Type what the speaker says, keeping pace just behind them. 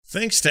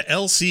Thanks to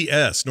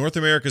LCS, North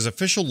America's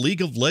official League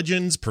of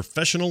Legends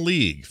professional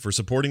league, for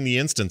supporting the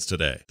Instance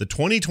today. The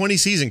 2020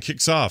 season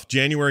kicks off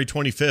January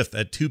 25th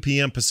at 2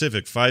 p.m.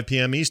 Pacific, 5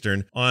 p.m.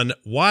 Eastern on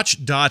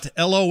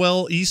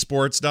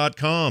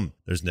watch.lolesports.com.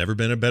 There's never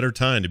been a better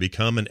time to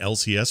become an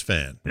LCS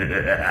fan.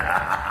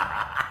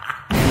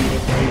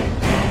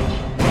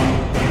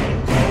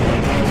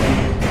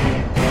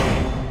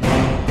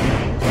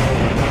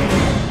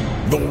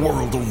 The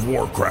World of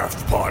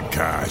Warcraft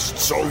podcast,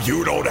 so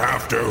you don't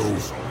have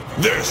to.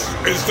 This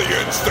is The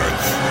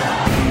Instance.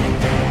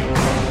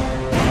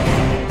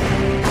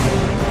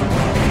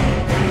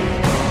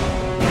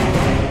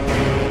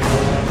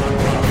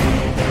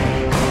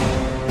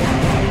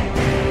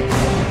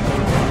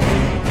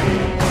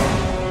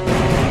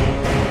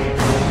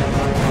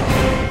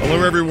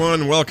 Hello,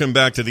 everyone. Welcome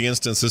back to The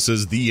Instance. This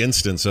is The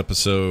Instance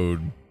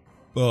episode...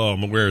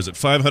 where is it?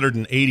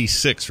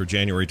 586 for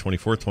January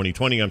 24th,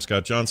 2020. I'm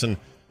Scott Johnson,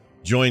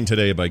 joined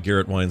today by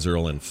Garrett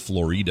Weinzierl in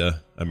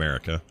Florida,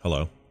 America.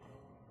 Hello.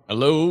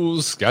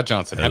 Hello, Scott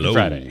Johnson. Hello. Happy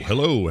Friday.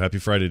 Hello. Happy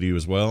Friday to you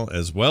as well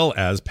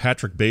as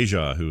Patrick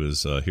Beja, who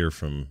is here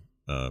from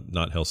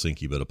not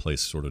Helsinki, but a place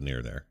sort of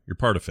near there. You're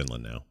part of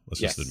Finland now. Let's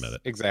just admit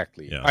it.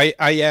 Exactly. Yeah.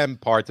 I am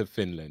part of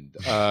Finland.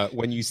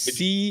 When you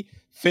see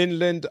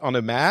Finland on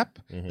a map,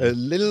 a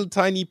little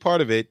tiny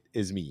part of it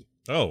is me.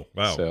 Oh,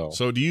 wow.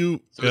 So do you,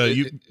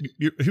 he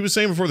was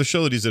saying before the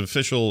show that he's an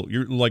official,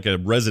 you're like a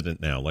resident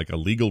now, like a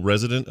legal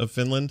resident of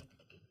Finland?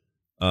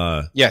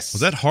 Yes.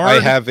 Was that hard? I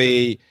have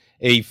a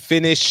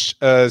Finnish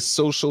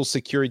social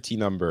security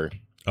number.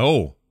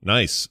 Oh,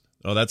 nice.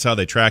 Oh, that's how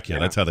they track you.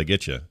 Yeah. That's how they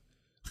get you.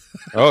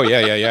 Oh,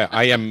 yeah.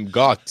 I am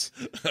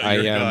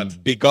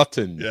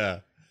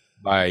begotten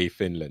by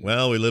Finland.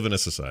 Well, we live in a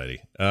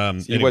society. See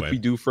anyway. what we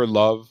do for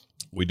love.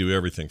 We do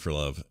everything for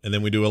love. And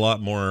then we do a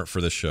lot more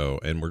for the show.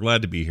 And we're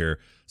glad to be here.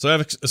 So I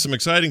have some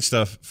exciting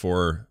stuff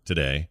for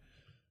today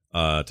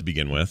to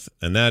begin with.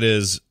 And that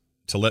is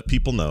to let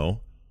people know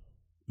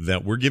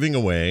that we're giving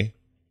away,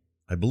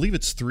 I believe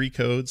it's 3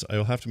 codes.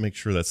 I'll have to make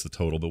sure that's the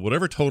total. But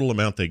whatever total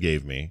amount they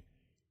gave me,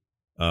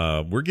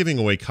 we're giving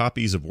away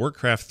copies of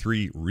Warcraft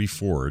 3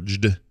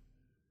 Reforged,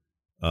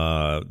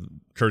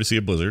 courtesy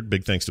of Blizzard.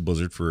 Big thanks to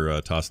Blizzard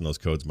for tossing those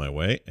codes my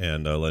way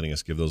and letting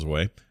us give those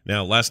away.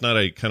 Now, last night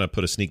I kind of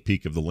put a sneak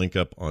peek of the link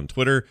up on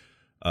Twitter.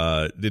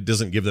 It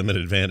doesn't give them an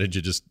advantage.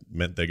 It just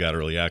meant they got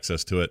early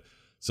access to it.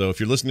 So if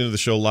you're listening to the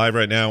show live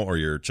right now or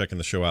you're checking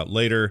the show out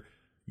later,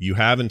 you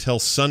have until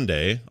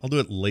Sunday. I'll do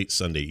it late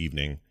Sunday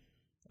evening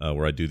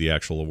where I do the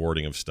actual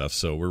awarding of stuff.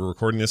 So we're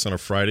recording this on a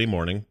Friday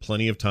morning.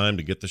 Plenty of time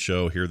to get the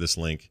show, hear this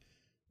link,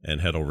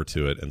 and head over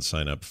to it and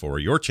sign up for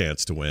your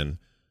chance to win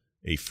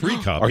a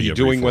free copy. Are you of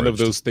doing Reforged. one of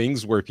those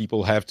things where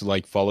people have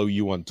to follow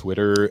you on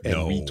Twitter and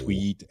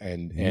retweet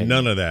and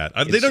none of that?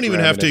 They don't even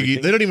have to.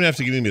 They don't even have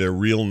to give me their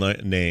real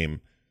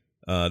name.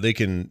 They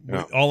can.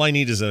 No. All I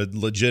need is a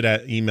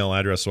legit email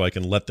address so I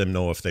can let them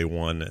know if they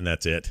won, and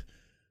that's it.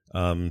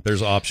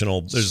 There's an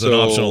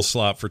optional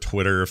slot for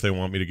Twitter if they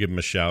want me to give them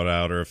a shout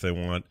out, or if they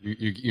want.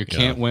 You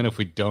can't win if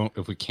we don't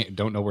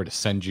know where to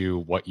send you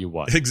what you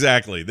want.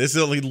 Exactly. This is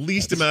the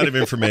least amount of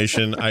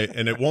information,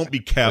 and it won't be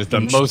kept.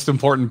 That's the most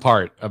important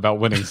part about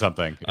winning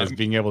something is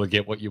being able to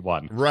get what you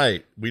want.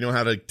 Right. We know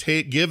how to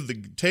take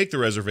the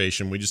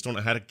reservation. We just don't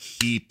know how to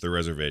keep the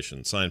reservation.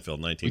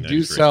 Seinfeld, 1993. We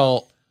do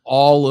sell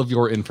all of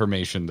your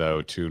information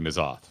though to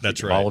N'Zoth.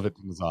 That's right. All of it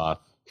to N'Zoth.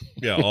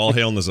 Yeah. All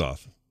hail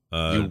N'Zoth.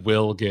 You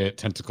will get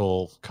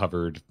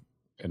tentacle-covered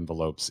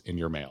envelopes in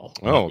your mail.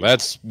 Oh,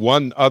 that's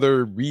one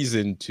other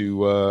reason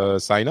to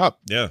sign up.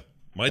 Yeah,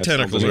 my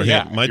tentacles are.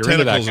 My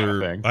tentacles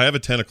are. I have a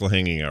tentacle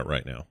hanging out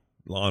right now.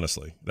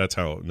 Honestly, that's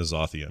how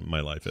N'Zothian my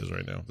life is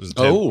right now.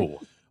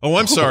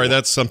 I'm sorry.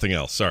 That's something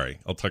else. Sorry,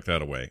 I'll tuck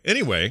that away.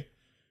 Anyway,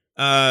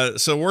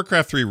 so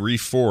Warcraft 3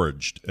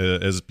 Reforged,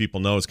 as people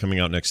know, is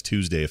coming out next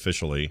Tuesday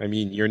officially. I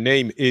mean, your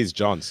name is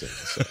Johnson.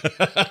 So.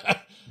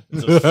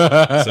 It's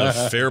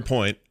a fair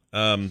point.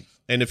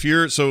 And if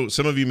you're, so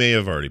some of you may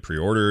have already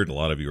pre-ordered. A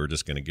lot of you are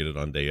just going to get it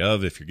on day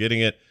of if you're getting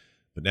it.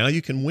 But now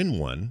you can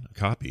win a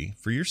copy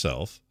for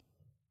yourself.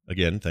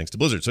 Again, thanks to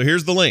Blizzard. So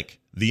here's the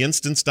link.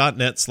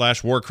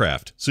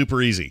 theinstance.net/Warcraft.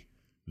 Super easy.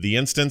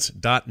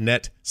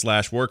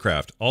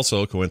 theinstance.net/Warcraft.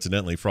 Also,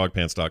 coincidentally,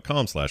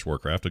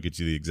 frogpants.com/Warcraft will get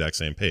you the exact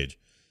same page.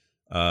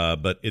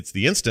 But it's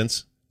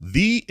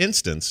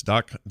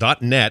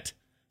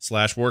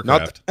theinstance.net/Warcraft.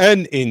 Not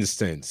an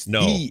instance.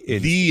 No,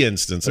 the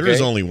instance. There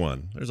is only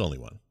one. There's only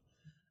one.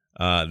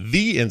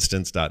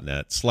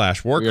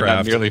 Theinstance.net/Warcraft. We're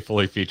not nearly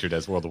fully featured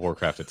as World of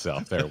Warcraft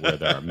itself, where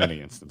there are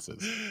many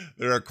instances.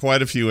 There are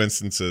quite a few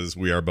instances.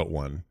 We are but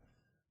one.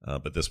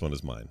 But this one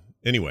is mine.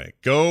 Anyway,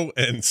 go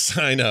and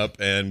sign up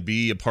and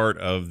be a part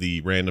of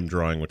the random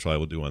drawing, which I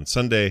will do on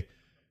Sunday,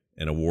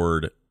 and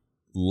award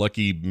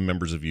lucky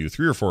members of you,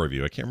 3 or 4 of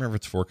you. I can't remember if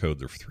it's 4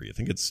 codes or 3. I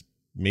think it's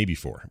maybe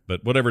 4,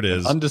 but whatever it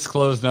is. An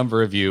undisclosed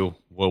number of you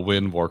will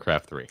win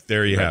Warcraft 3.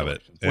 There you have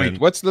it. Wait,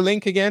 what's the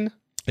link again?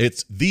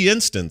 It's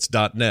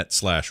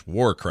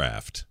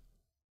theinstance.net/Warcraft.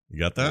 You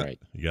got that? Right.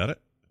 You got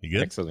it? You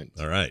good? Excellent.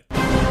 All right.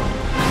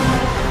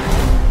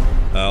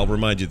 I'll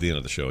remind you at the end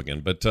of the show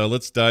again, but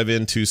let's dive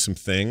into some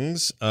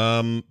things.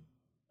 I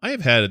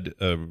have had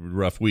a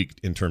rough week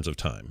in terms of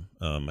time.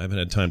 I haven't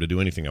had time to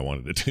do anything I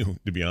wanted to do,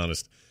 to be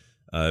honest.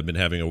 I've been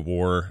having a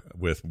war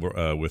with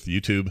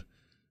YouTube,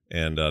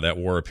 and that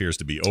war appears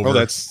to be over. Oh,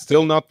 that's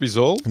still not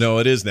resolved? No,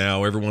 it is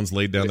now. Everyone's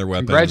laid down their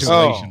weapons.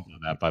 Congratulations on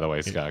that, by the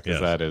way, Scott,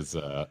 because Yes. that is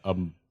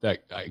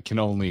that I can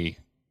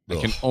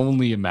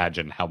only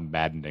imagine how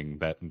maddening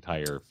that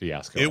entire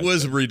fiasco. It has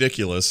was been.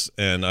 ridiculous,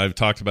 and I've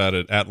talked about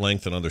it at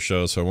length on other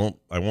shows, so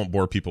I won't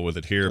bore people with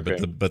it here.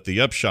 Okay. But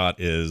the upshot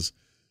is,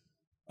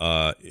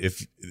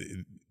 if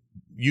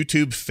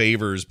YouTube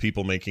favors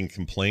people making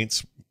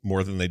complaints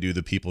more than they do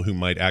the people who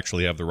might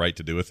actually have the right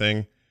to do a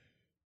thing,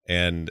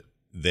 and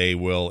they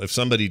will, if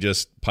somebody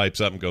just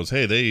pipes up and goes,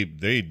 "Hey,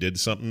 they did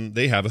something,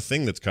 they have a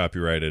thing that's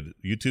copyrighted,"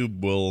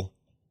 YouTube will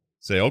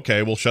say,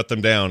 "Okay, we'll shut them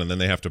down," and then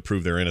they have to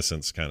prove their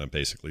innocence, kind of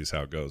basically is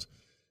how it goes.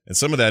 And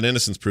some of that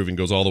innocence proving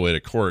goes all the way to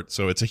court,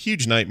 so it's a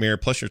huge nightmare.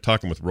 Plus, you're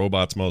talking with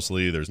robots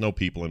mostly. There's no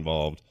people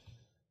involved,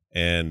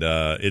 and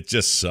it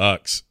just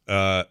sucks.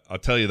 I'll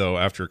tell you, though,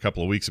 after a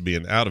couple of weeks of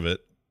being out of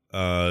it,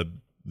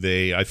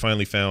 I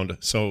finally found,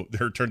 so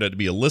there turned out to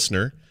be a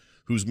listener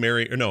who's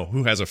married, or no,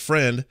 who has a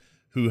friend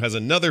who has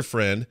another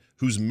friend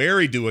who's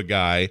married to a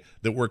guy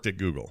that worked at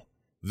Google.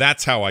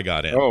 That's how I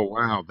got in. Oh,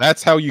 wow.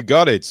 That's how you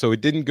got it. So it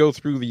didn't go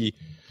through the...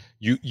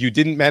 You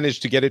didn't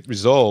manage to get it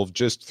resolved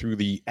just through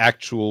the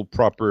actual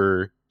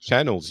proper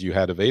channels you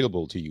had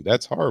available to you.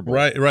 That's horrible.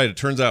 Right. It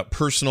turns out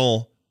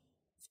personal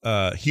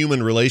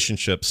human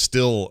relationships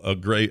still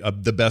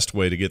the best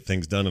way to get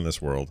things done in this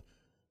world.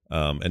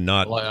 And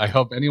not... Well, I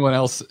hope anyone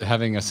else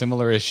having a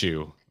similar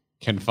issue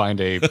can find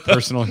a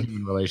personal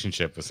human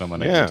relationship with someone.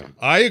 Yeah.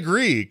 I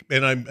agree,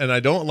 and I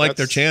don't like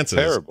their That's chances.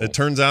 terrible. It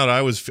turns out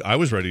I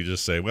was ready to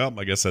just say, well,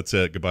 I guess that's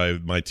it. Goodbye,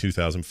 my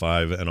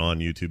 2005 and on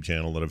YouTube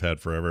channel that I've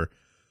had forever,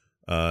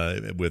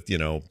 with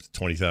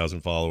 20,000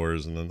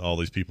 followers, and then all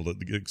these people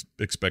that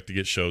expect to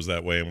get shows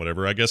that way and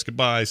whatever. I guess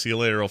goodbye. See you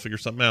later. I'll figure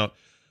something out.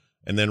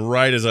 And then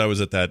right as I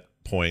was at that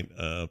point,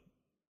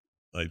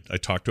 I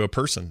talked to a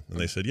person, and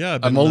they said, "Yeah,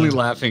 I'm only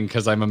laughing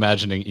because I'm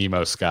imagining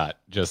emo Scott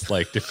just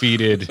like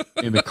defeated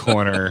in the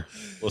corner,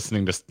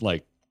 listening to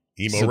like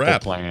emo Simple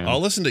rap. Plan. I'll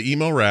listen to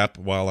emo rap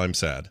while I'm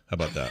sad. How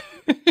about that?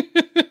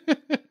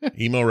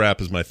 Emo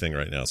rap is my thing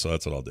right now, so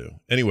that's what I'll do.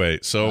 Anyway,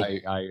 so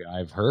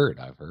I've heard.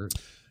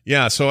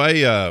 yeah, so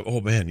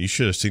oh man, you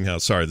should have seen how.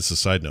 Sorry, this is a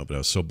side note, but I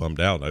was so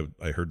bummed out.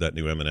 I heard that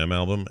new Eminem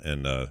album,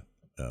 and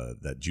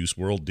that Juice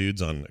WRLD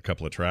dude's on a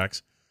couple of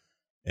tracks,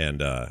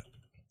 and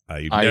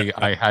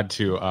I had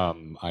to.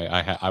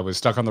 I was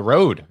stuck on the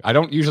road. I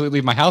don't usually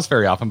leave my house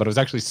very often, but I was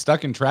actually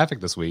stuck in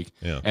traffic this week.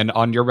 Yeah. And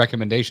on your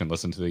recommendation,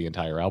 listen to the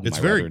entire album. It's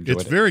I very rather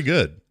enjoyed it. very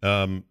good.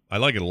 I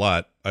like it a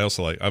lot.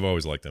 I've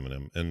always liked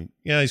Eminem, and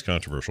yeah, he's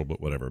controversial,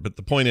 but whatever. But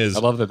the point is, I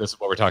love that this is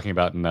what we're talking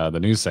about in the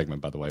news segment,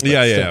 by the way. But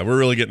yeah, we're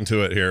really getting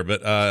to it here.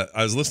 But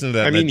I was listening to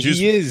that. I mean, Juice...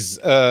 he is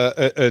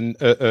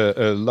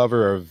a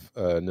lover of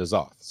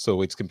Nazoth,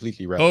 so it's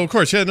completely right. Oh, of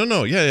course, yeah,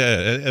 no,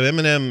 yeah.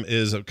 Eminem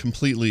is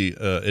completely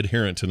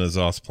adherent to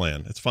Nazoth's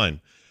plan. It's fine.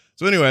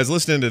 So anyway, I was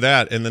listening to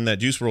that, and then that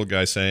Juice WRLD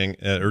guy sang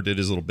or did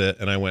his little bit,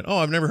 and I went, "Oh,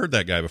 I've never heard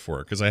that guy before,"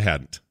 because I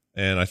hadn't.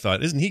 And I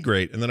thought, "Isn't he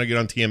great?" And then I get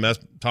on TMS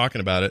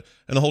talking about it,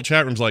 and the whole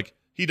chat room's like,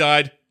 "He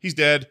died. He's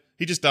dead.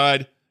 He just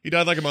died. He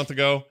died like a month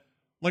ago." I'm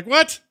like,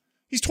 what?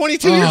 He's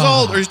 22 years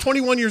old, or he's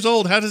 21 years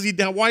old. Why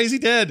is he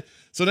dead?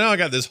 So now I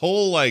got this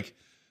whole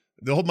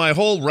my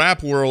whole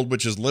rap world,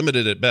 which is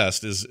limited at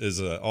best,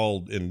 is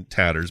all in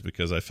tatters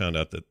because I found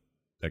out that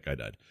guy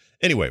died.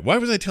 Anyway, why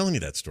was I telling you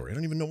that story? I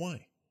don't even know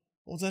why.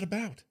 What was that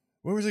about?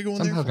 Where was I going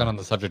Somehow there? got on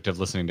the subject of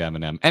listening to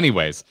Eminem.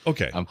 Anyways.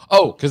 Okay.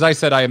 Because I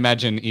said I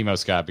imagine emo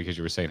Scott because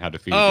you were saying how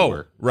defeated you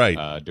were.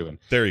 Right. Doing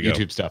There you go.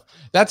 YouTube stuff.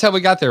 That's how we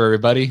got there,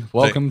 everybody.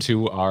 Welcome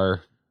to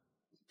our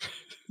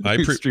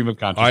stream of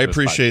consciousness. I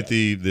appreciate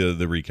podcast.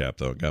 the recap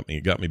though.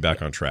 It got me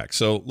back on track.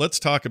 So let's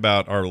talk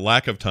about our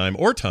lack of time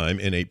or time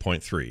in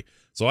 8.3.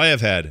 So I have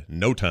had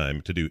no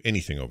time to do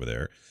anything over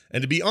there.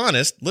 And to be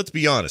honest, let's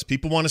be honest.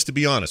 People want us to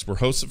be honest. We're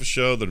hosts of a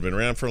show that have been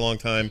around for a long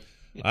time.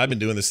 I've been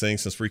doing this thing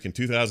since freaking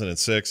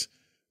 2006.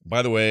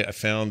 By the way, I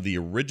found the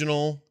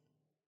original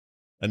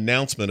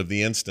announcement of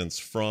the instance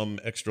from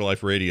Extra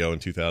Life Radio in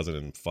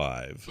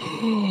 2005.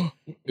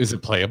 Is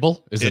it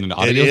playable? Is it an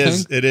audio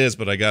thing? It is,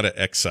 but I got to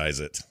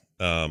excise it.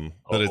 But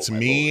it's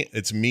me. Lord.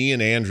 It's me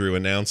and Andrew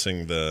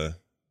announcing the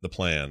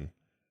plan,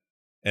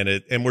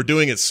 and we're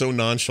doing it so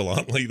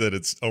nonchalantly that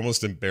it's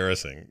almost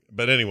embarrassing.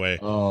 But anyway,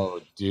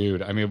 oh,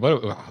 dude. I mean,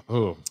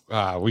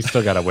 we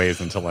still got a ways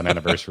until an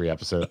anniversary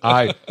episode.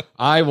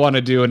 I want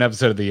to do an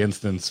episode of the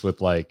instance with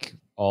like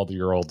all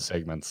your old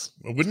segments.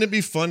 wouldn't it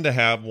be fun to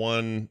have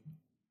one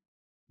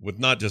with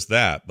not just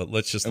that, but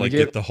let's just And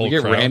get the whole we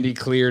get crowd. Randy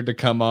cleared to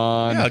come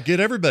on. Yeah, get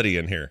everybody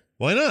in here.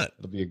 Why not?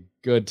 It'll be a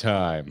good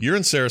time. You're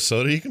in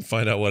Sarasota. You can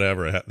find out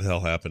whatever the hell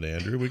happened to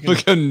Andrew. We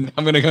can.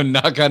 I'm gonna go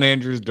knock on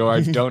Andrew's door.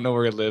 I don't know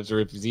where he lives or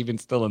if he's even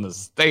still in the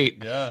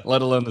state,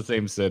 let alone the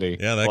same city.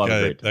 Yeah,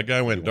 that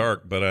guy went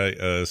dark,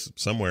 but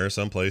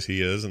someplace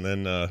he is. And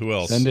then who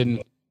else?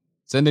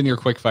 Send in your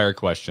quick fire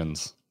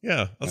questions.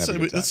 Yeah, Have a good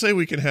time. let's say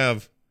we can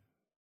have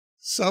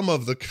some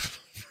of the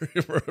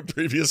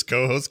previous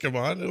co-hosts come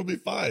on. It'll be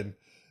fine.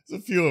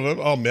 There's a few of them.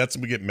 Oh, Metz,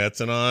 we get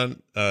Metzen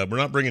on. We're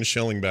not bringing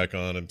Schilling back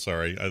on. I'm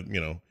sorry. I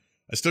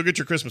still get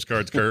your Christmas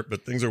cards, Kurt,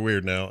 but things are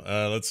weird now.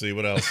 Let's see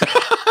what else.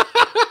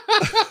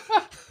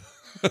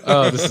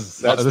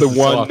 That's the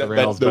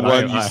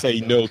one you say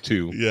no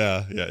to.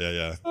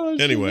 Yeah. Oh,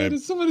 anyway,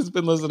 as someone who's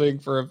been listening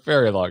for a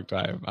very long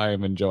time, I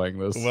am enjoying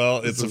this. Well,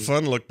 it's a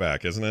fun look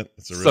back, isn't it?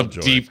 It's a real some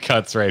joy. deep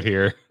cuts right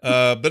here.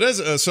 But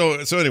as so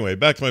anyway,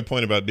 back to my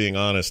point about being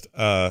honest.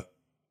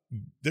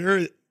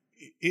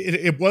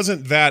 It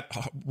wasn't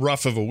that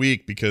rough of a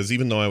week because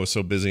even though I was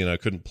so busy and I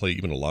couldn't play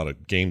even a lot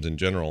of games in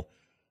general,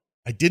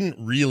 I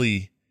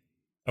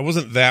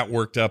wasn't that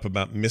worked up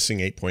about missing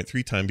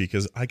 8.3 time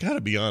because I got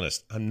to be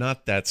honest, I'm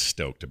not that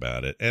stoked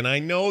about it. And I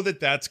know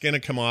that that's going to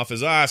come off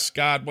as,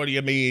 Scott, what do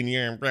you mean?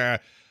 Yeah,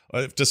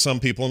 to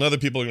some people, and other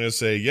people are going to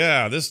say,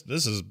 yeah, this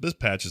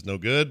patch is no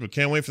good, but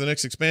can't wait for the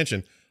next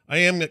expansion. I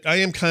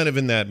am kind of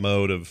in that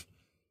mode of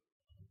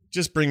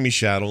just bring me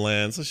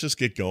Shadowlands. Let's just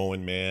get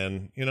going,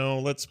 man.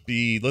 Let's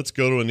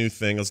go to a new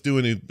thing. Let's do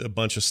a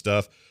bunch of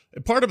stuff.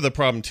 And part of the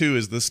problem too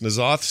is this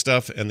N'Zoth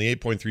stuff and the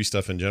 8.3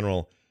 stuff in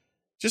general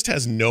just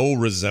has no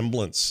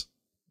resemblance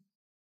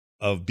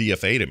of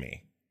BFA to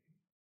me.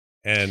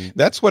 And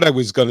that's what I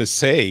was going to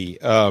say.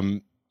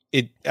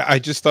 I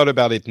just thought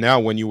about it now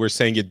when you were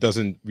saying it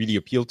doesn't really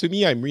appeal to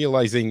me. I'm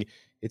realizing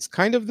it's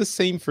kind of the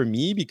same for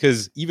me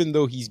because even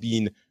though he's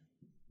been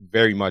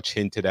very much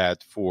hinted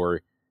at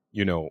for,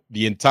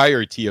 the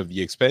entirety of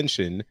the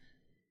expansion,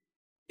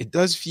 it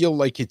does feel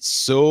like it's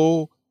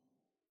so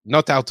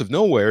not out of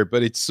nowhere,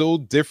 but it's so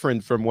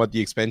different from what the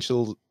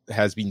expansion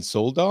has been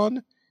sold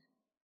on.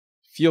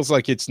 Feels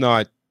like it's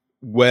not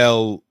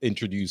well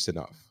introduced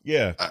enough.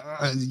 Yeah.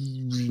 I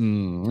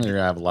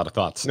have a lot of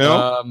thoughts.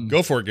 No?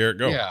 Go for it, Garrett.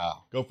 Go. Yeah.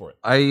 Go for it.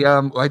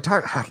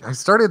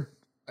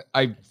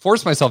 I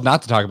forced myself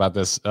not to talk about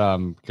this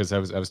because I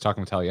was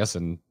talking with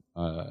Taliesin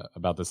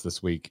about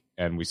this week,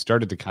 and we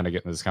started to kind of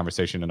get into this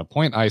conversation. And a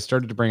point I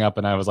started to bring up,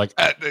 and I was like,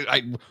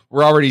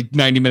 we're already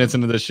 90 minutes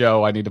into the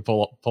show. I need to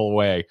pull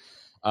away.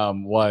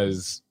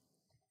 Was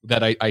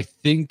that I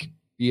think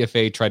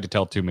BFA tried to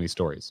tell too many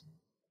stories.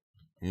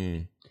 But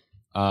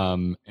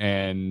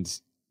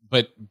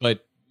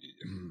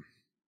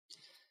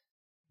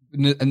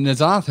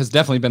N'Zoth has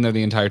definitely been there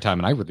the entire time,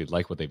 and I really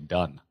like what they've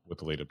done with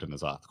the lead up to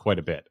N'Zoth quite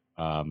a bit.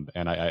 And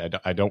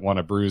I don't want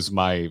to bruise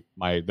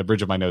the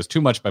bridge of my nose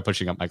too much by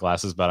pushing up my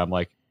glasses, but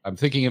I'm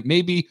thinking it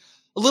may be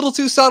a little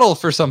too subtle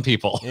for some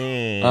people.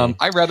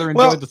 I rather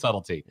enjoyed the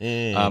subtlety.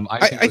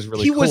 I think it was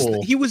really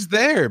cool. He was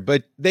there,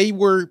 but they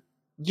were,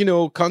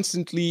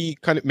 constantly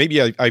kind of,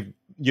 maybe I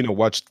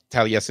watched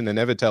Taliesin and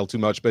Evitel too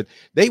much, but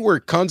they were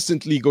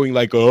constantly going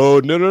like, oh,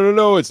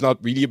 no, it's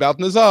not really about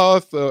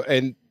N'Zoth.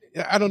 And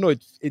I don't know,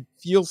 it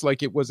feels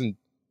like it wasn't.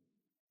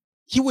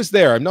 He was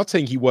there. I'm not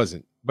saying he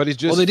wasn't, but it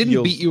just Well, they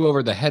didn't beat you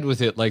over the head with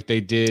it like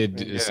they did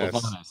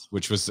Sylvanas,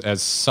 which was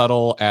as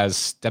subtle as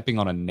stepping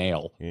on a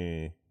nail.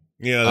 Yeah,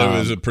 there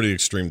was a pretty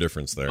extreme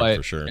difference there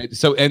for sure.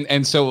 So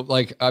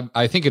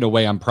I think in a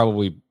way I'm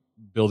probably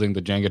building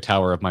the Jenga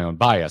tower of my own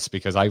bias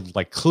because I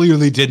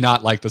clearly did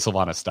not like the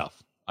Sylvanas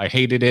stuff. I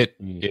hated it.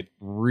 It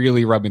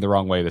really rubbed me the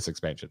wrong way, this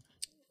expansion.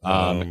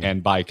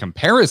 And by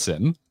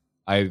comparison,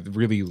 I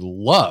really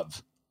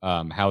love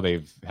how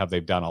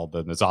they've done all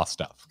the N'Zoth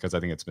stuff because I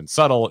think it's been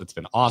subtle, it's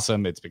been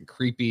awesome, it's been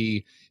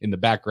creepy in the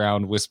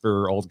background,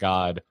 whisper, old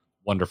god,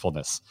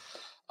 wonderfulness.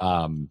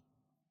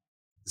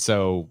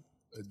 So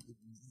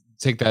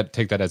take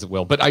that as it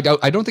will. But I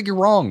don't think you're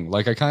wrong.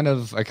 I kind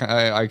of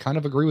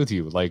agree with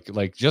you.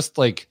 Just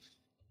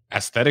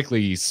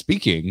aesthetically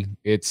speaking,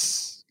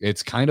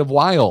 it's kind of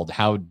wild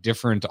how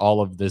different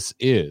all of this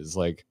is.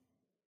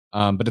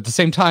 But at the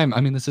same time,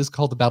 I mean, this is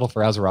called the Battle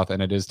for Azeroth,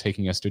 and it is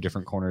taking us to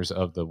different corners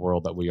of the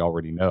world that we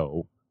already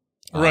know.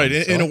 Right.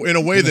 In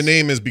a way, the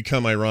name has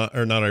become not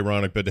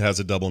ironic, but it has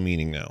a double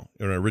meaning now.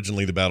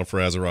 Originally, the Battle for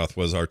Azeroth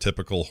was our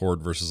typical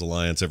Horde versus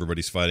Alliance.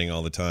 Everybody's fighting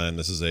all the time.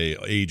 This is a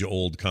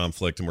age-old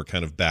conflict, and we're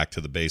kind of back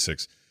to the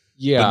basics.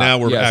 Yeah. But now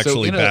we're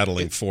actually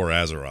battling for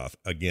Azeroth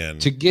again.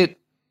 To get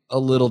a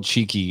little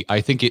cheeky,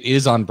 I think it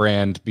is on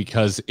brand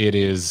because it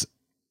is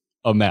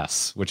a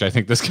mess, which I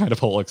think this kind of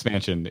whole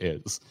expansion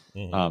is,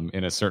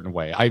 in a certain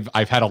way.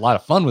 I've had a lot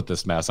of fun with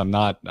this mess. I'm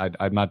not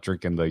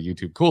drinking the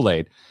YouTube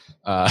Kool-Aid,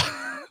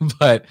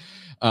 but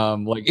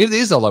it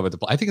is all over the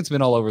place. I think it's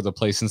been all over the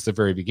place since the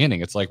very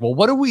beginning. It's well,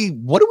 what are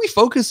we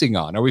focusing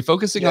on? Are we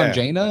focusing on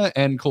Jaina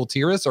and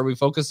Kultiris? Are we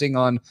focusing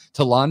on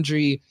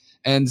Talandri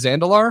and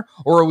Zandalar,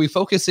 or are we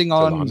focusing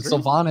on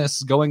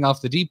Sylvanas going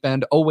off the deep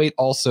end? Oh wait,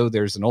 also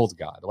there's an old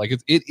god.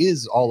 It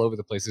is all over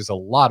the place. There's a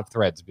lot of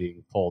threads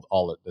being pulled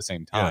all at the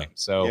same time.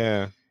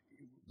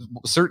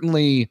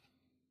 Certainly,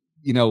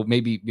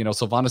 maybe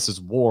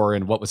Sylvanas' war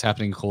and what was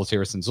happening in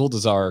Kultiris and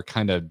Zuldazar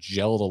kind of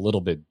gelled a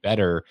little bit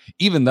better,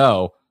 even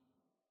though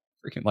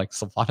freaking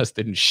Sylvanas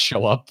didn't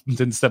show up,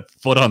 didn't step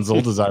foot on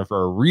Zuldazar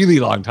for a really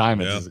long time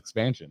in this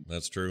expansion.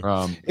 That's true.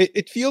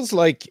 It feels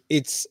like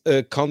it's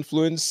a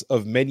confluence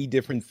of many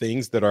different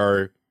things that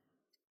are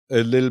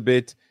a little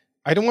bit,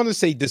 I don't want to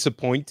say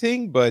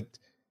disappointing, but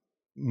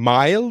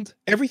mild.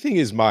 Everything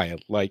is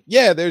mild. Like,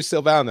 yeah, there's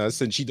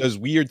Sylvanas and she does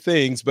weird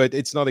things, but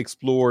it's not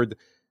explored.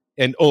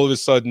 And all of a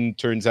sudden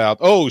turns out,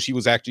 oh, she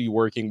was actually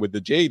working with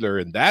the jailer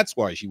and that's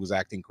why she was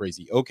acting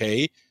crazy.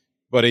 Okay.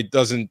 But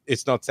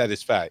it's not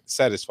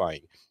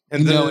satisfying.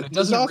 And and it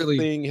doesn't Zoth really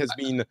thing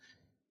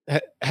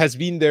has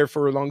been there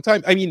for a long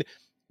time. I mean,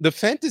 the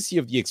fantasy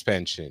of the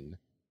expansion,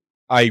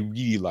 I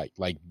really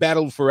like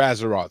Battle for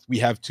Azeroth. We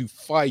have to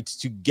fight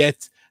to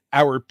get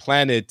our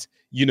planet,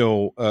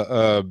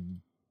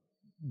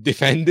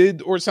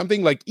 defended or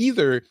something. Like,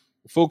 either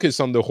focus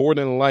on the Horde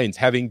and Alliance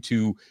having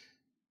to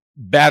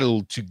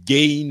battle to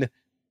gain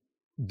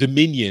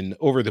dominion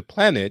over the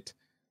planet,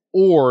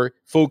 or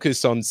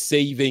focus on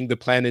saving the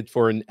planet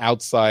for an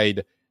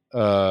outside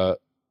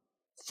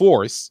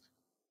force.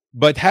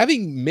 But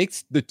having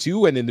mixed the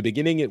two, and in the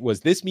beginning it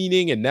was this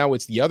meaning and now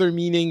it's the other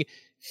meaning,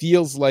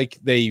 feels like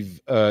they've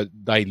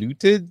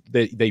diluted,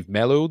 they've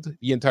mellowed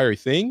the entire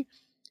thing.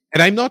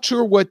 And I'm not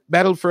sure what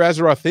Battle for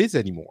Azeroth is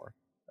anymore.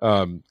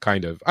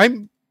 Kind of.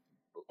 I'm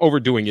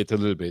overdoing it a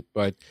little bit,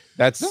 but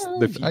that's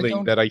the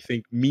feeling that I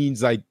think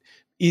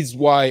is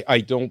why I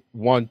don't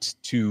want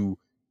to.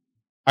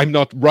 I'm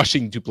not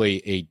rushing to play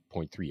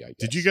 8.3. I guess.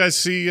 Did you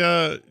guys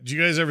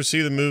ever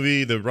see the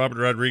movie, the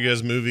Robert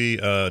Rodriguez movie,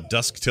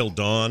 Dusk Till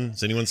Dawn?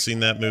 Has anyone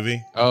seen that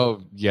movie?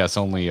 Oh yes,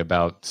 only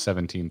about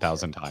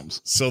 17,000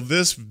 times. So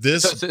this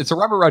it's a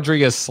Robert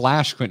Rodriguez /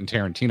 Quentin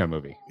Tarantino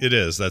movie. It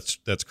is.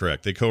 That's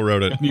correct. They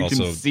co-wrote it. You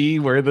also can see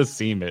where the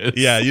seam is.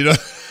 Yeah,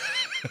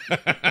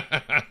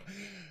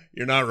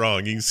 you're not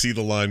wrong. You can see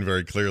the line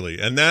very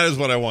clearly, and that is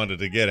what I wanted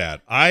to get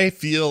at. I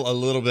feel a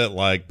little bit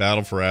like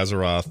Battle for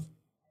Azeroth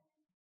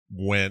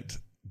went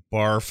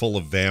bar full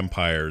of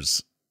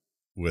vampires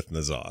with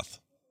N'Zoth.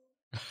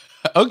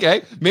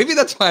 Okay, maybe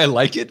that's why I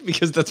like it,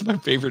 because that's my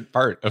favorite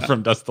part of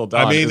From Dusk Till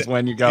Dawn. Is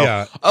when you go,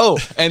 yeah. Oh,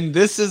 and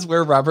this is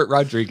where Robert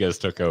Rodriguez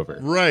took over.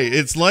 Right.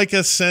 It's like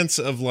a sense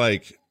of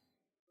like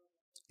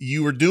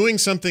you were doing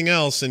something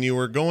else and you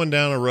were going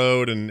down a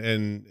road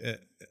and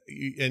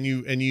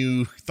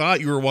you thought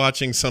you were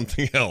watching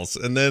something else,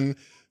 and then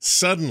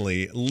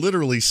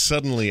literally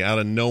suddenly out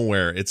of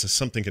nowhere, it's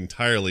something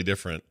entirely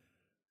different.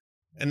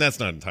 And that's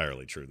not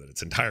entirely true that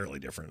it's entirely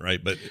different,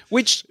 right? But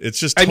it's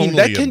just totally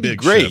that can a big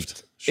be great.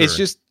 shift. Sure. It's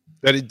just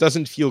that it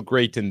doesn't feel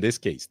great in this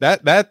case.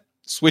 That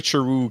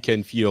switcheroo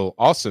can feel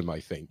awesome,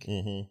 I think.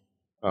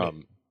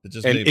 Mm-hmm.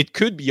 It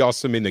could be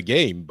awesome in the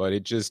game, but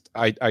it just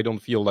I don't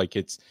feel like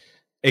it's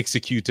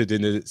executed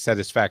in a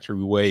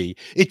satisfactory way.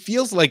 It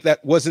feels like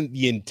that wasn't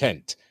the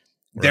intent.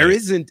 Right. There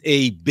isn't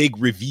a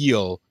big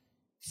reveal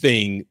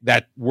thing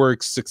that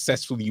works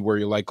successfully where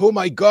you're like, oh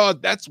my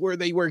god, that's where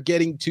they were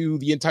getting to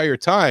the entire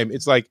time.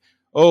 It's like,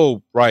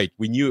 oh right,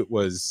 we knew it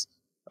was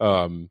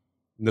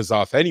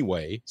N'Zoth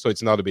anyway, so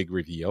it's not a big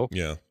reveal.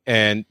 Yeah,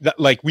 and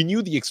we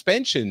knew the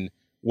expansion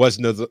was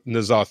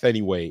N'Zoth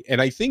anyway,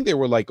 and I think they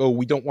were like, oh,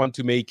 we don't want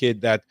to make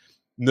it that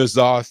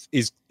N'Zoth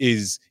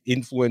is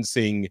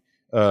influencing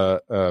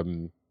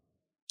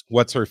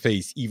what's her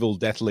face, evil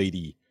death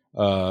lady.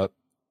 Damn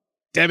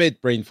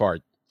it, brain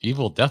fart.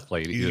 Evil Death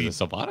Lady.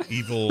 Sylvanas?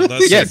 Evil.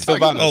 That's yes,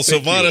 Sylvanas. Oh,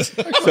 Sylvanas.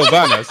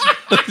 Sylvanas.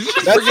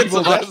 That's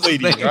Evil Death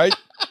Lady, right?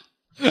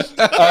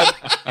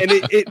 And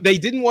they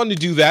didn't want to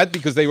do that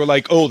because they were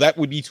like, oh, that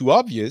would be too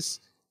obvious.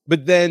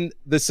 But then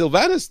the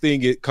Sylvanas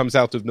thing, it comes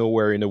out of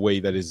nowhere in a way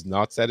that is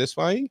not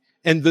satisfying.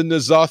 And the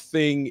N'Zoth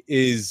thing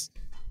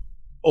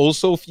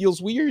also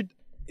feels weird.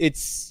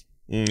 It's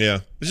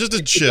just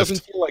a shift. It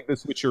doesn't feel like the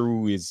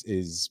switcheroo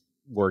is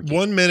working.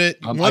 1 minute,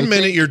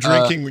 you're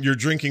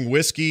drinking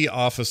whiskey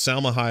off of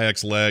Salma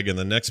Hayek's leg, and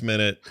the next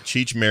minute,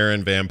 Cheech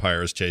Marin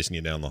vampire is chasing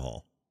you down the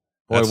hall.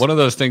 Boy, one of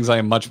those things I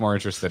am much more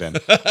interested in.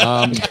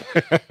 Damn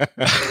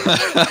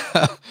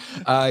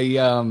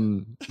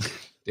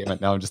it!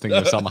 Now I'm just thinking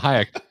of Salma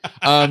Hayek.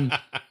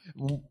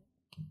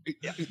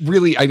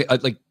 Really,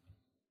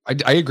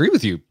 I agree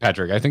with you,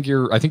 Patrick. I think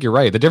you're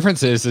right. The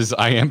difference is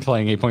I am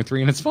playing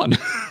 8.3 and it's fun.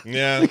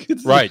 Yeah,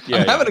 right. Yeah,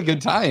 I'm having a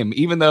good time,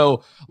 even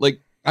though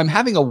I'm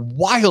having a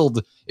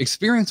wild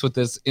experience with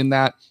this in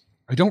that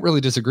I don't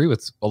really disagree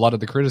with a lot of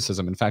the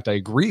criticism. In fact, I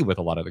agree with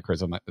a lot of the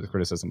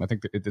criticism. I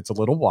think that it's a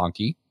little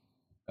wonky.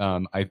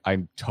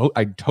 I'm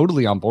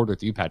totally on board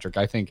with you, Patrick.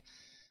 I think,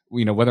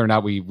 whether or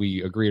not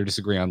we agree or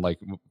disagree on like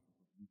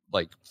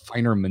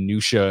finer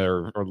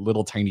minutia or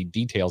little tiny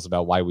details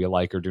about why we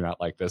like or do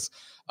not like this.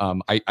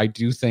 I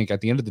do think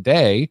at the end of the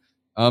day,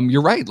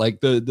 you're right.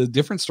 Like the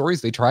different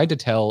stories they tried to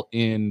tell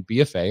in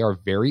BFA are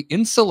very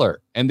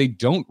insular, and they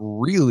don't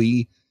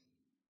really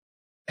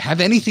have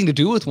anything to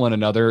do with one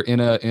another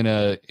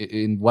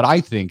in what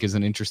I think is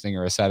an interesting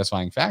or a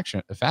satisfying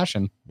fashion. But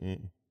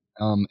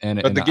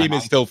the game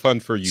is still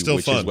fun for you,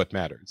 which is what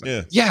matters.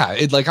 Yeah.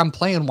 I'm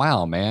playing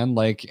WoW, man.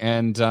 I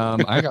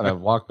gotta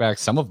walk back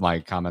some of my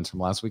comments from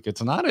last week.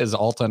 It's not as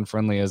alt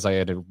unfriendly as I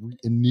had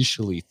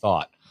initially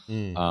thought.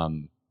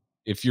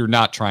 If you're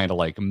not trying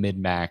to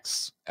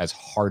min-max as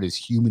hard as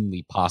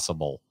humanly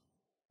possible,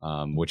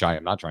 which I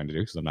am not trying to do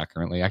because I'm not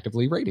currently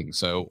actively raiding.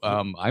 So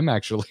I'm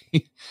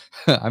actually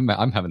I'm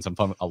having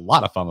a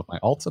lot of fun with my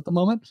alts at the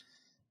moment,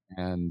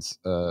 and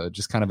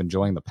just kind of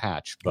enjoying the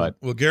patch. But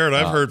well, Garrett,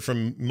 I've heard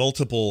from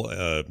multiple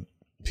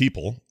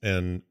people,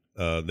 and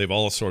they've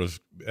all sort of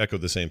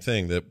echoed the same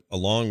thing, that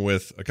along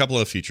with a couple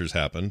of features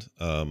happened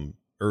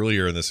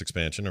earlier in this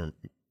expansion, or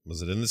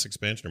was it in this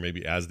expansion, or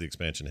maybe as the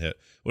expansion hit,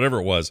 whatever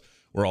it was,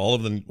 where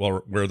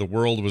where the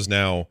world was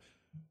now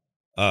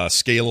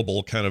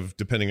scalable, kind of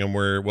depending on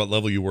what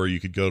level you were. You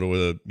could go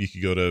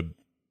to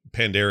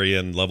Pandaria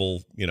and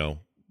level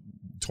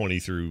 20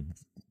 through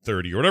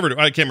 30 or whatever.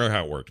 I can't remember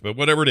how it worked, but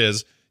whatever it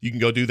is, you can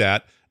go do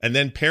that, and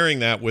then pairing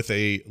that with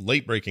a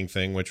late breaking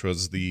thing, which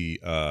was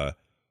the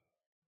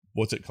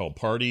what's it called?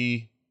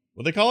 Party?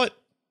 What do they call it?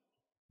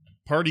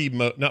 Party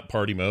mode? Not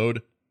party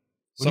mode.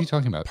 What are you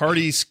talking about?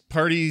 Party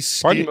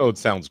mode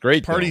sounds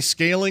great. Party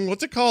scaling.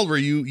 What's it called? Where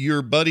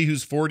your buddy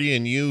who's 40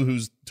 and you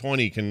who's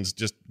 20 can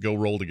just go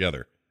roll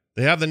together.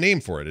 They have the name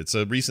for it. It's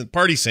a recent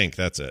party sync.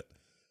 That's it.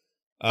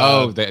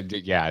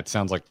 Yeah. It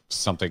sounds like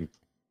something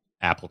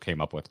Apple came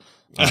up with.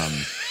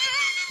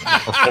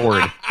 Or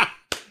Ford.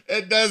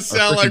 It does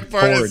sound like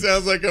part. It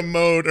sounds like a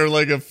mode or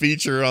like a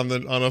feature on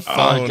a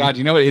phone. Oh God,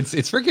 you know what? It's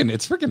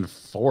freaking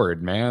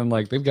Ford, man.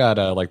 Like they've got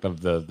like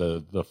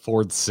the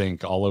Ford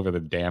sync all over the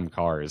damn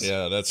cars.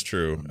 Yeah, that's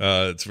true.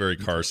 It's very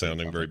car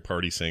sounding, very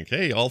party sync.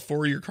 Hey, all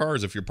four of your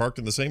cars, if you're parked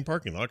in the same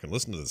parking lot, can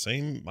listen to the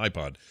same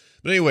iPod.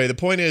 But anyway, the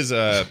point is,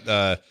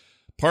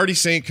 party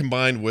sync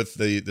combined with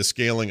the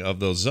scaling of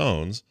those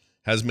zones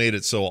has made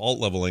it so alt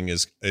leveling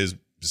is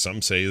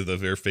some say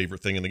their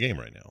favorite thing in the game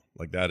right now.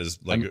 Like that is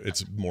like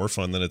it's more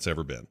fun than it's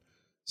ever been.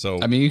 So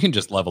I mean, you can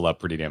just level up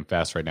pretty damn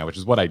fast right now, which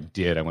is what I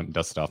did. I went and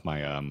dusted off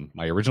my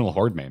my original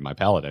Horde main, my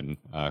Paladin,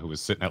 who was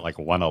sitting at like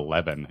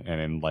 111,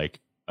 and in like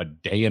a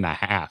day and a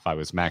half, I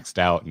was maxed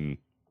out and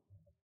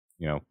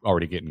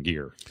already getting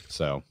gear.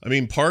 So I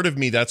mean, part of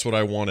me, that's what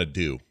I want to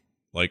do.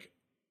 Like,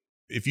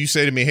 if you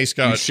say to me, "Hey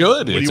Scott, you should,"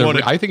 what do you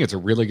want? I think it's a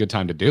really good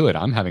time to do it.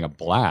 I'm having a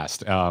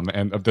blast.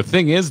 And the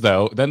thing is,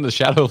 though, then the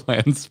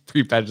Shadowlands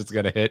pre-patch is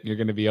going to hit, and you're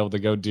going to be able to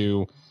go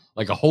do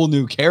like a whole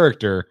new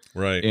character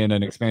in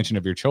an expansion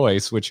of your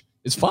choice, which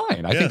is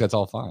fine. I think that's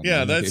all fine.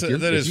 Yeah, that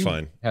is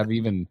fine. Have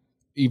even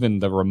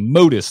the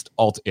remotest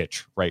alt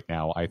itch right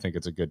now, I think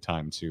it's a good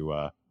time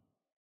to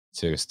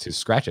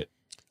scratch it.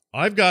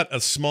 I've got a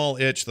small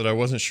itch that I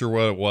wasn't sure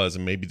what it was,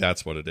 and maybe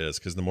that's what it is.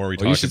 Because the more we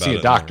talk about it, you should see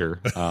a doctor,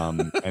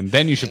 and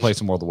then you should play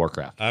some World of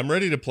Warcraft. I'm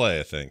ready to play.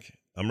 I think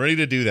I'm ready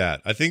to do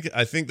that. I think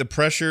the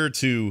pressure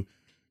to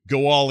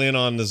go all in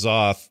on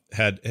N'Zoth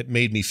had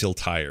made me feel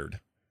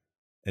tired,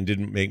 and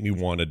didn't make me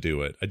want to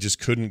do it. I just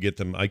couldn't get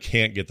them. I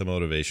can't get the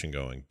motivation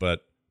going.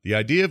 But the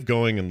idea of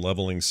going and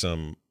leveling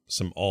some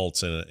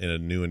alts in a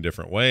new and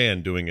different way,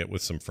 and doing it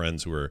with some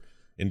friends who are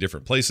in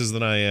different places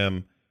than I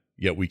am,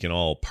 yet we can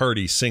all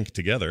party sync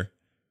together.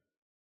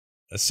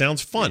 That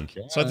sounds fun.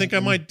 So I think I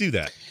might do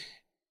that.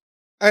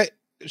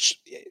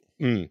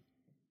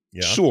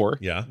 Sure.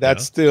 Yeah.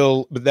 That's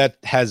still, but that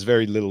has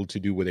very little to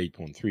do with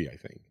 8.3, I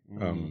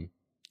think.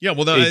 Yeah,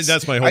 well,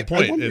 that's my whole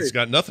point. It's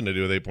got nothing to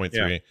do with 8.3.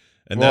 Yeah.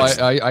 And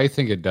I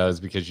think it does,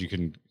 because you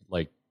can,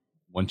 like,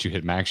 once you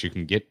hit max, you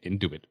can get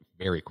into it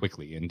very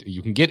quickly, and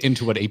you can get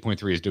into what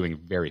 8.3 is doing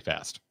very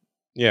fast.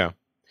 Yeah.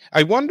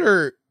 I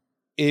wonder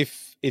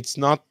if it's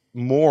not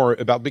more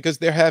about, because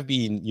there have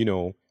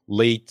been,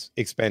 late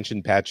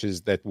expansion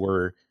patches that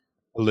were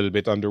a little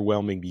bit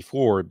underwhelming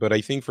before, but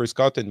I think for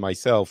Scott and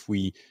myself,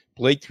 we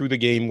played through the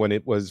game when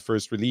it was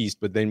first released,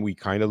 but then we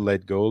kind of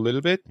let go a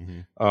little bit.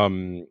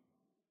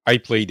 I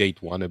played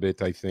 8.1 a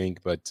bit, I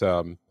think, but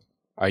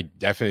I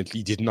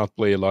definitely did not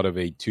play a lot of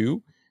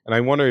 8.2. And I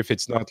wonder if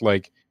it's not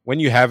like, when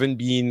you haven't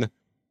been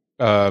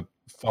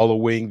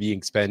following the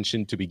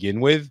expansion to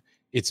begin with,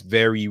 it's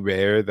very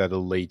rare that a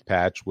late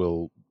patch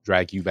will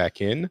drag you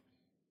back in.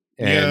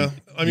 And,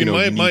 I mean,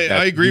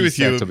 I agree with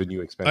you. Of a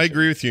new expansion. I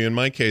agree with you. In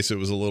my case, it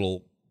was a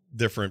little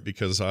different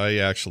because I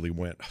actually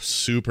went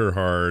super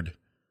hard.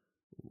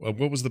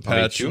 What was the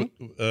patch? Was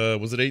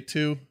it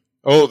 8.2?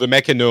 Oh, the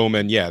Mechanome,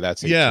 and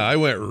that's 8.2. Yeah, I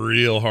went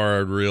real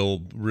hard,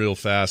 real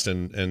fast,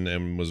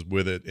 and was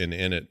with it and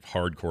in it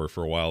hardcore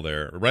for a while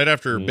there.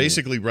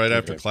 Basically right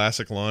after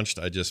Classic launched,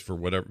 I just, for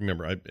whatever,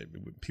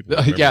 people.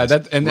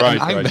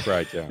 Remember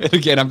right. Yeah.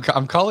 Again,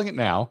 I'm calling it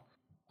now.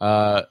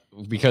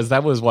 Because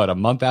that was a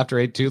month after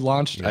 8.2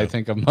 launched. Yeah. I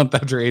think a month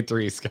after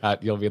 8.3,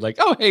 Scott, you'll be like,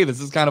 oh, hey,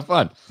 this is kind of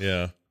fun.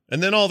 Yeah.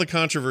 And then all the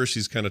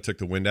controversies kind of took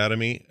the wind out of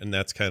me, and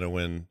that's kind of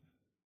when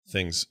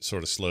things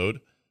sort of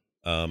slowed.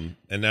 And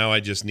now I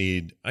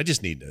need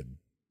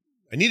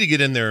to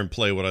get in there and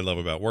play what I love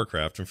about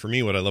Warcraft. And for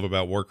me, what I love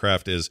about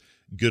Warcraft is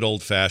good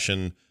old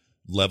fashioned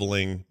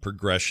leveling,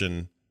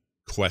 progression,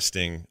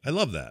 questing. I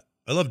love that.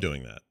 I love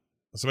doing that.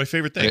 That's my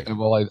favorite thing.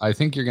 Well, I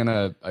think you're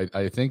gonna.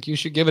 I think you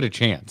should give it a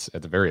chance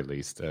at the very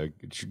least. You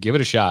should give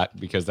it a shot,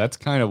 because that's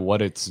kind of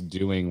what it's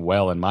doing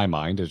well in my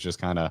mind. Is just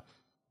kind of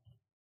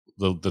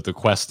the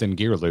quest and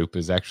gear loop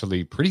is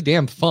actually pretty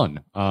damn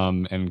fun.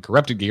 And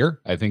corrupted gear,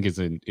 I think, is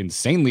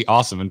insanely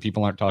awesome, and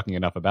people aren't talking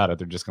enough about it.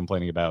 They're just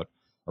complaining about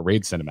a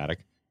raid cinematic.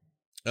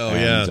 Oh,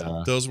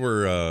 yeah. Those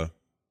were,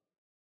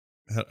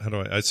 how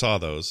do I saw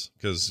those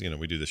because,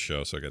 we do the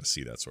show, so I got to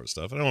see that sort of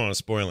stuff. I don't want to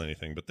spoil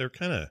anything, but they're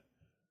kind of,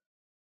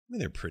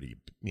 they're pretty,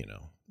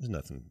 there's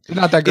nothing. They're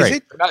not that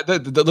great.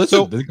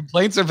 Listen, the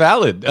complaints are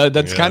valid.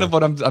 That's kind of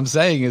what I'm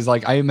saying is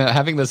like, I am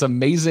having this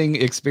amazing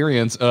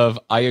experience of,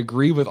 I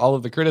agree with all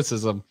of the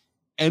criticism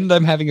and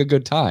I'm having a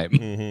good time.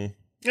 Mm-hmm.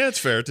 Yeah, it's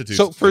fair to do.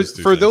 So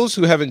for those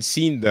who haven't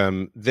seen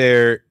them,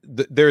 they're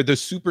the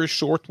super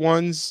short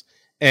ones.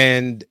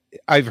 And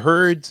I've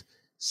heard,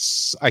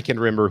 I can't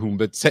remember whom,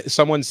 but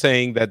someone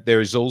saying that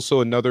there's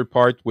also another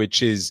part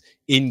which is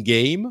in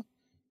game,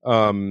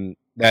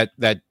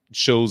 that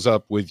shows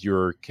up with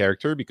your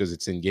character because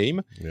it's in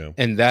game,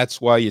 and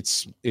that's why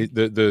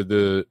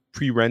the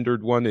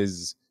pre-rendered one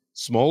is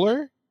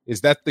smaller. Is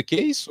that the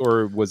case,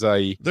 or was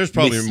I? There's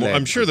probably more.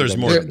 I'm sure there's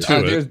more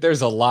to it.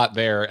 There's a lot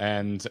there,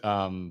 and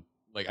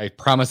like I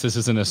promise this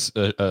isn't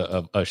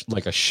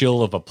a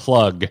shill of a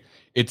plug.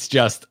 It's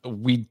just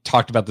we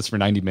talked about this for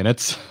 90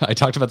 minutes. I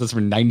talked about this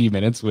for 90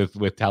 minutes with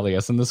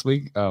Taliesin this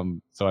week.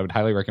 So I would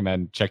highly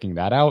recommend checking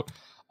that out.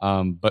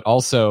 But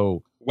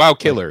also WoW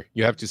Killer.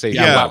 You have to say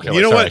WoW Killer.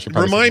 You know what?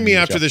 Remind me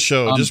after the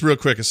show, just real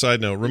quick, a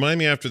side note. Remind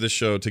me after the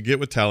show to get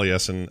with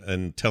Taliesin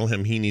and tell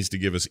him he needs to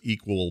give us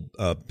equal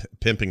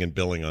pimping and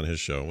billing on his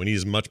show. We need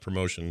as much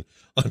promotion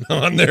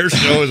on their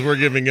show as we're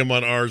giving him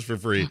on ours for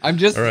free. I'm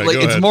just right, like,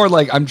 it's more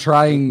like I'm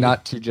trying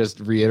not to just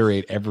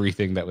reiterate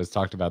everything that was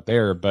talked about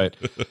there, but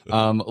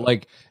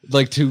like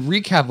to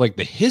recap like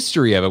the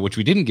history of it, which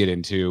we didn't get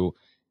into.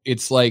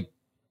 It's like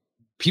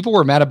people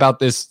were mad about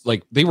this,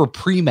 like they were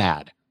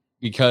pre-mad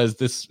because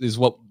this is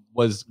what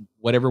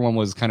everyone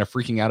was kind of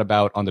freaking out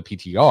about on the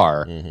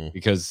PTR,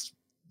 because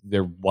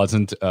there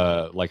wasn't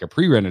like a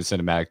pre-rendered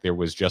cinematic. There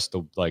was just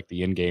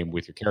the in-game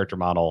with your character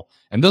model,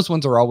 and those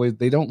ones are always,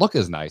 they don't look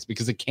as nice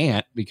because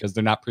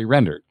they're not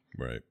pre-rendered.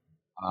 Right.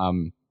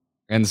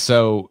 And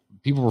so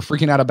people were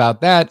freaking out about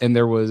that, and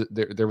there was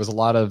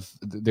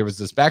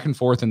this back and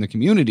forth in the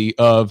community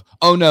of,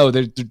 oh no,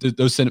 the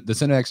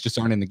cinematics just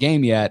aren't in the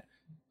game yet.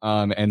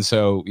 And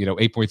so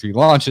 8.3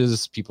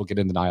 launches, people get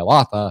into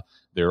Ny'alotha.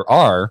 There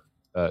are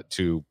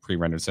 2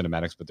 pre-rendered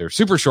cinematics, but they're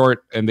super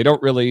short and they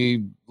don't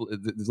really,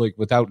 like,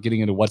 without getting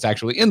into what's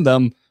actually in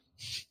them,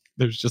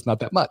 there's just not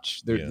that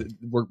much.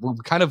 We're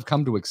kind of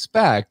come to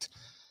expect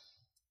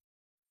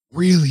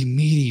really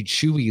meaty,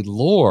 chewy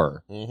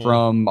lore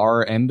from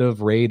our end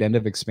of raid, end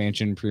of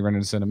expansion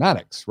pre-rendered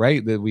cinematics,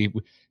 right? That we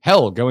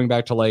going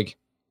back to like,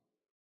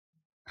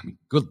 I mean,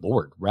 good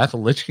Lord, Wrath of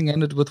Lich King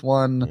ended with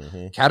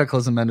one,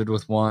 Cataclysm ended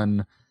with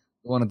one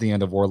at the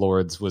end of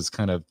Warlords was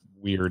kind of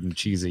weird and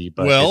cheesy,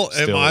 but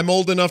I'm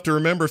old enough to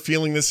remember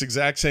feeling this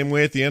exact same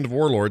way at the end of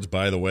Warlords,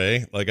 by the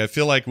way. Like, I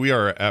feel like we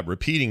are at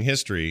repeating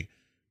history,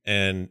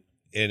 and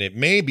it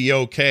may be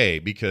okay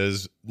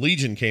because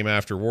Legion came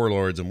after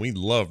Warlords and we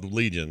loved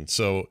Legion.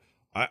 So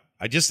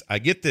I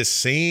get this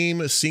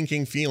same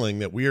sinking feeling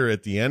that we are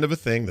at the end of a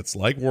thing that's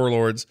like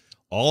Warlords.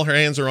 All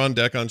hands are on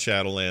deck on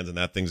Shadowlands, and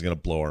that thing's going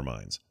to blow our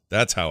minds.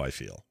 That's how I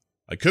feel.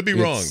 I could be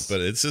wrong,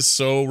 but it's just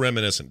so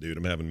reminiscent, dude.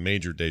 I'm having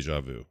major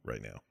deja vu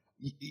right now.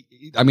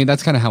 I mean,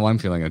 that's kind of how I'm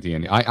feeling at the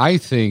end. I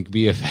think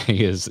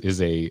BFA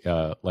is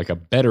a like a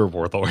better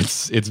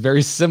Warlords. It's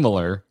very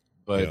similar,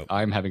 but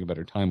I'm having a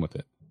better time with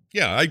it.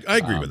 Yeah, I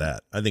agree with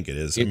that. I think it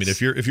is. I mean,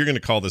 if you're going to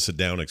call this a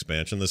down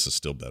expansion, this is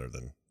still better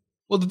than.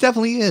 Well, it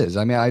definitely is.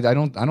 I mean,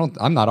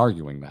 I'm not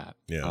arguing that.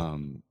 Yeah.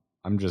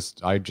 I'm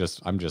just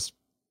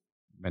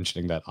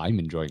mentioning that I'm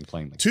enjoying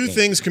playing the Two game.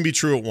 things can be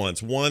true at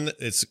once. One,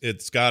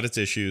 it's got its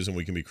issues and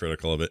we can be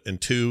critical of it. And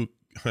two,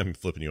 I'm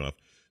flipping you off.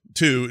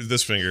 Two,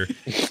 this finger.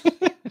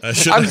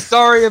 I'm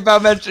sorry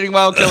about mentioning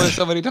WoW Killer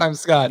so many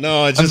times, Scott.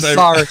 No, I'm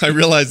sorry. I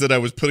realized that I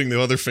was putting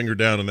the other finger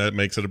down and that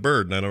makes it a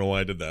bird. And I don't know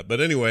why I did that. But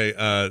anyway,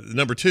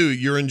 number two,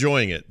 you're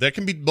enjoying it. That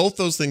can be, both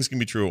those things can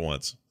be true at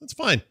once. That's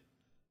fine.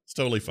 It's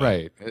totally fine.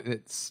 Right.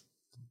 It's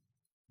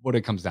what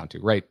it comes down to.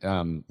 Right.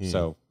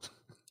 So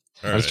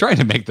I was trying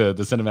to make the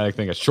cinematic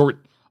thing a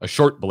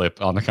short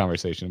blip on the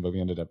conversation, but we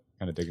ended up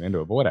kind of digging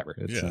into it. But whatever.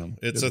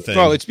 It's a thing.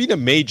 Well, it's been a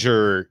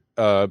major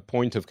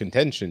point of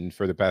contention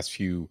for the past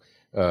few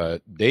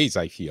days,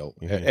 I feel.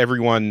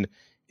 Everyone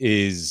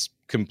is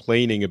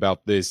complaining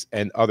about this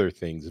and other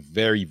things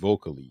very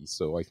vocally,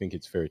 so I think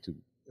it's fair to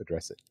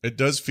address it. It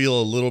does feel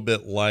a little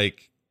bit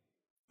like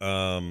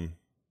you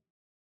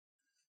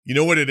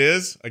know what it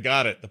is? I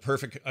got it. The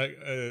perfect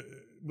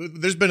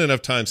there's been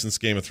enough time since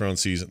Game of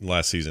Thrones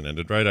last season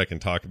ended, right? I can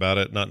talk about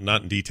it, not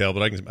in detail,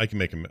 but I can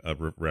make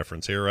a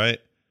reference here, right?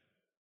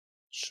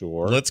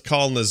 Sure. Let's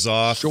call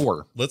N'Zoth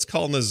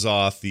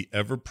the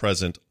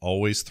ever-present,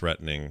 always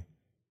threatening,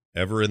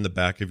 ever in the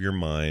back of your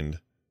mind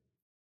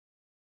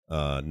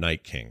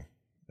Night King.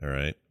 All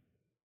right.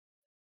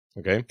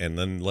 Okay. And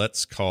then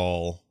let's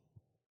call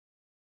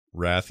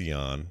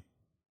Wrathion.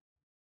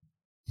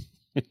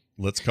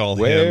 Let's call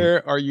him.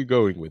 Where are you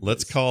going with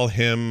Let's this? call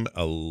him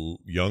a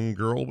young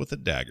girl with a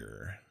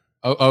dagger.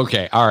 Oh,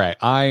 okay. All right.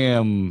 I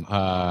am.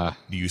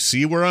 Do you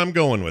see where I'm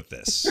going with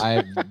this?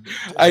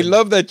 I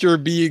love that you're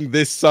being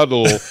this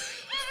subtle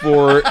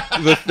for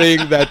the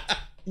thing that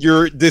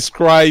you're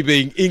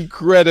describing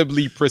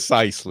incredibly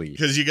precisely.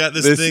 Because you got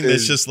this thing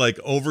that's just like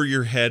over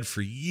your head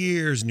for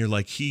years, and you're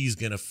like, he's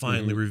gonna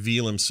finally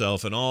reveal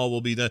himself, and all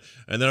will be done.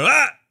 And then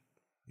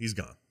he's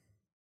gone.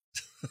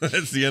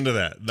 That's the end of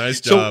that. Nice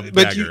job,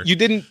 but Dagger. you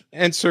didn't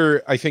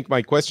answer, I think,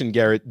 my question,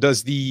 Garrett.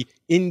 Does the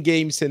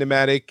in-game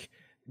cinematic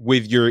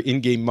with your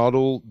in-game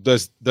model,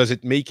 does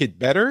it make it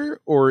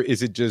better, or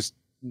is it just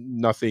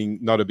nothing,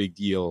 not a big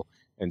deal?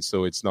 And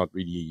so it's not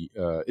really,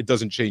 it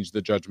doesn't change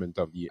the judgment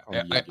of the.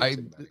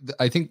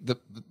 I think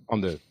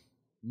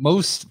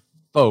most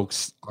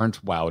folks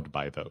aren't wowed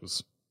by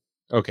those.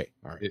 Okay,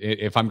 all right.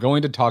 If I'm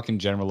going to talk in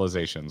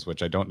generalizations,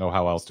 which I don't know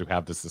how else to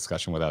have this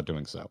discussion without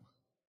doing so,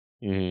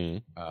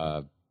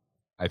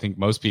 I think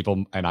most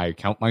people, and I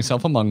count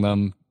myself among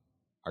them,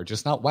 are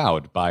just not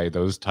wowed by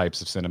those types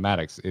of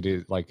cinematics. It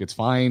is like, it's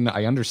fine.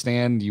 I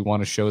understand you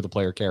want to show the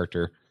player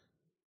character,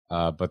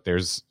 but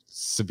there's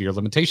severe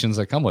limitations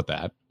that come with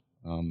that.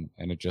 And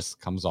it just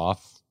comes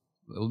off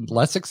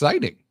less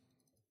exciting.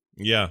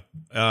 Yeah,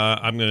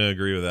 I'm going to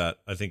agree with that.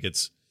 I think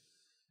it's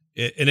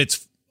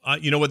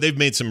you know what, they've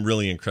made some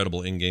really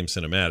incredible in-game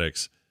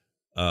cinematics,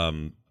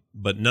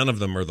 but none of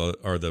them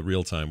are the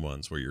real-time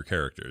ones where your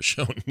character is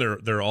shown.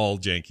 They're all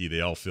janky.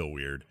 They all feel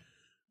weird.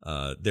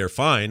 They're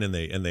fine, and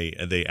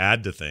they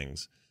add to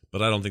things,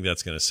 but I don't think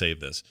that's going to save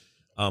this.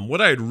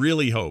 What I had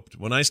really hoped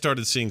when I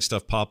started seeing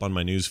stuff pop on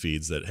my news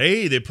feeds that,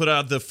 hey, they put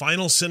out the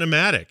final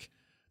cinematic.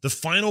 The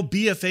final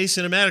BFA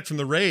cinematic from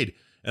the raid.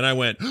 And I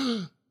went,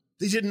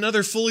 they did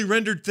another fully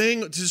rendered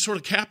thing to sort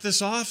of cap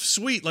this off?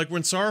 Sweet. Like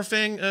when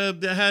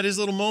Sarfang had his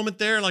little moment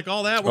there, like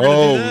all that. We're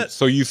going to do that.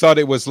 So you thought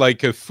it was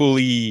like a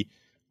fully,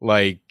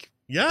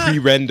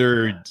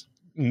 pre-rendered,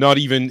 not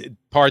even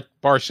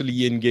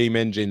partially in-game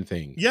engine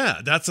thing.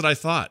 Yeah, that's what I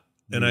thought.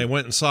 And I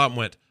went and saw it and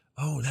went,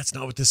 oh, that's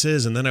not what this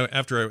is. And then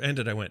after I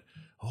ended, I went,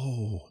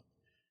 oh,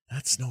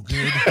 that's no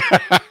good.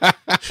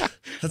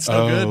 That's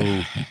no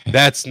good.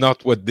 That's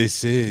not what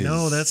this is.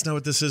 No, that's not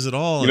what this is at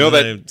all. You know,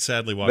 that I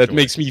sadly walked that away.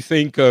 makes me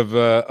think of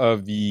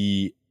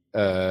the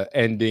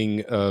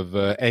ending of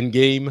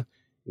Endgame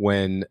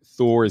when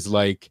Thor is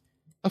like,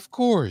 of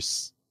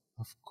course.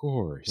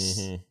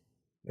 Mm-hmm.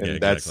 And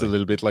that's a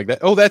little bit like that.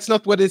 Oh, that's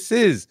not what this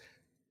is.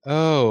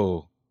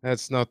 Oh,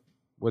 that's not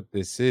what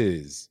this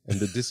is. And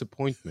the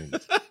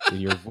disappointment in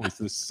your voice,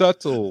 the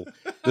subtle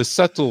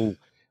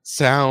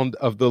sound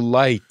of the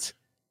light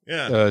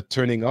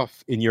turning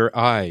off in your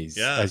eyes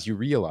as you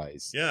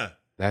realize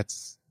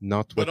that's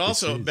not what But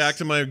also, back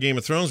to my Game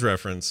of Thrones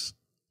reference,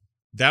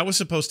 that was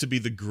supposed to be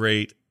the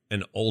great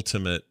and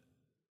ultimate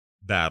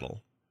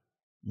battle.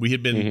 We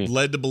had been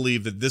led to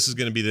believe that this is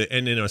going to be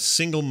and in a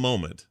single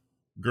moment,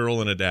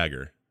 girl and a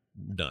dagger,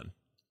 done.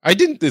 I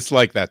didn't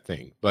dislike that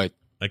thing, but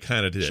I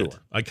kind of did. Sure.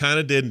 I kind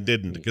of did and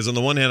didn't. Because on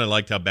the one hand, I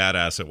liked how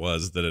badass it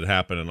was that it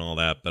happened and all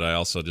that. But I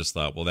also just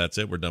thought, well, that's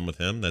it. We're done with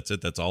him. That's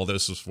it. That's all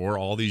this was for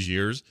all these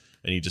years.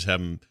 And you just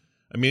haven't.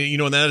 I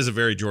mean, and that is a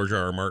very George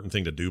R.R. Martin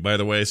thing to do, by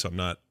the way. So I'm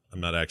not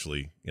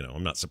actually,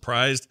 I'm not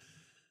surprised.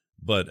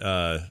 But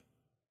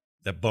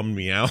that bummed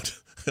me out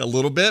a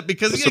little bit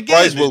because the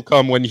surprise will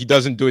come when he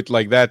doesn't do it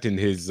like that in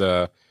his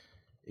books.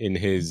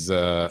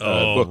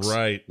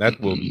 Right. That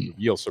will be the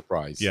real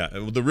surprise. Yeah.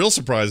 The real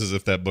surprise is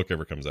if that book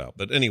ever comes out.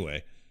 But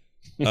anyway,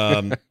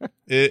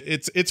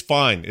 it's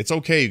fine. It's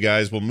okay, you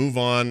guys. We'll move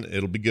on.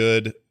 It'll be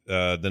good.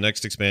 The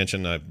next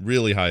expansion, I have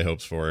really high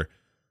hopes for.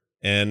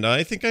 And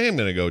I think I am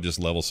going to go just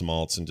level some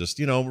alts and just,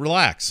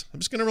 relax.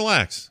 I'm just going to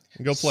relax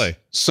and go play.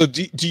 So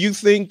do you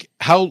think,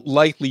 how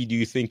likely do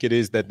you think it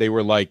is that they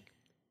were like,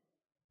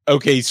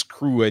 okay,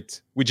 screw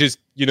it. We just,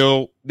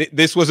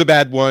 this was a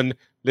bad one.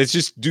 Let's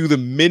just do the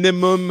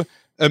minimum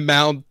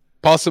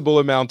possible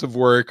amount of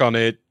work on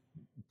it,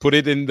 put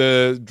it in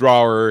the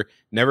drawer,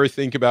 never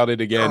think about it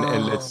again,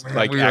 and let's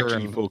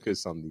actually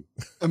focus on the.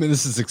 I mean,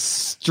 this is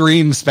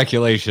extreme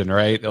speculation,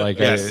 right? Like,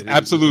 yes,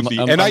 absolutely.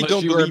 And I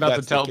don't you were believe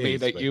about to tell me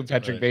that you,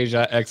 Patrick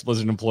Beja,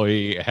 ex-Blizzard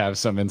employee, have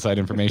some inside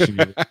information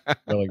you're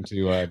willing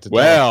to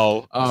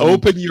well,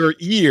 open your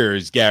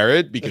ears,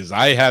 Garrett, because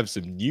I have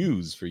some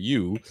news for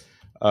you.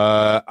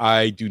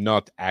 I do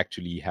not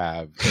actually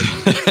have.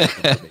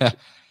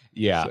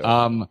 Yeah.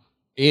 So.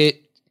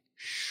 It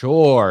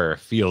sure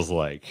feels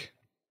like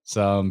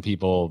some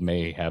people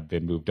may have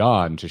been moved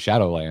on to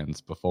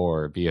Shadowlands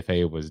before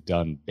BFA was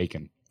done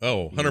baking.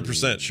 Oh,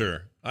 100%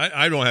 sure.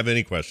 I don't have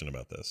any question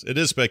about this. It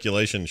is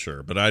speculation,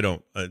 sure, but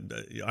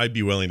I'd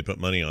be willing to put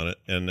money on it.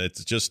 And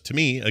it's just, to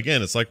me,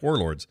 again, it's like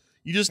Warlords.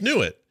 You just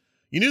knew it.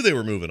 You knew they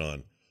were moving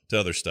on to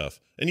other stuff.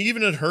 And you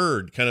even had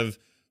heard kind of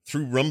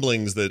through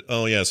rumblings that,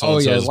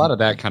 a lot of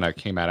that kind of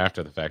came out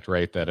after the fact,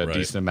 right? That a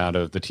decent amount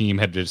of the team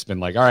had just been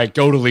like, all right,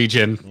 go to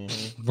Legion.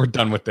 Mm-hmm. We're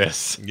done with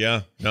this.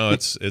 Yeah, no,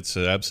 it's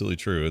absolutely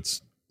true.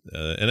 It's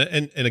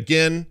and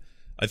again,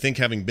 I think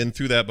having been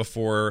through that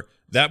before,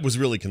 that was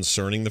really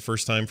concerning the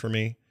first time for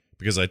me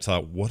because I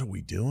thought, what are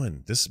we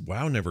doing? This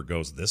WoW never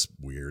goes this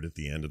weird at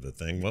the end of the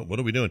thing. What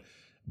are we doing?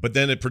 But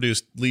then it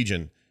produced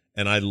Legion,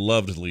 and I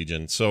loved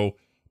Legion. So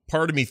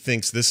part of me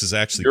thinks this is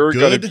actually You're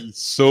good. gonna be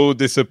so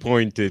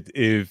disappointed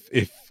if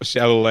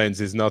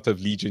Shadowlands is not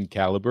of Legion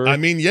caliber. I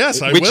mean,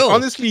 yes, I which will.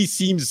 honestly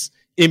seems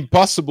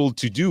impossible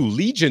to do.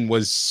 Legion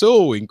was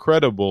so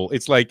incredible.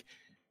 It's like,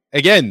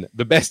 again,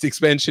 the best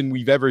expansion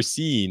we've ever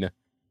seen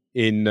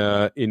in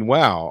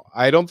WoW.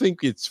 I don't think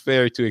it's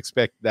fair to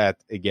expect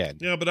that again.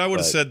 Yeah, but I would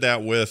have said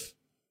that with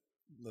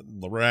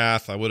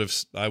Wrath. I would have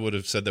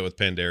said that with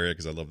Pandaria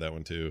because I love that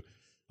one too.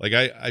 Like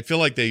I feel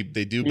like they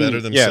do better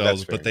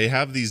themselves, but they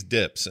have these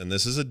dips, and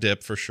this is a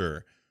dip for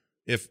sure.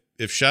 If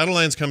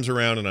Shadowlands comes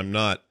around and I'm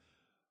not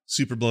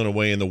super blown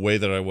away in the way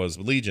that I was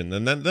with Legion,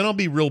 then I'll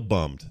be real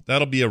bummed.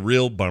 That'll be a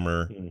real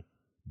bummer.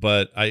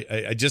 But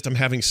I'm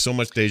having so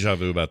much deja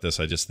vu about this.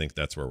 I just think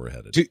that's where we're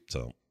headed.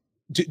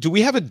 Do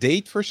we have a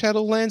date for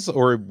Shadowlands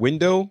or a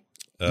window?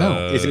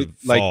 No. Is it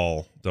fall,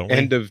 like don't we?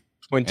 end of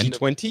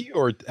 2020,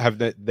 or have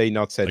they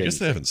not said I guess anything?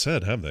 they haven't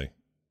said, have they?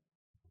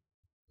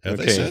 Have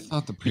they I said?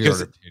 thought the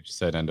pre-order page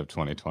said end of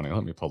 2020.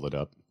 Let me pull it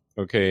up.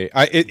 Okay,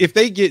 if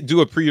they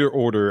do a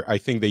pre-order, I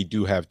think they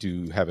do have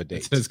to have a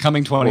date. It says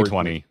coming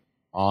 2020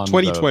 on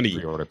 2020 the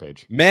pre-order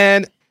page.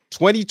 Man,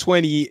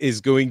 2020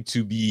 is going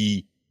to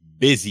be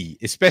busy,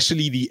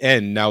 especially the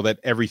end now that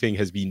everything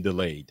has been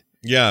delayed.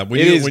 Yeah,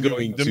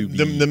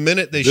 the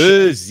minute they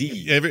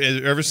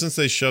ever since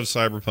they shoved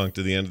Cyberpunk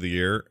to the end of the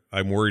year,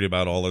 I'm worried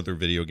about all other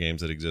video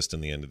games that exist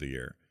in the end of the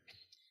year.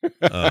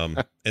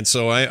 And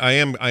so I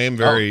am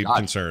very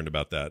concerned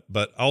about that.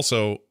 But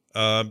also,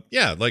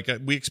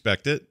 we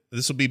expect it.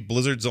 This will be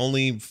Blizzard's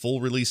only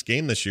full release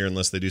game this year,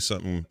 unless they do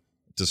something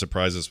to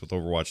surprise us with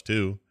Overwatch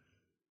 2.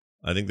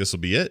 I think this will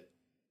be it,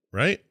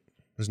 right?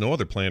 There's no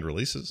other planned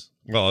releases.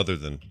 Well, other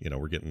than,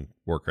 we're getting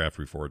Warcraft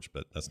Reforged,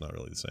 but that's not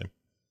really the same.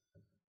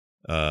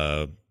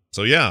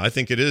 So yeah, I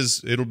think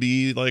it'll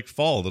be like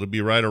fall. It'll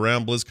be right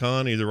around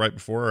BlizzCon, either right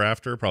before or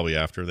after. Probably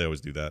after. They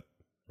always do that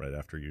right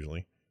after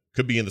usually.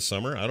 Could be in the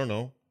summer. I don't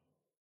know.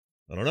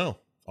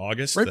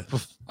 August.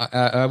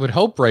 I would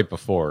hope right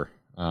before.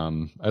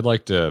 I'd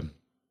like to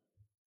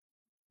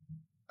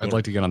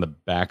get on the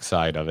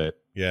backside of it.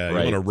 Yeah, you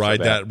want to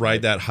ride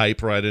that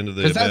hype right into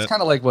the event. Because that's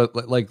kind of like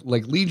what like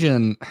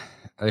Legion.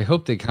 I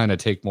hope they kind of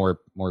take more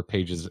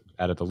pages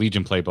out of the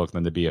Legion playbook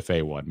than the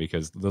BFA one,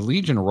 because the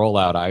Legion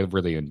rollout I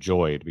really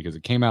enjoyed because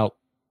it came out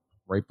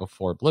right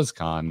before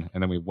BlizzCon,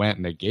 and then we went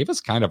and they gave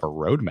us kind of a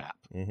roadmap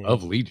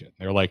of Legion.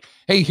 They were like,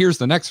 "Hey, here's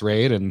the next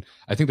raid," and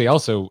I think they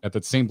also at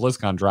the same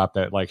BlizzCon dropped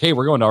that like, "Hey,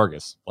 we're going to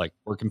Argus. Like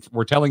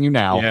we're telling you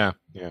now.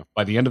 Yeah.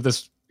 By the end of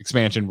this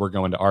expansion, we're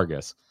going to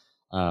Argus."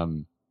 I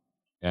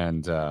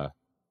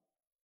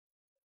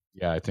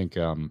think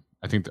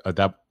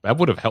that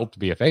would have helped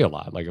BFA a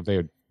lot. Like if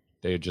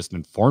they had just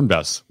informed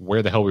us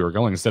where the hell we were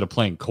going instead of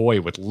playing coy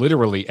with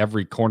literally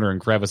every corner and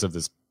crevice of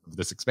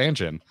this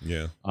expansion.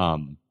 Yeah.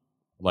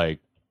 Like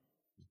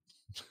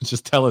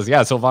just tell us,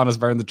 yeah, Sylvanas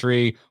burned the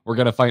tree. We're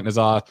gonna fight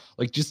N'Zoth.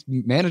 Like just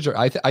manage.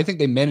 I think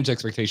they managed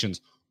expectations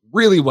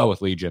really well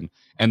with Legion,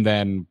 and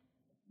then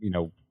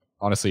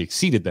honestly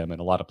exceeded them in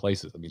a lot of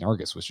places. I mean,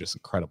 Argus was just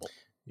incredible.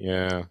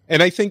 Yeah,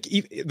 and I think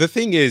the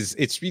thing is,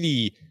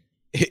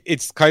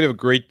 it's kind of a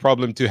great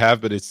problem to have,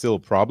 but it's still a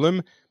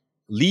problem.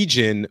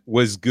 Legion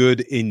was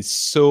good in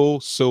so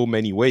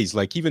many ways.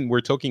 Like even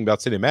we're talking about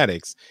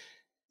cinematics.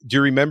 Do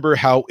you remember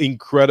how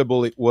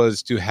incredible it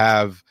was to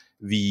have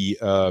the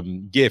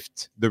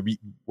gift?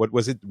 What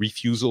was it?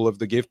 Refusal of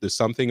the gift, the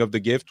something of the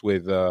gift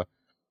with our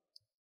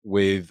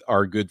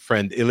good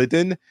friend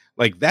Illidan.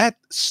 Like that,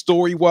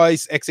 story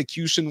wise,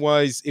 execution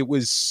wise, it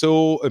was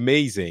so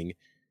amazing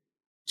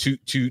to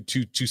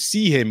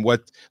see him.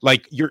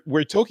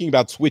 We're talking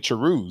about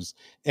switcheroos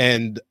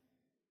and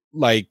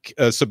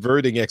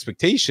subverting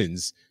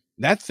expectations.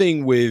 That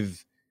thing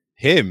with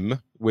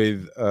him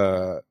with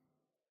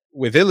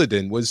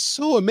Illidan was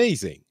so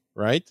amazing,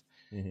 right?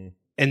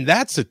 And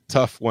that's a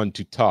tough one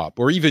to top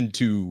or even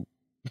to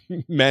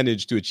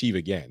manage to achieve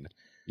again.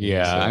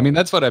 Yeah, so, I mean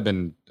that's what I've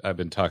been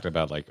talking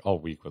about like all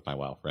week with my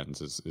WoW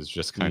friends is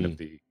just kind of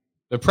the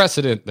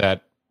precedent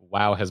that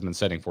WoW has been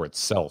setting for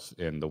itself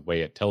in the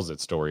way it tells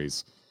its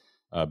stories.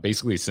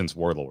 Basically since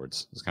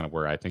Warlords is kind of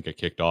where I think it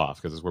kicked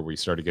off, because it's where we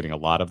started getting a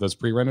lot of those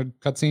pre-rendered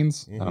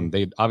cutscenes.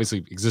 They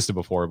obviously existed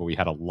before, but we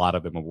had a lot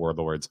of them in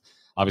Warlords.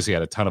 Obviously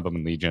had a ton of them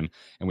in Legion,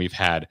 and we've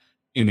had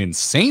an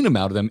insane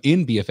amount of them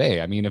in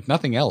BFA. I mean, if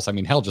nothing else, I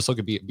mean, hell, just look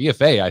at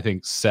BFA, I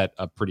think set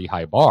a pretty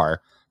high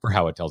bar for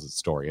how it tells its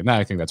story. And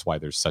I think that's why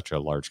there's such a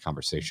large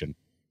conversation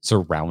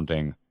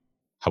surrounding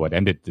how it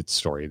ended its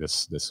story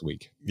this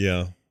week.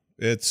 Yeah,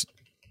 it's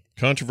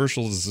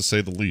controversial to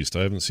say the least.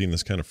 I haven't seen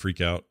this kind of freak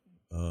out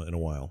in a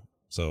while.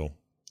 So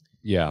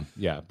yeah,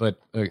 but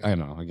I don't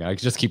know. I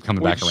just keep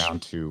coming back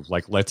around to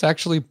like, let's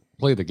actually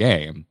play the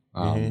game.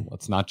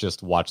 Let's not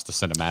just watch the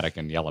cinematic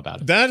and yell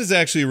about it. That is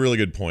actually a really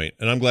good point,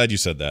 and I'm glad you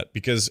said that,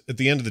 because at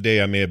the end of the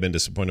day, I may have been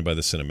disappointed by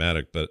the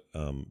cinematic, but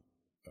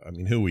I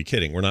mean, who are we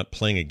kidding? We're not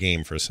playing a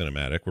game for a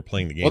cinematic. We're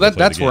playing the game. Well,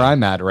 that's where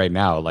I'm at right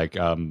now. Like,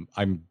 I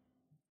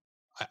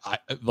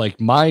like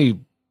my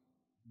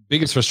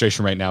biggest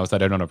frustration right now is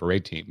that I don't have a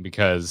raid team,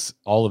 because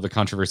all of the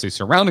controversy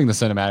surrounding the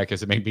cinematic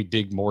has made me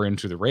dig more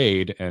into the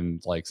raid. And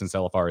like, since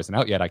LFR isn't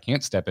out yet, I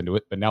can't step into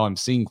it, but now I'm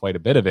seeing quite a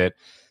bit of it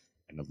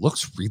and it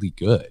looks really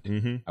good.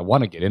 Mm-hmm. I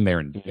want to get in there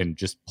and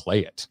just play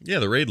it. Yeah,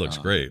 the raid looks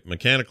great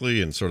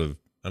mechanically, and sort of,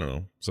 I don't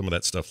know, some of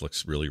that stuff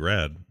looks really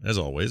rad. As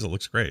always, it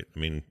looks great. I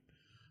mean,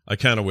 I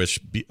kind of wish,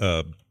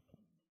 the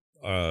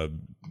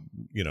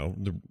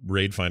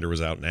raid finder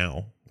was out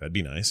now. That'd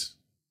be nice.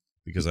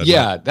 Because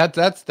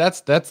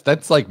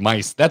that's like my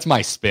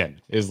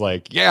spin is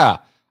like, yeah,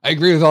 I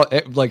agree with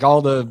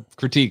all the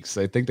critiques.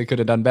 I think they could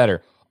have done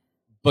better.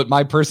 But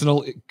my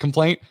personal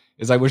complaint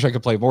is I wish I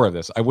could play more of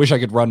this. I wish I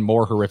could run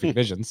more horrific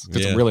visions,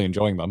 because I'm really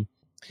enjoying them.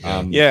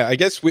 I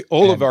guess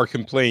all of our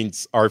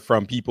complaints are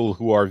from people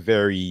who are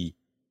very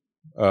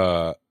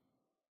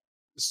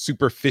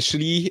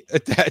superficially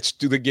attached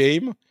to the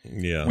game.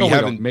 Yeah,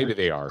 maybe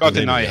they are. Scott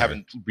and I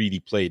haven't really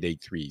played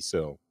A3,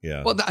 so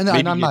yeah. Well,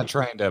 I'm not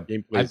trying to.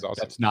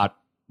 That's not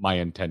my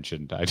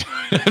intention.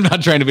 I'm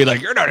not trying to be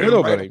like, you're not.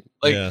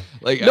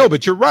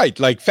 But you're right.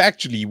 Like,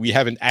 factually, we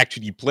haven't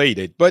actually played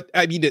it. But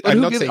I mean, I'm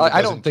not saying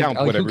I don't count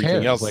what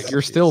everything else. Like,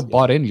 you're still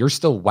bought in. You're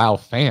still WoW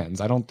fans.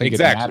 I don't think it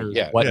matters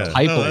what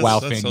type of WoW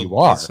fan you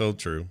are. That's so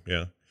true.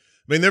 Yeah,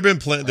 I mean,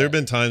 there've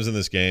been times in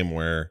this game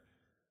where,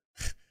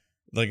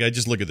 like, I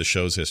just look at the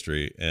show's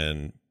history,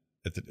 and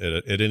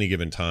at any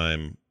given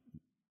time,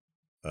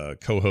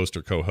 co-host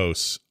or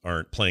co-hosts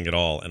aren't playing at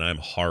all, and I'm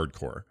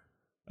hardcore,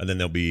 and then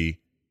they'll be,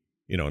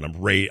 and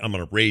I'm on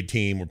a raid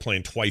team. We're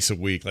playing twice a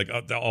week, like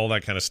all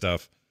that kind of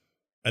stuff,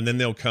 and then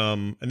they'll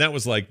come, and that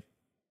was like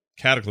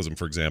Cataclysm,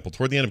 for example.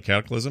 Toward the end of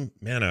Cataclysm,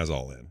 man, I was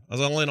all in. I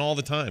was all in all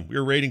the time. We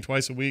were raiding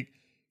twice a week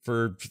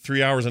for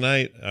 3 hours a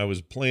night. I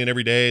was playing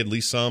every day, at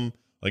least some.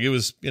 Like, it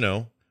was,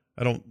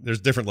 there's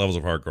different levels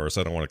of hardcore,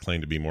 so I don't want to claim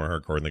to be more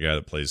hardcore than the guy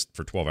that plays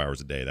for 12 hours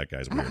a day. That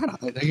guy's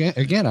weird.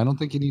 Again, I don't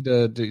think you need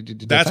to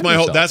that's my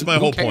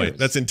whole point.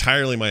 That's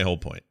entirely my whole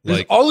point.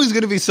 There's always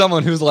going to be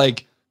someone who's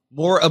like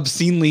more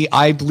obscenely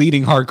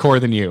eye-bleeding hardcore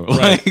than you.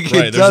 Right.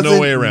 It There's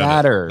no way around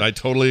matter. it. I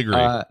totally agree.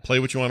 Play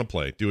what you want to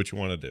play. Do what you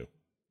want to do.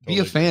 Be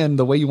a fan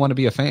the way you want to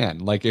be a fan.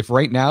 Like, if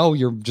right now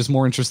you're just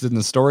more interested in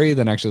the story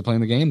than actually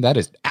playing the game, that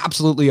is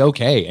absolutely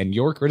okay. And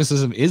your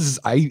criticism is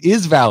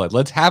valid.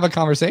 Let's have a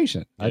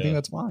conversation. Yeah. I think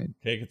that's fine.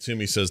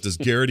 Katsumi says, does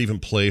Garrett even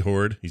play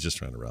Horde? He's just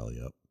trying to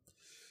rally up.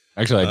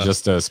 Actually, I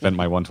just spent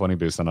my 120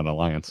 boost on an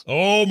alliance.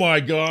 Oh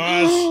my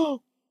gosh.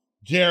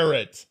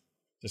 Garrett.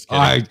 Just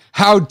kidding.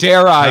 How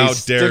dare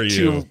stick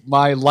to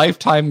my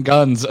lifetime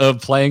guns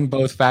of playing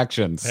both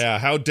factions? Yeah,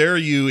 how dare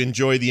you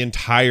enjoy the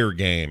entire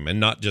game and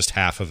not just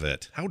half of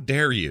it? How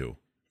dare you?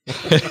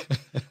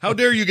 How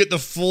dare you get the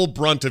full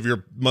brunt of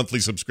your monthly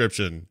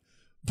subscription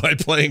by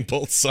playing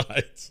both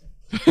sides?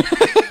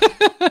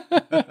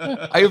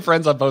 I have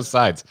friends on both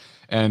sides,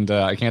 and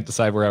I can't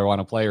decide where I want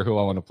to play or who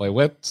I want to play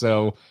with,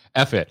 so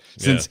F it.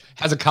 Since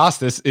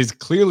Hazakostas is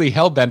clearly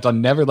hell-bent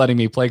on never letting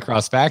me play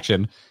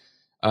cross-faction,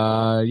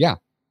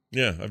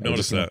 Yeah, I've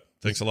noticed that.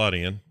 Thanks a lot,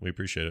 Ian. We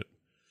appreciate it.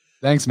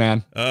 Thanks,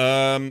 man.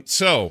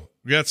 So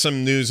we got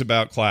some news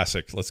about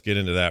Classic. Let's get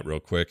into that real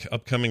quick.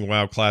 Upcoming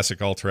WoW Classic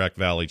Alterac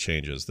Valley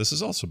changes. This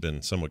has also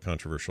been somewhat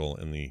controversial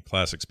in the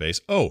Classic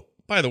space. Oh,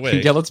 by the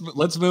way,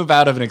 let's move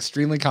out of an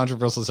extremely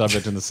controversial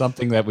subject into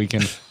something that we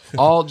can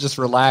all just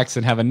relax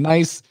and have a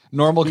nice,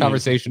 normal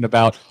conversation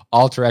about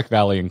Alterac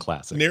Valley and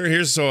Classic.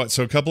 Here's so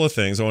a couple of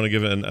things. I want to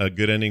give a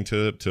good ending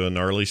to a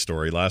gnarly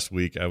story. Last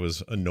week, I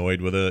was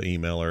annoyed with an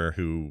emailer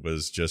who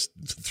was just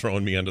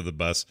throwing me under the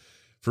bus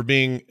for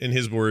being, in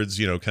his words,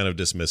 kind of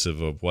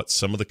dismissive of what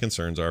some of the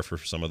concerns are for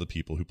some of the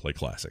people who play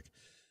Classic.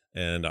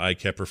 And I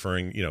kept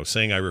referring,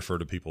 saying I refer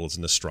to people as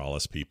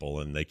Nostralis people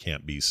and they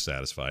can't be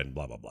satisfied and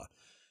blah, blah, blah.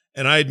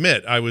 And I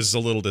admit I was a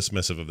little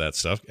dismissive of that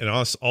stuff. And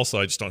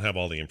also, I just don't have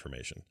all the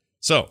information.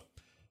 So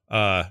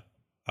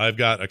I've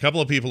got a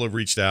couple of people who have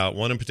reached out.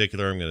 One in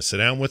particular I'm going to sit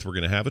down with. We're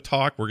going to have a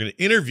talk. We're going to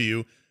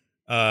interview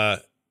a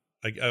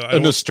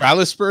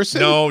Nostralis person?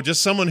 No,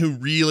 just someone who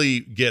really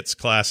gets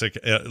Classic,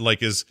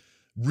 is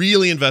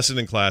really invested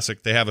in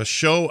Classic. They have a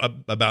show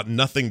about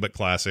nothing but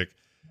Classic.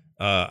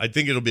 I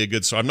think it'll be a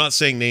good. So I'm not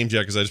saying names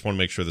yet because I just want to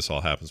make sure this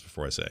all happens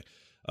before I say.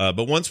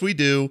 But once we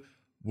do,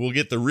 we'll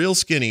get the real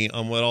skinny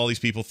on what all these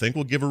people think.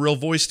 We'll give a real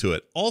voice to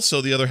it.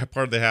 Also, the other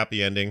part of the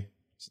happy ending.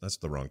 That's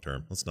the wrong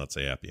term. Let's not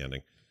say happy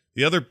ending.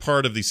 The other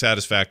part of the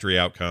satisfactory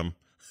outcome.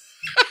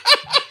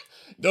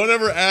 Don't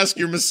ever ask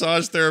your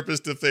massage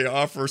therapist if they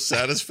offer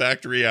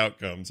satisfactory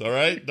outcomes. All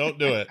right? Don't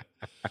do it.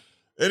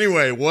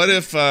 Anyway, what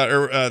if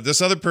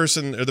this other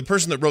person, or the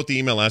person that wrote the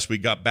email last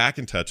week, got back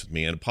in touch with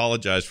me and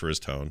apologized for his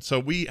tone? So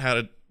we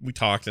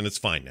talked, and it's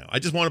fine now. I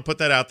just want to put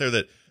that out there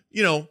that,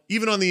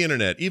 even on the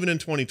internet, even in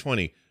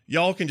 2020,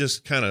 y'all can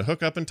just kind of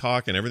hook up and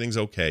talk, and everything's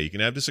okay. You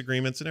can have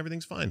disagreements, and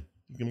everything's fine.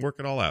 You can work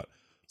it all out.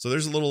 So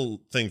there's a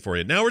little thing for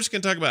you. Now we're just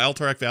going to talk about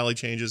Alterac Valley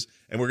changes,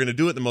 and we're going to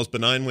do it the most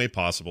benign way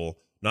possible,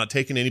 not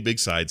taking any big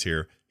sides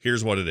here.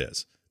 Here's what it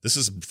is. This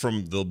is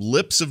from the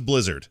lips of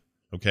Blizzard,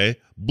 okay?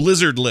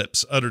 Blizzard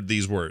lips uttered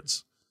these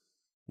words.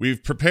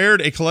 We've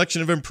prepared a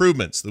collection of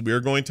improvements that we are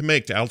going to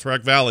make to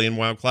Alterac Valley and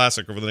WoW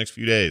Classic over the next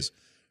few days.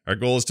 Our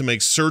goal is to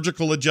make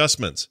surgical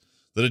adjustments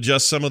that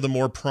adjust some of the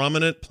more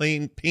prominent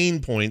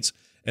pain points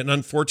and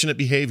unfortunate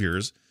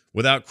behaviors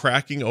without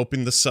cracking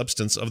open the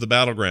substance of the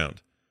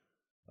battleground.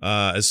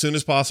 As soon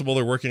as possible,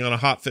 they're working on a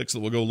hotfix that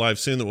will go live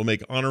soon that will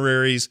make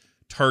honorless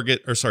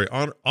target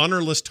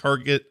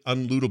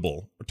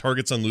unlootable, or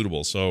targets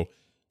unlootable. So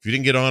if you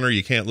didn't get honor,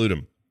 you can't loot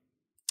them.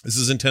 This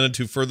is intended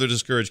to further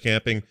discourage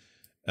camping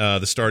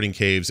the starting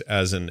caves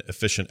as an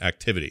efficient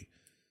activity.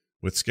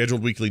 With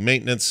scheduled weekly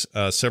maintenance,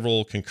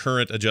 several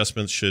concurrent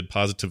adjustments should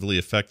positively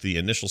affect the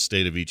initial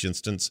state of each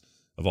instance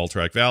of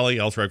Alterac Valley.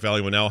 Alterac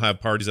Valley will now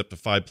have parties up to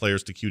 5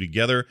 players to queue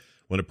together.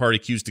 When a party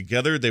queues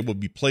together, they will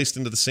be placed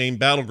into the same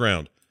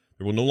battleground.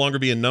 There will no longer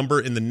be a number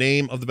in the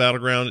name of the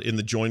battleground in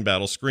the join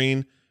battle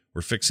screen.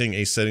 We're fixing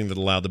a setting that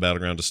allowed the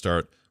battleground to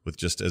start with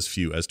just as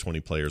few as 20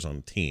 players on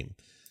the team.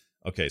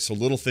 Okay, so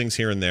little things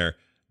here and there.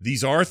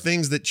 These are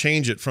things that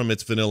change it from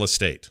its vanilla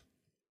state.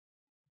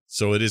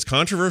 So it is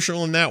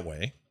controversial in that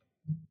way.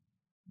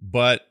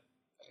 But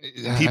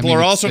people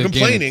are also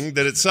complaining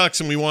that it sucks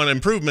and we want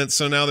improvements,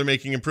 so now they're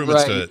making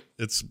improvements to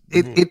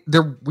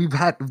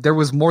it. There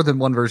was more than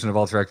one version of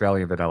Alterac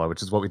Valley and Vanilla,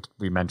 which is what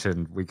we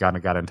mentioned. We kind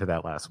of got into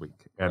that last week,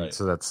 and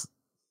so it's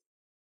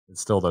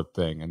still the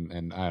thing.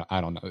 And I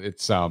don't know.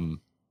 It's at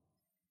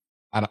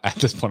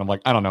this point I'm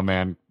like, I don't know,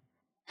 man.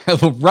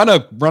 run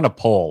a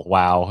poll,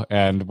 WoW,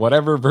 and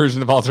whatever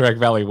version of Alterac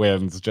Valley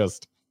wins,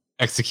 just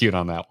execute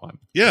on that one.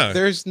 Yeah,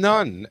 there's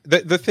none.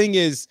 The thing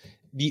is,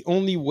 the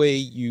only way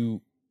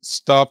you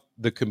stop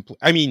the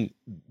I mean,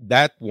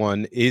 that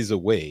one is a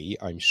way,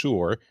 I'm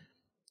sure,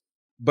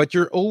 but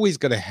you're always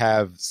going to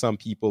have some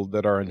people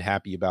that are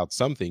unhappy about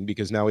something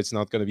because now it's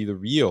not going to be the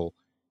real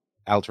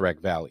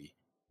Alterac Valley.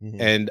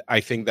 Mm-hmm. And I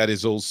think that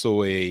is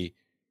also a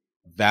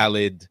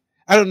valid,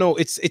 I don't know,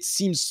 it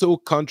seems so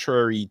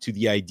contrary to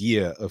the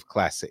idea of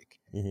Classic.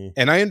 Mm-hmm.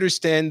 And I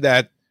understand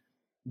that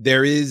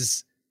there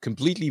is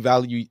completely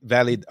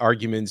valid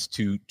arguments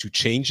to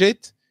change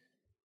it,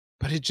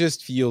 but it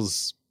just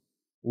feels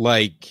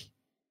like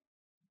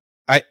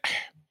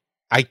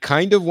I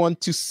kind of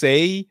want to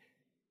say,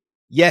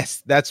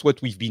 yes, that's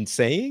what we've been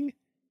saying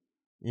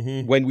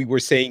when we were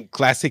saying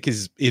Classic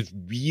is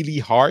really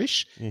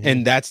harsh,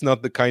 and that's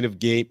not the kind of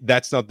game,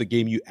 that's not the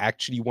game you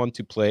actually want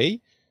to play.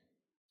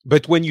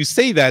 But when you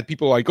say that,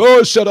 people are like,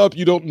 oh, shut up,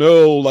 you don't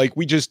know. Like,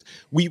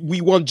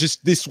 we want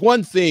just this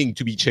one thing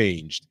to be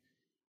changed.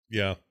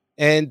 Yeah.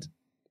 And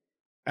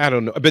I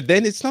don't know, but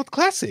then it's not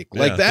Classic. Yeah,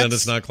 like that. Then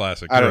it's not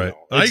Classic. I don't know.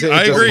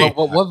 I agree.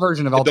 What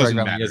version of Alterac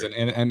Valley is it?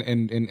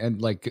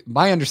 And like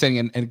my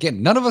understanding, and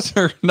again, none of us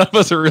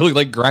are really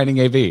like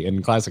grinding AV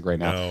in Classic right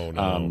now.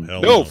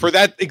 No, for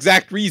that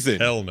exact reason.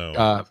 Hell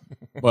no.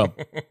 Well,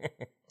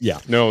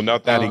 yeah, no,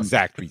 not that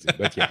exact reason,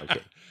 but yeah,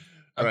 okay.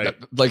 Right.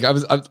 Like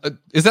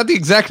is that the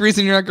exact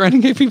reason you're not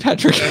grinding AP,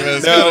 Patrick?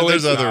 No,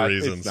 there's other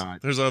reasons.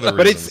 There's other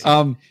reasons.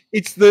 But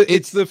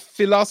it's the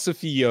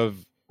philosophy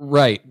of.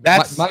 Right.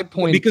 That's my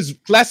point. Because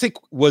Classic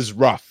was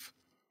rough.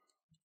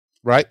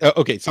 Right?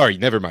 Okay, sorry,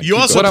 never mind. You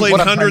also played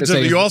hundreds of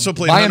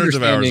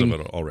hours of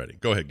it already.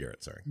 Go ahead,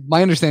 Garrett, sorry.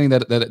 My understanding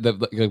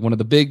that like, one of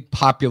the big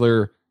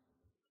popular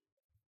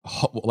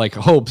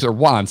hopes or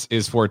wants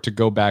is for it to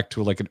go back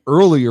to like an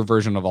earlier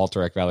version of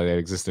Alterac Valley that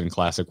existed in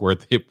Classic where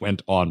it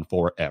went on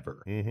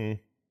forever.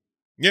 Mm-hmm.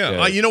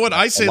 Yeah, you know what?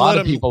 I say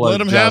let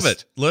them have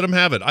it. Let them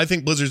have it. I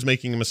think Blizzard's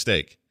making a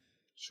mistake.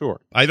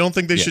 Sure. I don't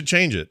think they should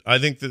change it. I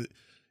think that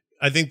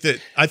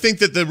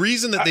the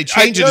reason that they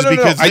change it is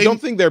because I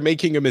don't think they're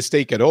making a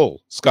mistake at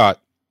all,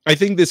 Scott. I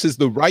think this is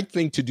the right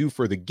thing to do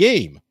for the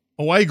game.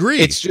 Oh, I agree.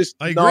 It's just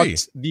not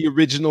the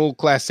original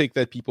Classic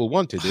that people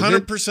wanted.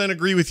 100%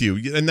 agree with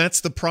you. And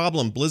that's the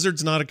problem.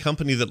 Blizzard's not a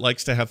company that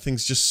likes to have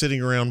things just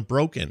sitting around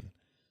broken.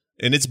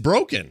 And it's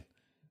broken.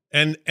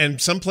 And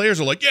some players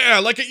are like, yeah,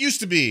 like it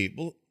used to be.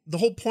 Well, the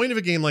whole point of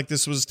a game like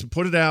this was to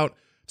put it out,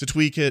 to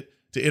tweak it,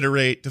 to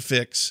iterate, to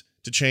fix,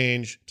 to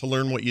change, to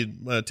learn what you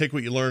take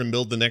what you learn and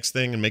build the next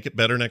thing and make it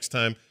better next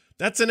time.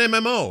 That's an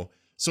MMO.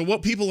 So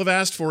what people have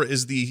asked for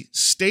is the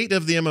state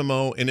of the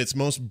MMO in its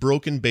most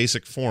broken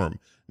basic form.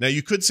 Now,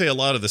 you could say a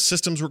lot of the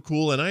systems were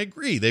cool, and I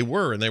agree. They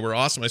were, and they were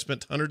awesome. I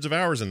spent hundreds of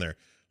hours in there.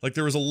 Like,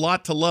 there was a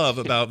lot to love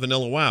about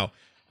Vanilla WoW.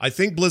 I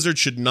think Blizzard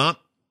should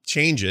not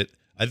change it.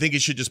 I think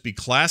it should just be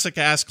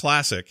classic-ass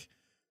classic,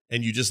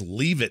 and you just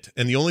leave it.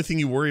 And the only thing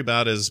you worry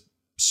about is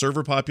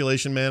server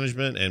population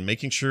management and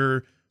making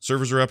sure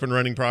servers are up and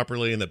running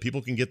properly and that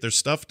people can get their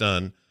stuff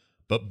done.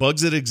 But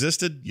bugs that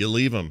existed, you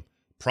leave them.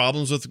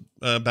 Problems with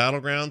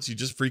Battlegrounds, you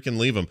just freaking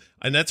leave them.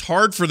 And that's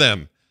hard for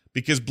them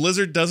because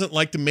Blizzard doesn't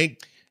like to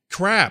make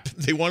crap.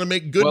 They want to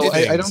make good things.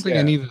 I don't think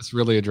any of this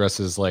really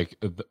addresses like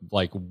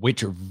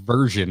which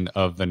version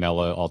of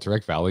Vanilla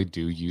Alterac Valley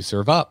do you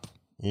serve up?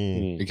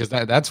 Because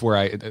that's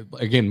where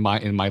in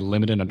my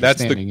limited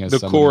understanding that's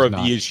the core of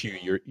the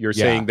issue. You're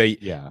saying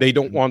they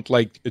don't want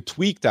like a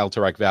tweaked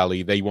Alterac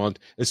Valley. They want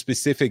a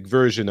specific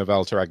version of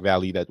Alterac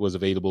Valley that was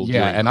available.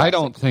 Yeah, and I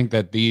don't think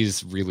that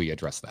these really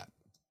address that.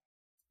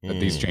 That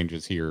these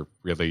changes here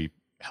really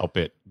help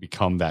it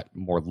become that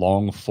more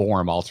long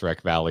form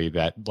Alterac Valley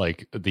that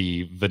like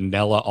the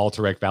vanilla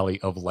Alterac Valley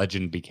of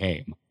Legend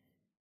became.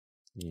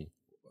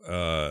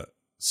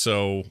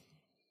 So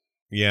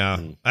yeah,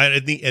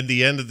 at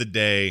the end of the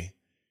day,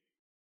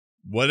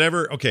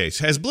 whatever. Okay,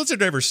 so has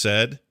Blizzard ever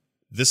said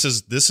this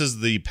is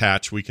the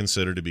patch we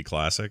consider to be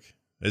classic?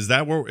 Is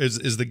that where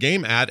is the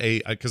game at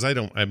a? Because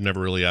I've never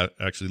really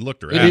actually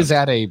looked or. It is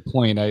at a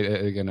point.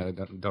 I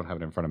don't have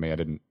it in front of me.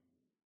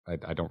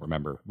 I don't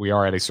remember. We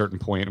are at a certain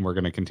point, and we're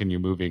going to continue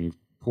moving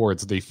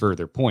towards the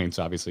further points,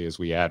 obviously, as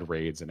we add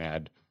raids and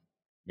add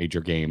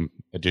major game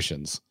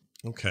additions.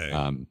 Okay.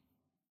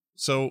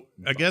 So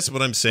I guess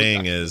what I'm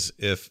saying is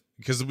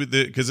because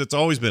it's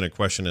always been a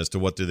question as to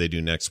what do they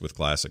do next with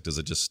Classic? Does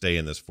it just stay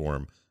in this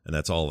form and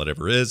that's all it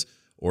ever is?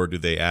 Or do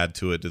they add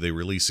to it? Do they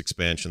release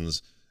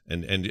expansions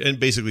and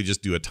basically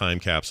just do a time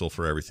capsule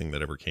for everything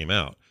that ever came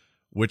out?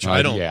 Which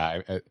I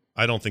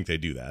don't think they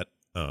do that.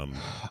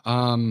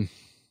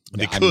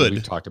 They could. I mean,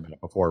 we've talked about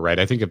it before, right?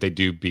 I think if they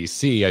do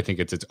BC, I think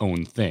it's its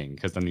own thing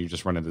because then you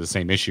just run into the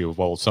same issue of,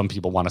 well, some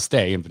people want to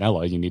stay in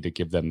vanilla. You need to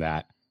give them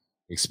that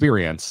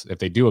experience. If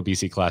they do a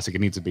BC Classic, it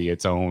needs to be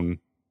its own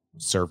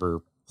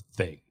server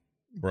thing.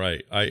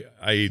 Right.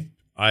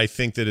 I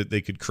think that they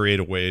could create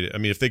a way. I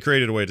mean, if they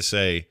created a way to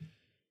say,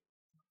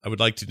 I would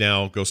like to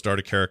now go start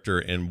a character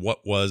in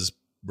what was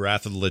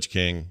Wrath of the Lich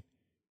King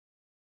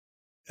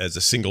as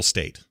a single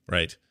state,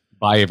 right?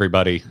 Bye,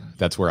 everybody.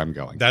 That's where I'm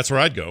going. That's where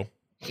I'd go.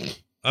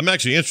 I'm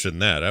actually interested in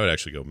that. I would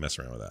actually go mess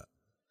around with that.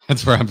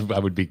 That's where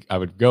I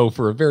would go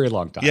for a very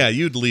long time. Yeah,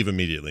 you'd leave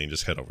immediately and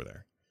just head over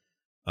there.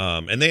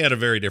 And they had a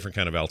very different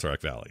kind of Alterac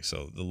Valley,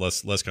 so the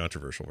less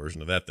controversial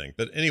version of that thing.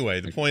 But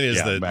anyway, the point is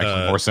that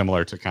actually more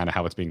similar to kind of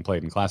how it's being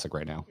played in Classic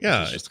right now.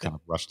 Yeah, it's just kind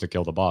of rush to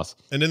kill the boss.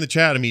 And in the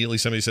chat, immediately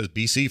somebody says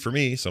BC for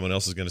me. Someone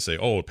else is going to say,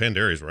 "Oh,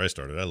 Pandaria is where I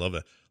started." I love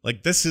that.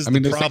 Like this is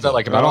the problem.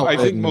 Like about I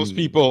think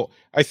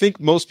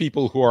most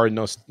people who are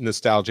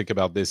nostalgic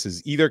about this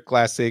is either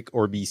Classic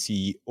or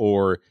BC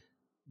or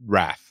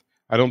Wrath.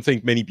 I don't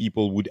think many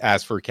people would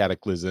ask for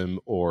Cataclysm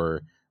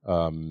or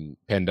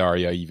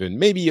Pandaria, even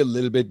maybe a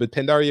little bit, but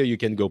Pandaria you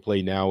can go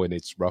play now and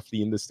it's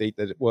roughly in the state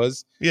that it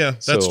was. Yeah,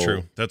 that's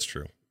true. That's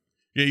true.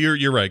 Yeah,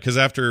 you're right, because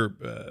after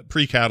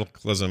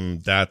pre-Cataclysm,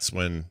 that's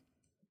when,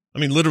 I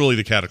mean, literally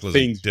the Cataclysm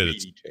things did really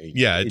it. changed.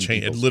 Yeah, it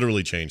changed. It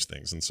literally changed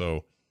things, and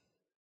so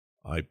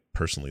I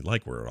personally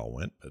like where it all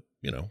went, but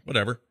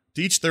whatever.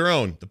 To each their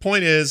own. The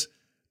point is,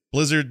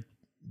 Blizzard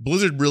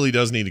really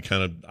does need to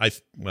kind of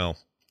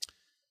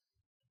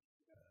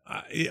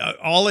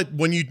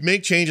when you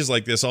make changes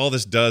like this, all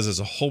this does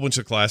is a whole bunch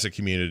of Classic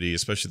community,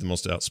 especially the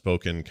most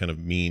outspoken, kind of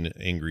mean,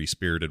 angry,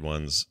 spirited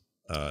ones,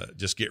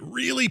 just get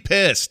really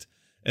pissed.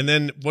 And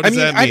then what does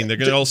that mean? They're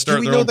going to all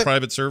start their own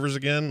private servers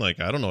again? Like,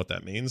 I don't know what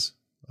that means.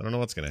 I don't know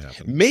what's going to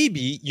happen.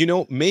 Maybe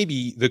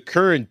the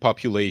current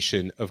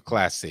population of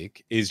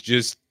Classic is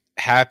just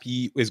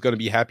going to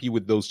be happy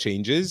with those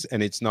changes,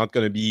 and it's not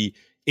going to be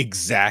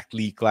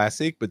exactly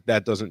Classic, but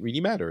that doesn't really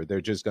matter.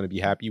 They're just going to be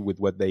happy with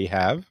what they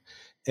have.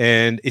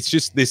 And it's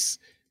just this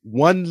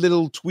one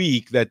little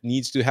tweak that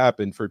needs to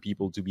happen for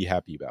people to be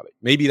happy about it.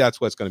 Maybe that's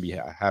what's going to be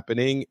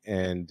happening,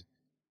 and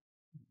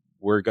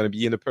we're going to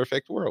be in a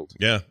perfect world.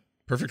 Yeah,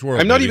 perfect world.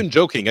 I'm not even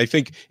joking. I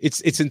think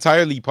it's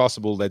entirely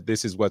possible that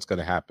this is what's going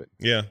to happen.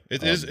 Yeah,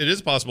 it is. It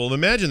is possible.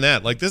 Imagine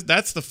that. Like this.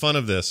 That's the fun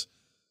of this.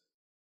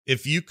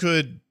 If you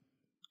could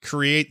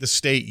create the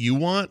state you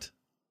want,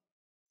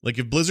 like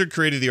if Blizzard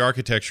created the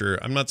architecture,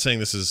 I'm not saying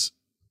this is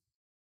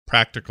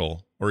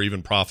practical or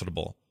even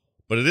profitable,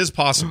 but it is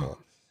possible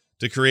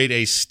to create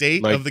a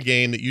state of the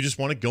game that you just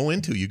want to go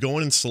into. You go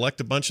in and select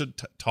a bunch of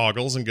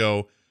toggles and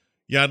go,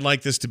 yeah, I'd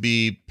like this to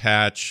be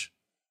patch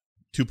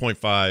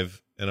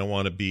 2.5, and I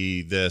want to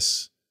be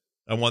this.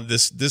 I want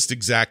this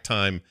exact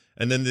time.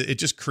 And then it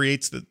just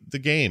creates the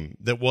game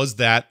that was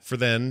that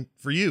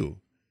for you.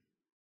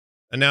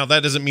 And now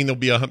that doesn't mean there'll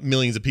be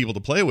millions of people to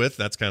play with.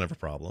 That's kind of a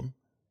problem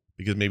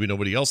because maybe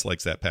nobody else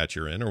likes that patch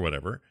you're in or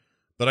whatever.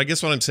 But I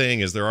guess what I'm saying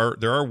is there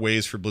are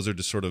ways for Blizzard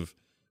to sort of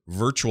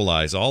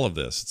virtualize all of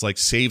this. It's like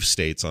save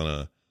states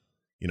on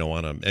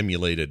an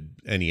emulated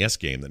NES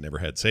game that never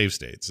had save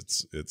states.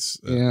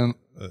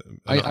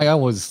 I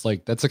always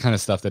like, that's the kind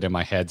of stuff that in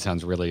my head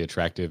sounds really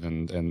attractive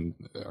and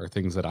are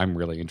things that I'm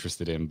really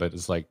interested in, but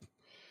it's like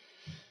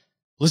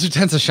Blizzard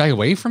tends to shy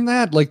away from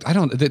that. Like, I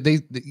don't, they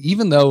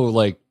even though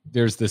like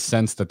there's this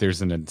sense that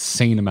there's an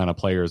insane amount of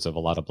players of a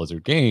lot of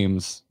Blizzard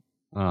games,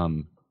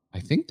 I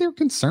think they're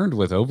concerned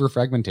with over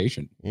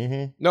fragmentation.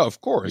 Mm-hmm. No,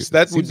 of course,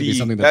 that would be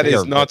something that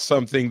is not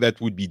something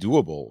that would be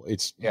doable.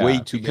 It's way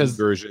too many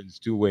versions.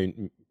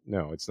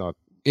 No, it's not.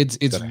 It's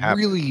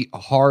really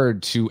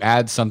hard to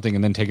add something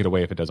and then take it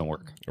away if it doesn't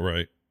work.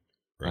 Right.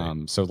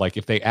 So like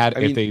if they add,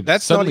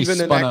 that's suddenly not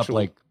even spun up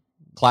like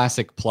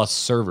Classic plus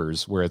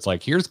servers where it's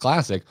like, here's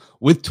Classic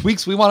with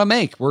tweaks we want to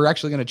make. We're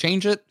actually going to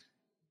change it.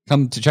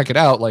 Come to check it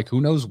out. Like,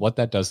 who knows what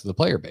that does to the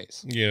player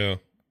base? Yeah.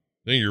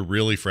 Then you're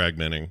really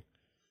fragmenting.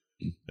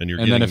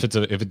 And then if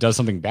it does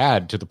something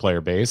bad to the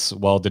player base,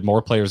 well, did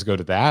more players go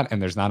to that?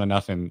 And there's not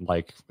enough in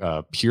like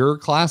pure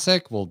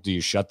classic. Well, do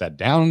you shut that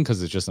down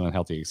because it's just an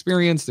unhealthy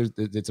experience?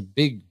 It's a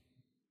big,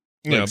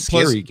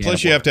 scary.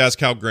 Plus, you have to ask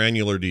how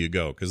granular do you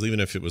go? Because even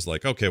if it was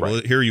like, okay,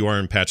 well, here you are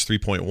in patch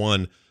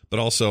 3.1, but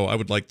also I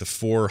would like the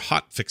 4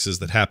 hot fixes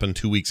that happened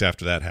 2 weeks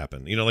after that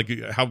happened. Like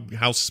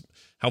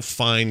how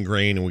fine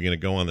grain are we going to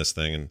go on this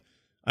thing? And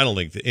I don't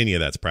think that any of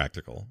that's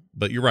practical.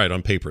 But you're right.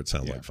 On paper, it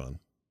sounds like fun.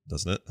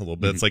 Doesn't it? A little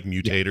bit. Mm-hmm. It's like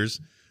mutators.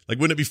 Yeah. Like,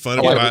 wouldn't it be fun?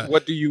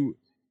 What do you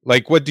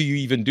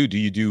even do? Do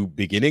you do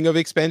beginning of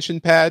expansion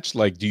patch?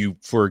 Like, do you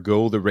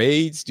forego the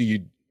raids? Do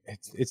you?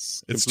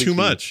 It's too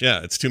much.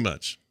 Yeah, it's too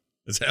much.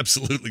 It's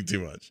absolutely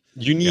too much.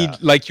 You need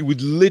you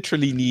would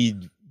literally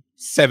need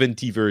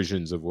 70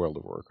 versions of World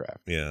of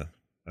Warcraft. Yeah,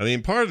 I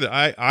mean, part of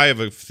I have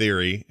a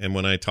theory, and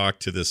when I talk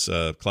to this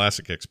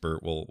classic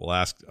expert, we'll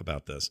ask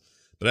about this.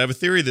 But I have a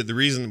theory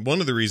that one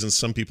of the reasons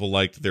some people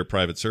liked their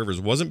private servers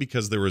wasn't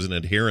because there was an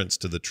adherence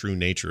to the true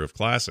nature of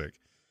Classic.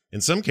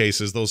 In some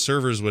cases, those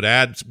servers would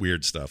add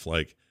weird stuff,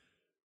 like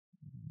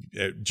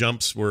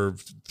jumps were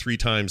 3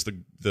 times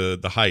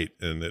the height,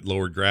 and it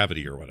lowered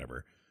gravity or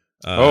whatever.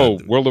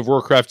 World of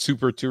Warcraft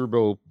Super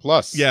Turbo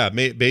Plus. Yeah,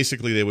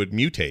 basically they would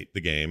mutate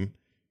the game,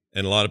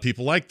 and a lot of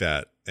people like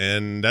that.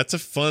 And that's a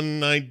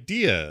fun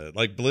idea.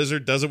 Like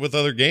Blizzard does it with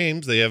other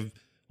games. They have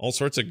all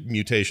sorts of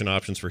mutation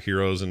options for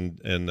heroes and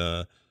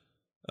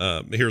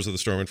Heroes of the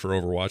Storm and for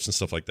Overwatch and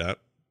stuff like that.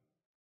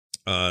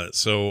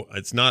 So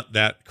it's not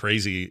that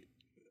crazy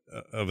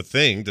of a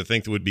thing to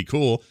think that would be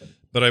cool.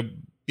 But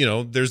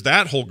there's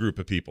that whole group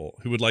of people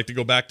who would like to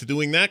go back to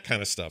doing that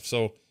kind of stuff.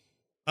 So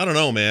I don't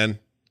know, man.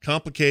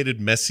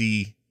 Complicated,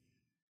 messy,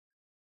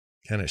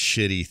 kind of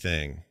shitty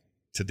thing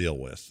to deal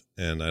with.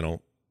 And I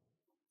don't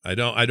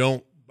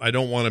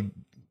want to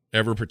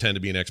ever pretend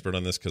to be an expert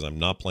on this because I'm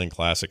not playing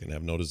Classic and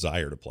have no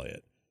desire to play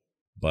it.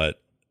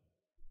 But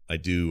I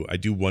do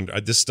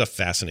wonder. This stuff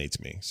fascinates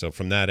me. So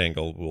from that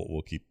angle,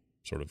 we'll keep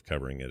sort of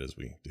covering it as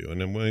we do. And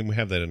then when we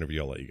have that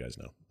interview, I'll let you guys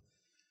know.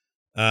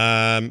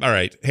 All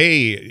right.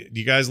 Hey,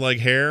 do you guys like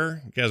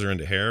hair? You guys are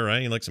into hair,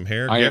 right? You like some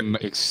hair? I am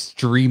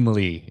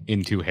extremely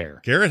into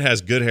hair. Garrett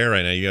has good hair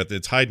right now.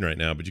 It's hiding right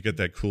now, but you got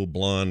that cool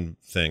blonde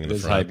thing in the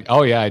front.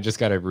 Oh yeah, I just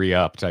got it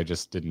re-upped. I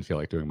just didn't feel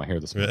like doing my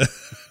hair this morning.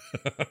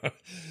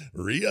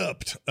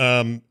 Re-upped.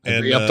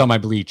 Re-upped on my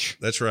bleach.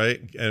 That's right.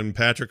 And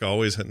Patrick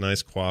always had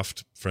nice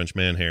coiffed French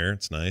man hair.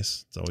 It's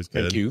nice. It's always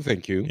good.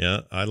 Thank you.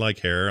 Yeah, I like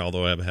hair,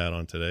 although I have a hat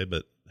on today,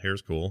 but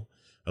hair's cool.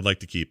 I'd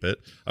like to keep it.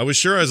 I was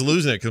sure I was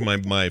losing it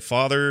because my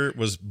father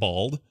was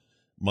bald.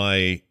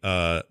 My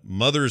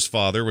mother's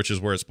father, which is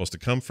where it's supposed to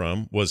come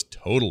from, was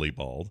totally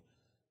bald.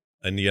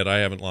 And yet I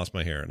haven't lost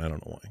my hair, and I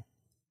don't know why.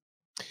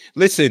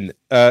 Listen,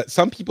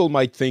 some people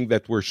might think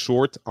that we're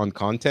short on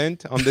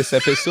content on this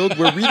episode.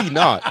 We're really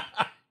not.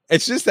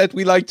 It's just that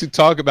we like to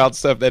talk about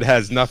stuff that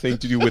has nothing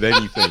to do with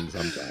anything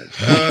sometimes.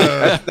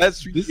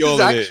 That's really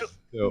all it is.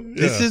 So,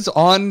 this is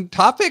on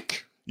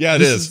topic? Yeah,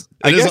 it is.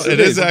 It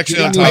is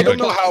actually on topic.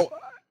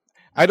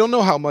 I don't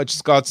know how much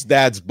Scott's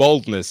dad's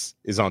baldness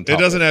is on topic.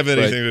 It doesn't have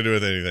anything to do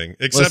with anything.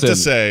 Except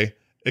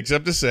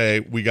to say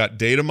we got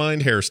data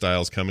mined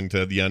hairstyles coming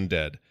to the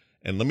undead.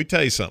 And let me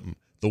tell you something.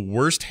 The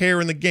worst hair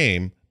in the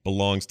game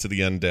belongs to the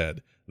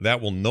undead.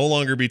 That will no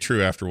longer be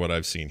true after what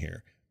I've seen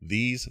here.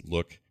 These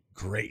look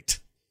great.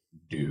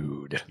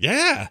 Dude.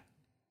 Yeah.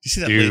 You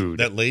see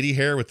that lady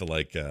hair with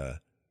the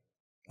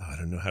I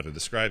don't know how to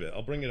describe it.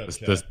 I'll bring it up.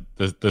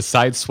 The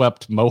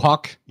side-swept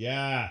mohawk.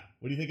 Yeah.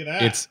 What do you think of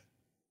that?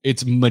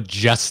 It's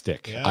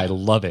majestic. Yeah. I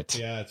love it.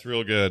 Yeah, it's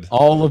real good.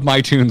 All of my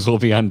tunes will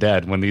be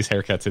undead when these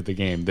haircuts hit the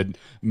game. The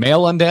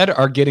male undead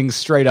are getting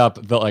straight up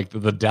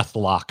the death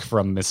lock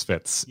from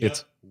Misfits. Yep.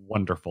 It's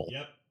wonderful.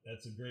 Yep,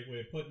 that's a great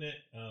way of putting it.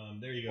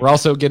 There you go. We're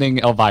also getting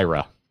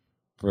Elvira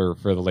for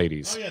the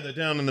ladies. Oh yeah, they're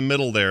down in the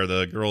middle there.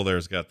 The girl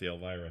there's got the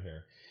Elvira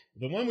hair.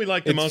 The one we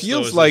like the most. It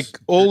feels like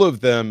all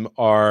of them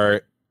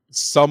are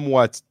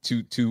somewhat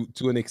to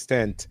an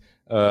extent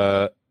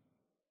 80s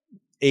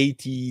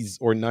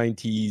or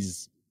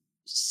 90s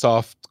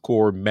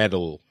softcore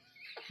metal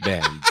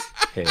bands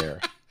hair.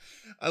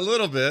 A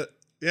little bit,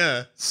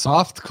 yeah.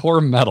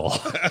 Softcore metal.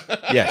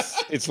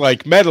 Yes, it's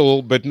like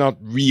metal, but not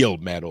real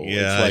metal.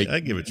 Yeah, it's like I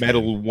give it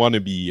metal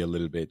wannabe a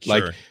little bit.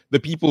 Sure. Like the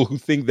people who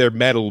think they're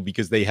metal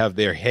because they have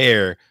their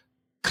hair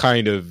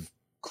kind of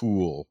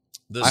cool.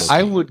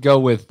 I would go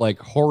with like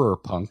horror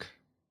punk,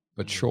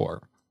 but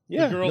sure.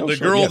 Yeah, the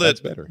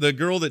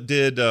girl that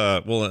did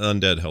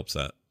Undead helps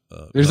that.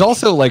 There's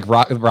also like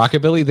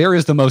rockabilly. There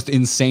is the most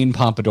insane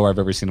pompadour I've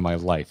ever seen in my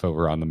life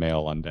over on the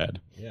male undead.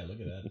 Yeah, look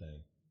at that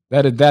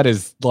thing. That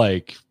is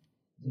like,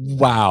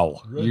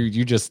 wow.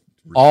 You just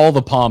all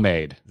the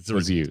pomade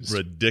was used.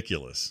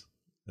 Ridiculous.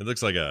 It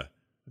looks like a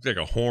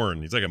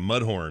horn. He's like a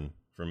mud horn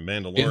from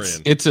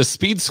Mandalorian. It's a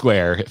speed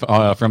square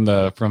from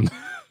the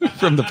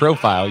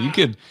profile. You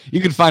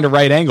could find a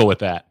right angle with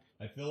that.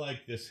 I feel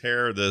like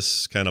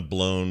this kind of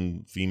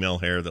blown female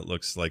hair that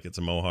looks like it's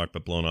a mohawk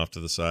but blown off to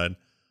the side.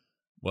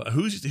 Well,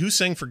 who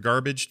sang for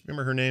Garbage?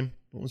 Remember her name?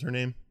 What was her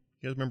name?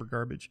 You guys remember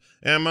Garbage?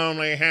 I'm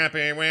only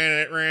happy when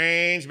it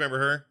rains. Remember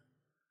her?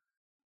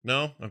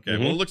 No? Okay.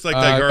 Well, it looks like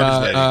that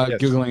Garbage lady. Yes.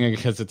 Googling it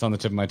because it's on the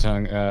tip of my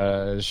tongue.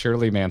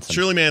 Shirley Manson.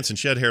 Shirley Manson.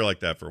 She had hair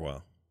like that for a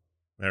while.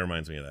 That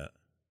reminds me of that.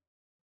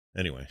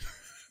 Anyway,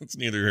 it's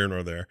neither here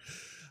nor there.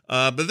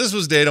 But this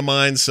was data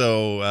mined,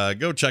 so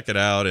go check it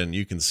out, and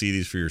you can see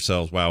these for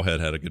yourselves. Wowhead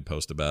had a good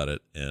post about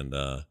it, and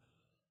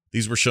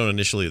these were shown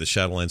initially at the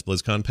Shadowlands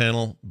BlizzCon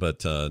panel,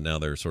 but now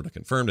they're sort of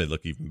confirmed. They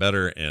look even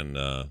better, and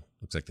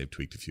looks like they've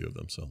tweaked a few of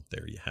them, so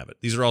there you have it.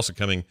 These are also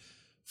coming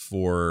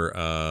for,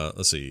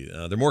 let's see,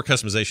 there are more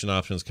customization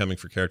options coming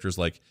for characters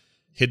like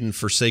Hidden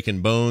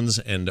Forsaken Bones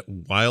and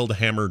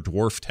Wildhammer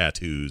Dwarf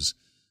tattoos,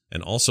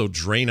 and also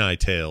Draenei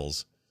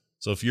tails.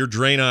 So if your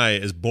Draenei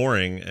is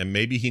boring and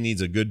maybe he needs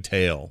a good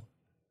tail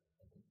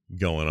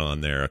going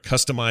on there, a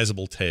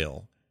customizable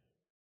tail,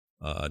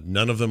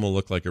 none of them will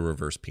look like a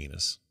reverse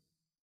penis.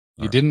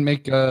 You didn't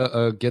make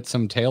a get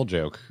some tail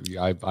joke.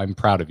 I'm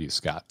proud of you,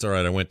 Scott. It's all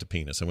right. I went to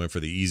penis. I went for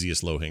the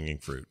easiest low-hanging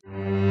fruit.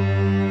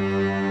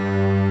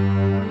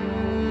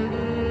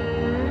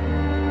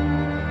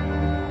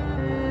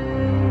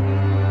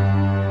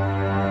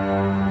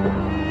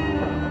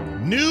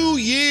 New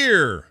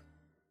year.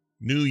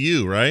 New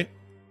you, right?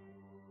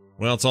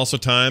 Well, it's also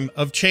time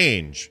of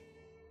change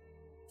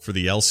for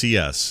the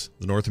LCS,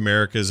 the North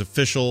America's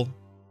official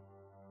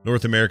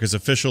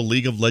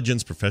League of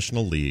Legends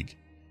professional league.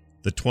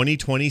 The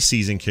 2020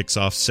 season kicks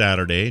off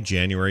Saturday,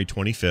 January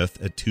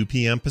 25th at 2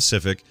 p.m.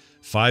 Pacific,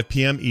 5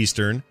 p.m.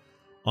 Eastern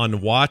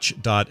on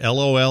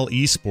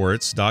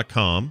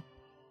watch.lolesports.com.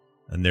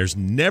 And there's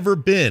never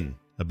been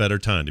a better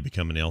time to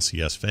become an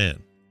LCS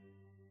fan.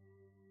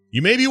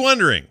 You may be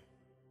wondering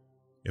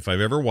if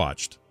I've ever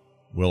watched.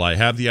 Will I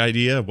have the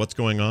idea of what's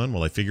going on?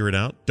 Will I figure it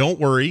out? Don't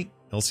worry.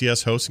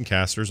 LCS hosts and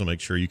casters will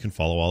make sure you can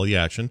follow all the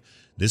action.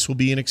 This will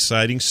be an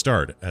exciting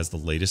start as the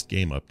latest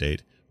game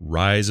update,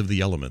 Rise of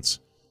the Elements,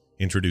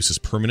 introduces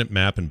permanent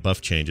map and buff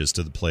changes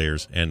to the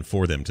players and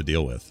for them to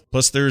deal with.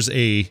 Plus, there's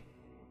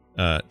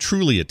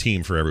truly a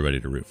team for everybody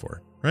to root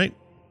for, right?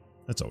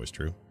 That's always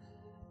true.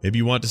 Maybe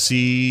you want to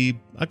see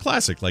a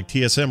classic like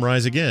TSM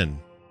Rise Again.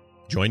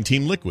 Join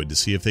Team Liquid to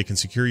see if they can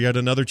secure yet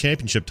another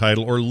championship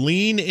title, or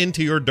lean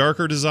into your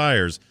darker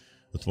desires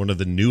with one of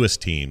the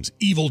newest teams,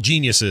 Evil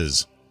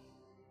Geniuses.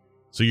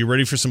 So you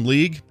ready for some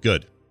League?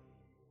 Good.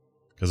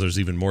 Because there's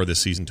even more this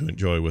season to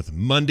enjoy with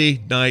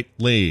Monday Night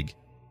League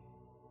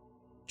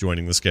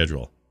joining the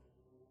schedule.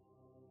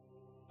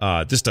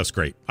 This stuff's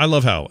great. I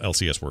love how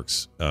LCS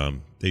works.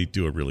 They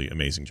do a really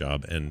amazing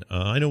job. And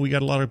I know we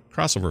got a lot of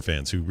crossover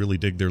fans who really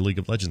dig their League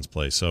of Legends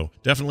play. So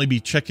definitely be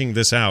checking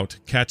this out.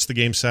 Catch the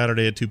game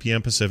Saturday at 2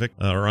 p.m. Pacific,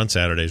 or on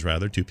Saturdays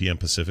rather, 2 p.m.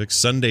 Pacific,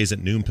 Sundays at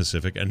noon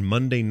Pacific, and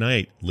Monday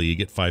Night League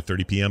at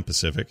 5:30 p.m.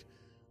 Pacific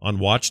on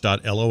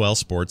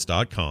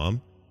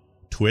watch.lolsports.com,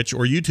 Twitch,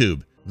 or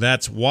YouTube.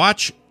 That's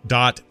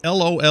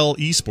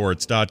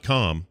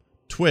watch.lolesports.com,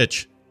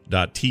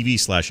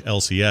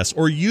 twitch.tv/LCS,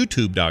 or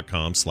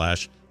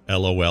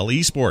youtube.com/LOL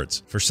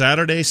Esports for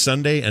Saturday,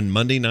 Sunday, and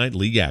Monday night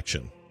league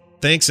action.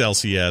 Thanks,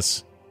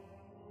 LCS.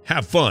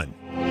 Have fun.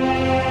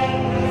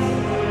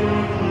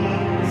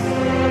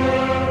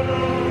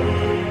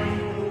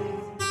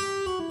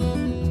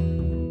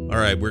 All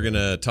right, we're going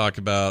to talk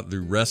about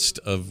the rest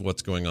of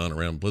what's going on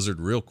around Blizzard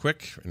real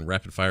quick in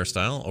rapid fire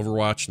style.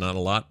 Overwatch, not a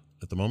lot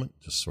at the moment,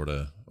 just sort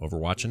of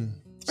overwatching.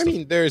 I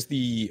mean, there's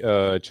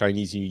the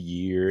Chinese New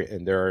Year,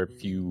 and there are a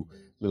few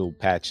little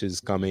patches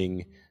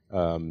coming.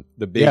 The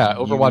big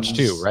Overwatch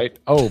 2, right?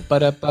 Oh,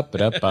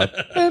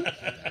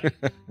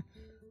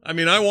 I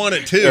mean, I want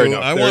it too.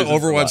 I want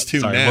Overwatch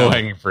 2 now.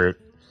 Low-hanging fruit.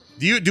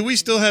 Do we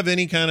still have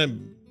any kind of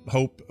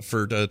hope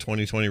for the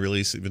 2020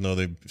 release, even though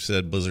they've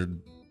said Blizzard,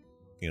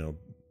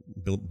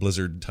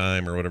 Blizzard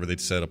time or whatever they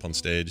set up on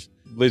stage?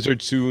 Blizzard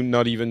 2,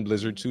 not even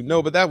Blizzard 2.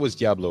 No, but that was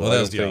Diablo. Oh, that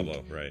was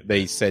Diablo, right?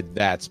 They said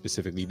that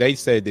specifically. They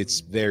said it's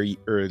very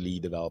early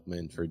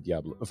development for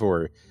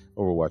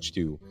Overwatch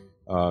 2.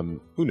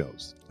 Who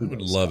knows? I would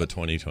love a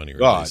 2020 release.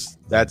 God,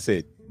 that's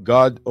it.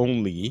 God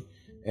only.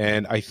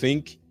 And I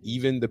think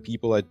even the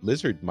people at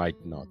Blizzard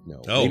might not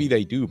know. Oh. Maybe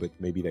they do, but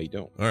maybe they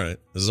don't. All right.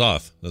 This is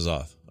off.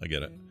 I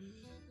get it.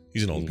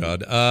 He's an old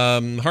god.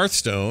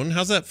 Hearthstone.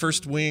 How's that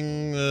first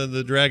wing,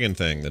 the dragon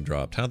thing that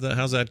dropped?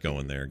 How's that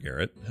going there,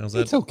 Garrett? How's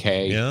that? It's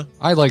okay. Yeah.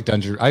 I like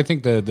dungeon. I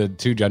think the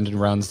two dungeon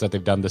runs that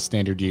they've done this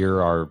standard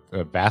year are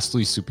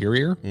vastly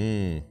superior.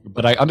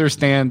 But I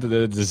understand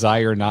the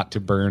desire not to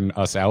burn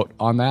us out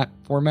on that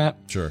format.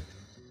 Sure.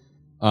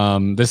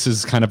 This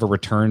is kind of a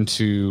return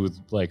to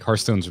like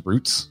Hearthstone's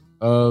roots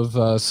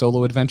of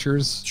solo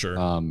adventures. Sure.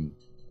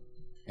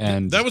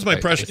 And that was my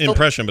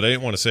impression, but I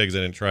didn't want to say because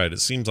I didn't try it.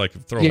 It seems like a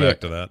throwback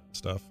to that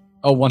stuff.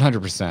 Oh,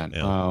 100%.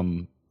 Yeah.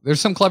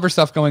 There's some clever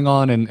stuff going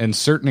on, and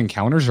certain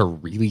encounters are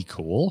really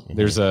cool. Mm-hmm.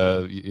 There's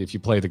if you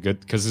play the good,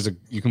 because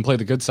you can play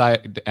the good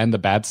side and the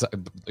bad side,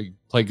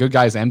 play good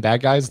guys and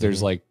bad guys.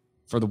 There's like,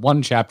 for the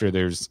one chapter,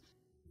 there's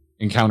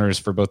encounters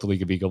for both the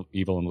League of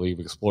Evil and the League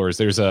of Explorers.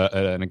 There's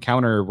an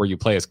encounter where you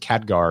play as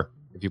Khadgar,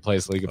 if you play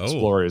as League of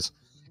Explorers.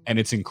 and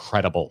it's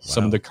incredible. Wow.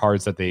 Some of the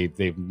cards that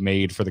they've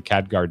made for the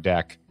Khadgar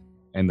deck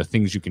and the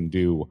things you can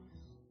do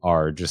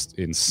are just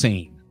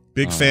insane.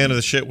 Big fan of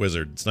the shit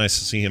wizard. It's nice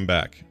to see him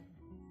back.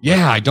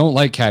 Yeah, I don't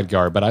like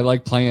Khadgar, but I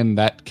like playing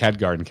that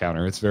Khadgar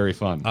encounter. It's very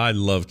fun. I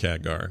love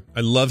Khadgar.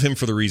 I love him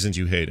for the reasons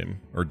you hate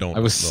him or don't. I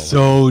was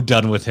so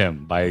done with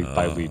him by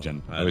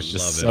Legion. I was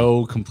just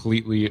so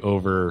completely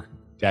over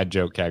dad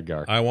joke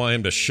Khadgar. I want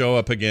him to show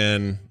up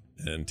again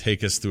and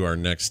take us through our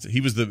next.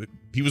 He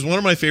was one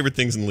of my favorite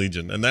things in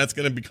Legion, and that's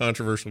going to be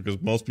controversial because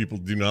most people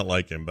do not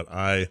like him, but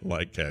I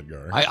like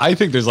Khadgar. I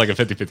think there's like a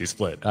 50-50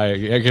 split.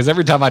 Because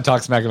every time I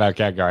talk smack about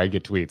Khadgar, I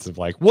get tweets of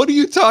like, "What are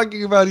you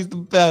talking about? He's the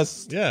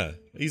best." Yeah,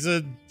 he's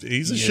a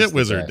shit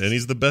wizard, and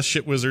he's the best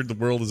shit wizard the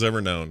world has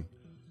ever known.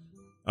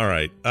 All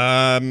right,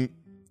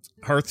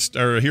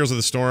 Heroes of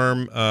the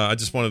Storm. I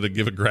just wanted to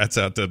give a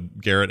grats out to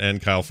Garrett and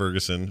Kyle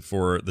Ferguson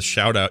for the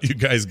shout out you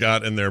guys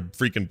got in their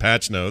freaking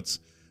patch notes.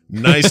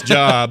 Nice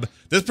job.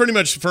 This pretty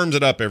much firms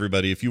it up,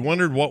 everybody. If you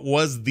wondered what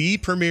was the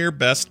premier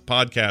best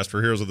podcast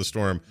for Heroes of the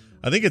Storm,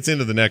 I think it's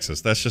Into the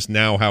Nexus. That's just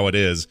now how it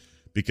is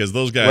because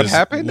those guys. What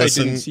happened? I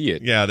didn't see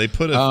it. Yeah, they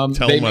put a.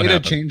 They made a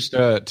change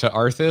to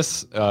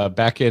Arthas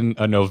back in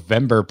a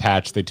November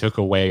patch. They took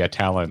away a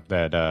talent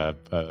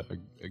that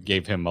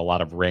gave him a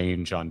lot of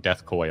range on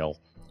Death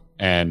Coil.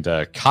 And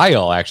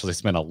Kyle actually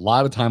spent a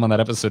lot of time on that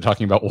episode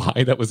talking about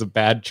why that was a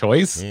bad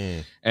choice.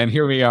 And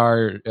here we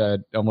are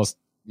almost.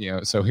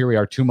 So here we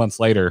are 2 months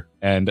later,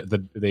 and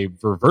they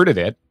reverted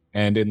it.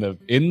 And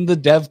in the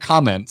dev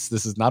comments,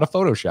 this is not a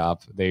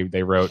Photoshop.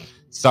 They wrote,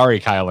 "Sorry,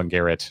 Kyle and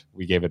Garrett,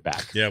 we gave it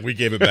back." Yeah, we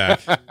gave it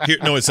back. Here,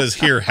 no, it says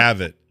here, have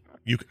it.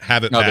 You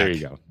have it back. There you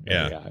go.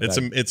 Yeah, it's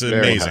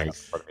amazing.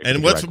 Nice.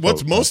 And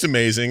what's most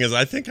amazing is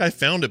I think I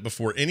found it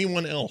before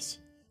anyone else.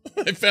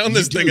 I found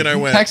this thing and I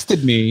went.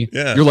 Texted me.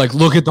 Yeah. You're like,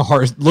 look at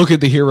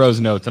the heroes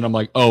notes, and I'm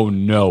like, oh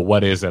no,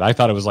 what is it? I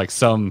thought it was like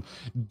some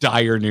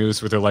dire news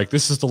where they're like,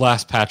 this is the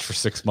last patch for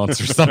 6 months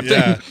or something.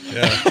 Yeah.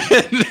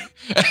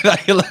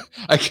 and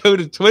I go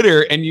to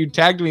Twitter and you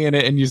tagged me in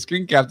it and you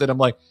screen capped it. I'm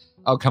like,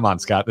 oh come on,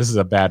 Scott, this is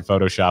a bad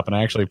Photoshop. And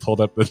I actually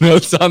pulled up the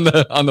notes on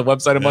the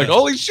website. I'm like,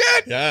 holy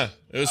shit! Yeah,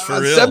 it was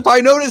for real.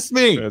 Senpai noticed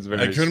me. I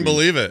couldn't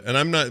believe it. And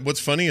I'm not. What's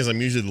funny is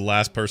I'm usually the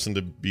last person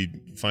to be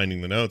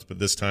finding the notes, but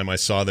this time I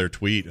saw their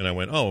tweet and I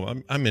went,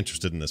 oh, I'm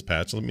interested in this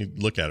patch. Let me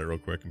look at it real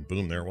quick, and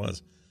boom, there it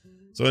was.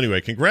 So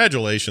anyway,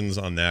 congratulations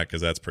on that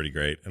because that's pretty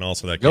great. And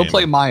also that go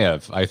play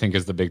Maiev, I think,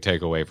 is the big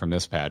takeaway from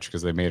this patch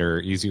because they made her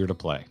easier to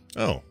play.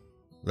 Oh,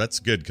 that's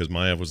good because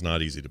Maiev was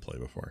not easy to play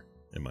before,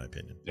 in my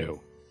opinion.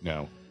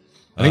 No.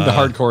 I think the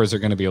hardcores are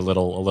going to be a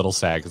little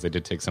sad because they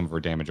did take some of her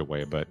damage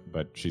away, but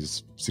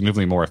she's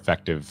significantly more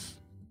effective,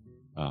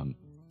 and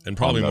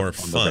probably more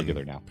fun.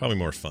 Now. Probably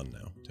more fun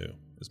now too,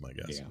 is my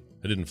guess. Yeah.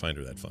 I didn't find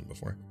her that fun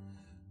before.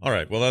 All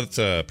right, well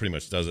that pretty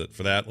much does it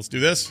for that. Let's do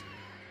this.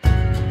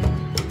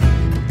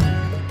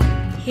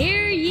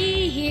 Hear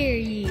ye, hear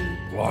ye.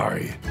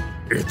 Why,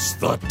 it's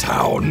the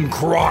Town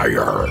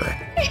Crier.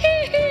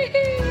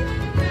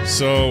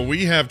 So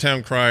we have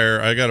Town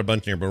Crier. I got a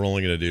bunch here, but we're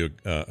only going to do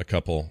a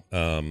couple,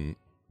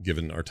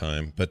 given our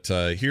time. But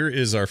here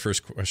is our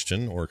first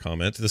question or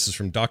comment. This is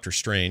from Dr.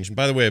 Strange. And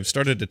by the way, I've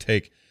started to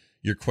take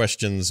your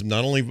questions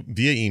not only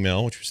via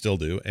email, which we still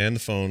do, and the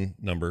phone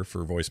number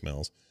for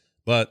voicemails,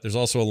 but there's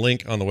also a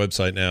link on the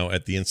website now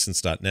at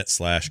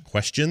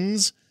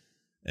theinstance.net/questions.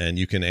 And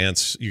you can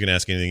ask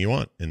anything you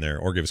want in there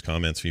or give us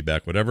comments,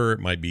 feedback, whatever. It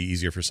might be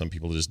easier for some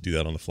people to just do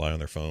that on the fly on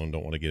their phone.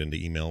 Don't want to get into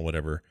email,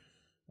 whatever.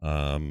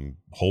 A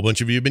whole bunch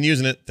of you have been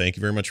using it. Thank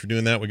you very much for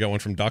doing that. We got one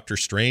from Dr.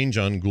 Strange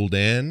on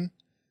Gul'dan.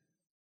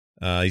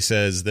 He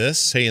says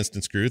this, "Hey,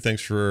 Instance Crew,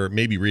 thanks for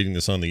maybe reading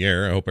this on the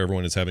air. I hope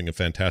everyone is having a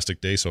fantastic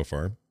day so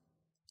far.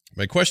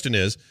 My question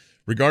is,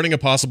 regarding a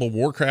possible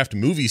Warcraft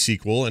movie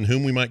sequel and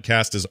whom we might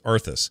cast as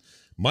Arthas.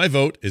 My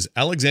vote is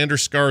Alexander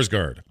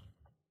Skarsgård.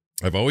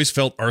 I've always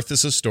felt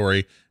Arthas'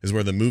 story is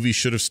where the movie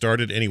should have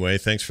started anyway.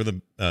 Thanks for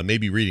the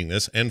maybe reading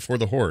this, and for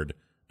the Horde.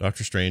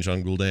 Dr. Strange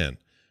on Gul'dan."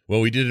 Well,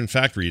 we did in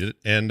fact read it,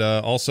 and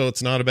also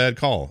it's not a bad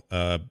call.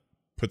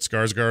 Put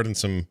Skarsgård in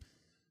some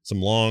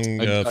long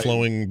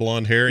flowing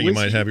blonde hair, and you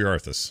might have your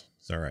Arthas.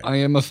 It's all right. I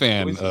am a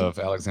fan of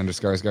Alexander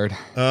Skarsgård.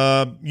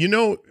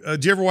 Do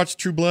you ever watch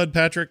True Blood,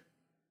 Patrick?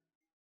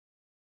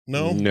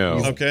 No?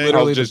 No. Okay.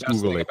 I'll just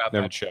Google it.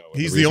 That show.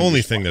 He's the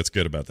only thing that's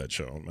good about that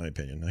show, in my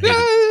opinion.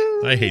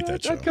 I hate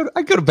that show.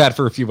 I go to bat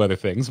for a few other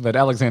things, but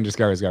Alexander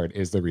Skarsgård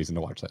is the reason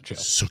to watch that show.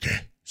 Suke.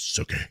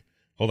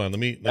 Hold on,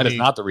 That is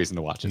not the reason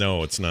to watch it.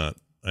 No, it's not.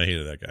 I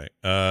hated that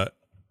guy.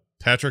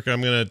 Patrick,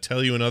 I'm going to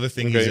tell you another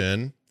thing he's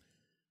in.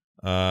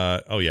 He's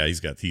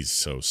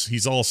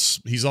all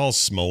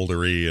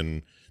smoldery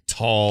and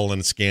tall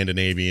and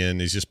Scandinavian.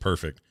 He's just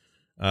perfect.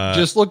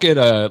 Just look at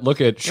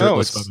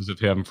shirtless photos of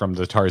him from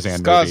the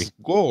Tarzan movie.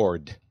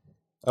 Skarsgård.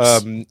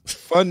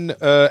 Fun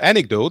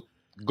anecdote.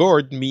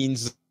 Gourd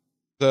means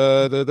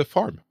the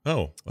farm.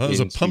 Oh, that was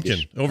a pumpkin.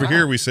 Swedish. Over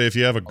here we say if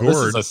you have a gourd.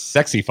 This is a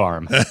sexy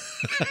farm.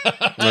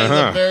 It's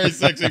a very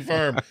sexy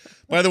farm.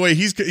 By the way,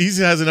 he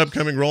has an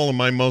upcoming role in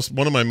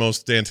one of my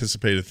most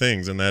anticipated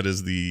things, and that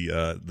is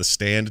the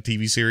Stand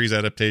TV series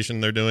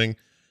adaptation they're doing.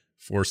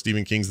 for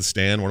Stephen King's The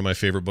Stand, one of my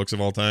favorite books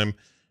of all time,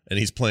 and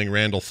he's playing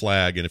Randall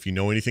Flagg. And if you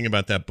know anything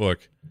about that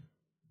book,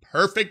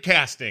 perfect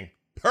casting.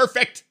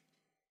 Perfect.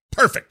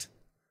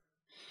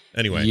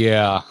 Anyway.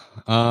 Yeah.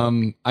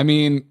 I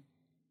mean,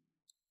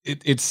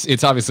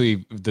 it's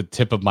obviously the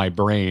tip of my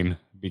brain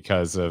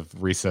because of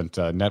recent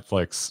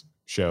Netflix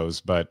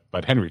shows, but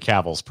Henry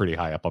Cavill's pretty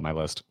high up on my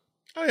list.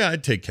 Oh yeah,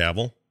 I'd take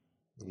Cavill.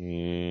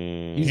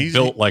 He's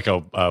built like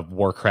a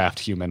Warcraft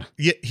human.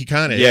 Yeah, he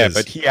kind of is. Yeah,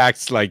 but he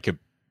acts like a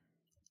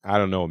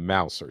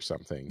mouse or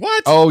something.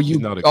 What? Oh, He's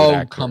not a good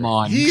actor. Come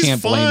on. He's you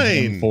can't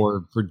blame him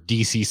fine. for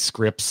DC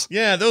scripts.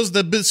 Yeah,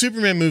 the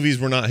Superman movies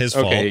were not his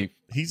fault.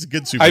 He's a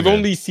good Superman. I've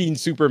only seen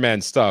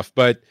Superman stuff,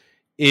 but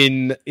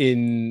in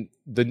the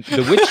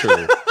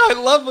Witcher. I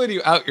love when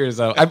you out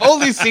yourself. I've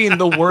only seen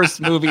the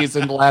worst movies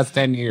in the last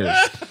 10 years.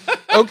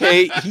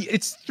 Okay,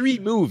 it's 3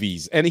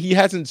 movies, and he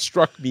hasn't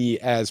struck me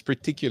as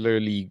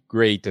particularly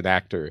great an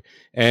actor.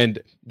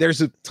 And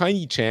there's a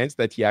tiny chance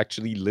that he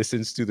actually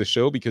listens to the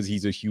show because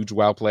he's a huge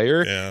WoW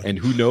player. Yeah. And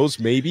who knows,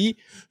 maybe.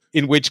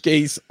 In which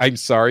case, I'm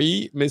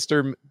sorry,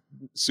 Mr.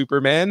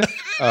 Superman.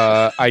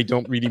 I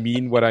don't really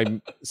mean what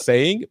I'm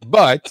saying.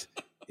 But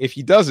if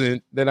he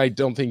doesn't, then I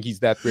don't think he's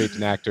that great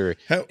an actor.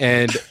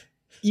 And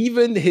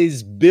even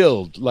his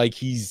build, like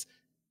he's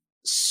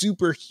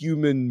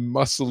superhuman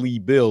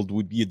muscly build,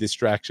 would be a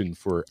distraction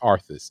for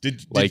Arthas.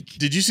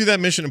 Did you see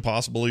that Mission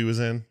Impossible he was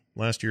in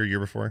last year,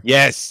 year before?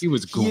 Yes, He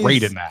was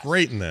great in that.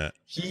 Great in that.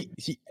 He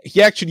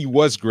actually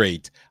was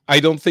great. I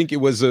don't think it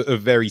was a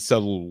very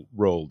subtle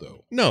role,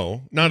 though.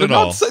 No, not at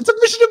all. It's a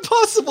Mission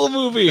Impossible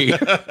movie.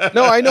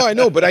 No, I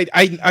know, but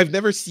I've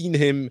never seen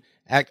him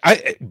act.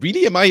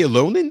 Really, am I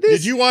alone in this?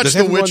 Did you watch Does The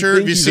everyone Witcher?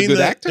 think he's a good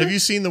actor? Have you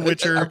seen The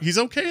Witcher? He's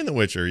okay in The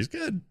Witcher. He's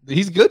good.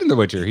 He's good in The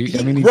Witcher. He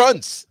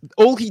grunts.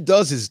 All he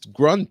does is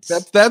grunts.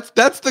 That's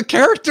the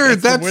character.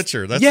 That's The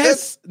Witcher.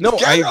 No,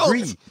 Geralt. I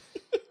agree.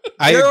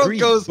 I Geralt agree,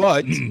 goes,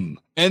 but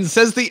and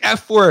says the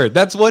F word.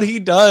 That's what he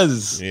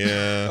does.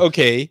 Yeah.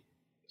 okay,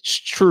 it's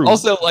true.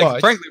 Also, but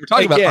frankly, we're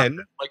talking again,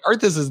 about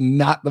Arthas is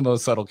not the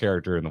most subtle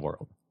character in the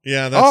world.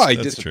 Yeah. I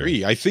That's disagree.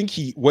 true. I think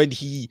when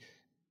he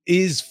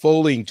is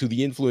falling to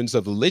the influence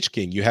of the Lich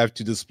King, you have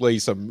to display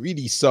some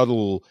really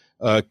subtle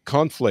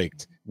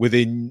conflict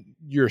within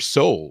your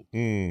soul.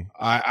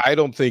 I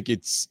don't think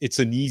it's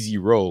an easy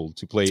role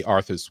to play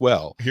Arthas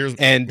well.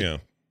 To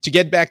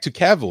get back to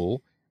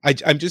Cavill,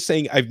 I'm just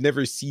saying I've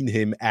never seen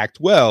him act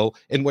well.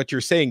 And what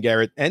you're saying,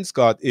 Garrett and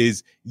Scott,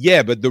 is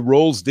but the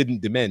roles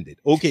didn't demand it.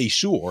 Okay,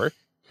 sure.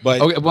 But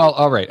Okay, well,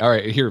 all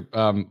right. Here,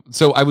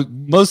 so I was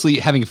mostly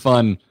having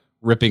fun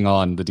ripping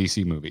on the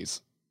DC movies.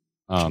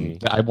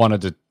 I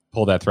wanted to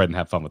pull that thread and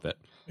have fun with it.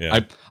 Yeah.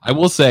 I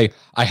will say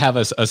I have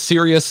a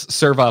serious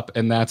serve up,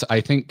 and that's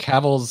I think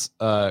Cavill's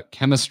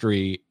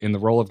chemistry in the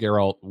role of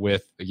Geralt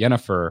with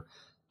Yennefer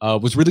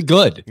was really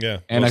good. Yeah.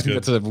 And I think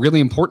that's a really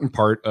important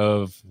part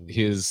of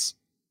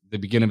the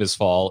beginning of his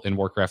fall in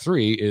Warcraft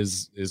 3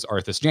 is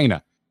Arthas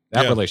Jaina,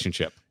 that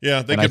relationship.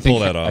 Yeah, they could pull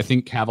that off. I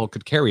think Cavill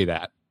could carry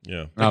that.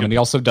 Yeah. And he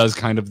also does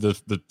kind of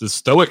the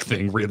stoic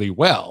thing really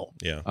well.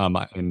 Yeah.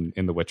 In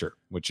The Witcher,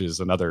 which is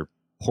another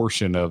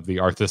portion of the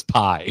Arthas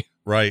pie.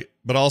 Right.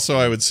 But also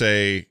I would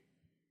say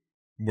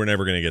we're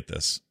never going to get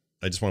this.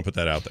 I just want to put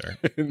that out there.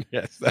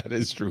 yes, that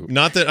is true.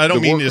 Not that I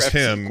don't mean just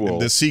him. Sequel.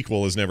 The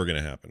sequel is never going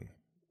to happen.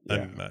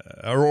 Yeah.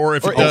 Or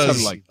if it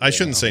does, I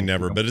shouldn't say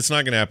never, know. but it's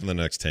not going to happen in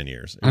the next 10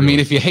 years. I mean,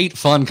 if you hate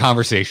fun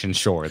conversation,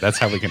 sure, that's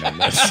how we can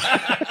end this.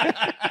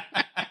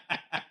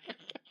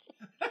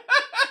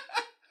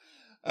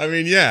 I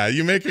mean, yeah,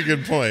 you make a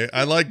good point.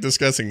 I like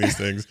discussing these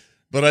things,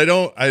 but I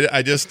don't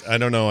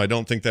know. I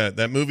don't think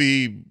that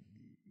movie,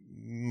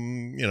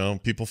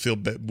 people feel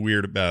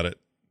weird about it.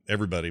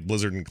 Everybody,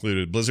 Blizzard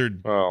included.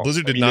 Blizzard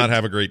did not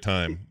have a great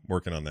time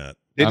working on that.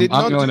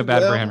 I'm going to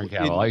bat for Henry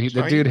Cavill.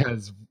 The dude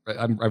has.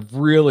 I've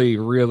really,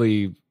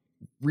 really,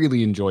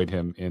 really enjoyed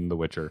him in The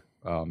Witcher.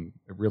 It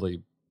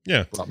really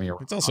brought me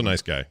around. It's also a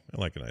nice guy.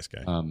 I like a nice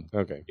guy.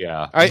 Okay.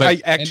 Yeah.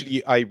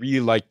 I really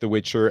like The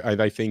Witcher,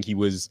 and I think he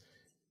was.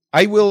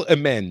 I will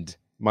amend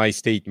my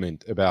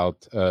statement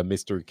about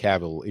Mr.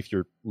 Cavill. If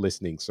you're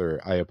listening,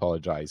 sir, I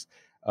apologize.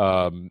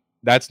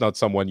 That's not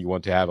someone you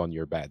want to have on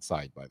your bad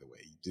side, by the way.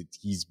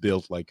 He's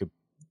built like a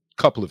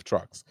couple of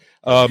trucks.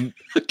 A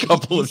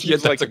couple of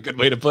shit. That's a good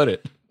way to put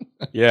it.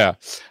 Yeah.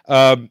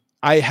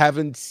 I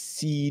haven't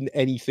seen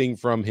anything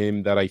from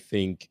him that I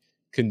think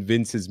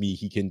convinces me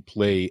he can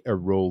play a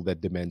role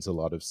that demands a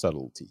lot of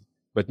subtlety.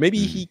 But maybe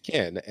he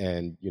can,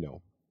 and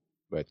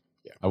but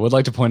yeah. I would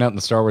like to point out in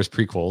the Star Wars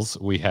prequels,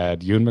 we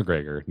had Ewan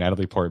McGregor,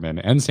 Natalie Portman,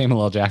 and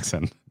Samuel L.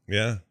 Jackson.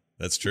 Yeah,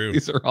 that's true.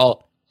 These are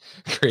all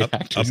great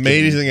actors.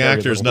 Amazing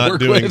actors not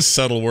doing with.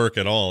 subtle work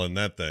at all in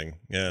that thing.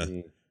 Yeah.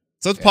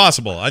 So it's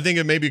possible. I think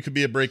it could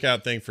be a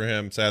breakout thing for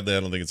him. Sadly, I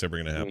don't think it's ever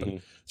going to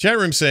happen. Chat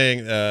room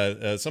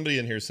saying, somebody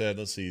in here said,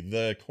 let's see,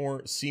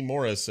 C.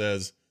 Morris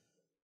says,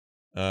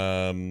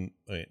 wait,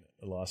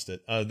 I lost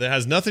it. That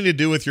has nothing to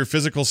do with your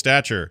physical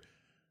stature.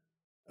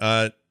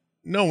 No,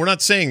 we're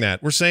not saying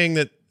that. We're saying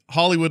that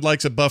Hollywood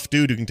likes a buff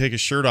dude who can take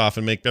his shirt off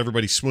and make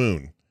everybody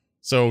swoon.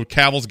 So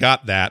Cavill's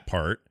got that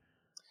part.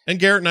 And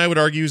Garrett and I would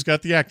argue he's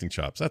got the acting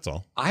chops. That's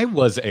all. I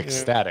was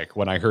ecstatic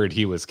when I heard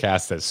he was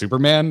cast as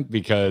Superman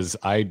because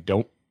I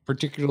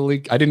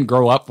didn't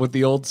grow up with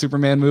the old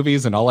Superman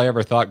movies, and all I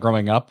ever thought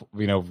growing up,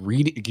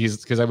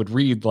 because I would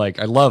read, like,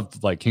 I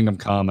loved like Kingdom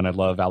Come, and I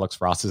love Alex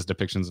Ross's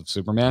depictions of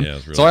Superman. Yeah,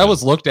 really so I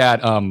always looked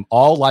at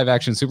all live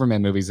action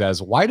Superman movies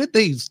as, why did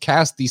they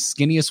cast the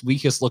skinniest,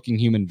 weakest looking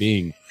human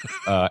being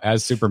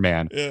as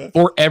Superman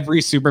for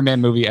every Superman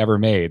movie ever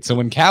made? So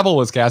when Cavill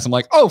was cast, I'm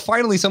like, oh,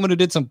 finally someone who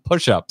did some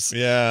push-ups.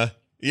 Yeah,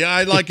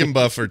 I like him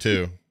buffer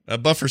too.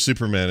 Buffer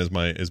Superman is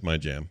my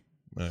jam.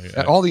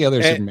 All the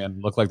other Supermen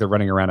look like they're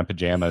running around in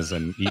pajamas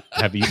and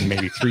have eaten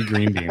maybe 3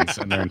 green beans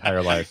in their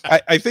entire life.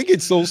 I think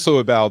it's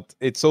also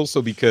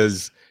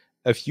because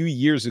a few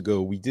years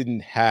ago we didn't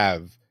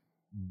have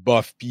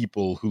buff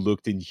people who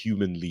looked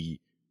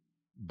inhumanly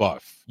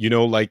buff. You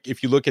know, like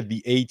if you look at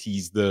the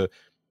 80s,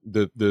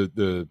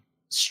 the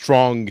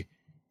strong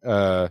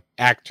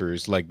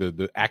actors, like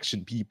the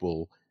action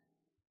people,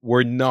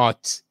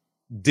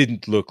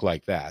 didn't look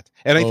like that.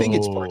 And I think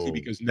it's partly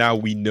because now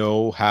we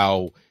know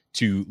how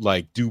to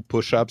like do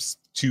push-ups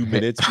 2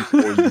 minutes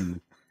before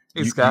you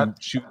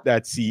shoot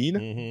that scene.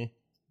 Mm-hmm.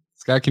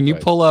 Scott, can you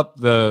pull up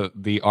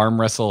the arm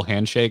wrestle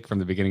handshake from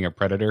the beginning of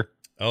Predator?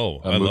 Oh,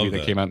 a movie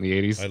that came out in the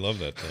 80s. I love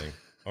that thing.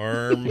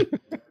 Arm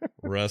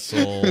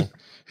wrestle.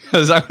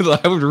 Because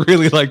I would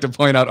really like to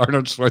point out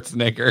Arnold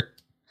Schwarzenegger.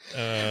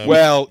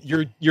 Well,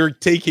 you're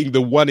taking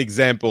the one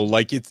example,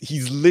 like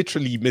he's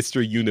literally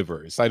Mr.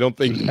 Universe. I don't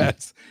think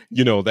that's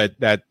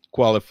that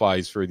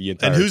qualifies for the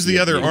entire. And who's the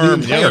other arm?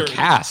 The entire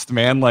cast,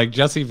 man, like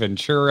Jesse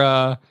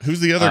Ventura.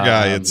 Who's the other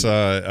guy? It's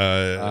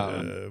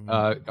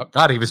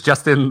God, he was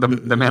just in the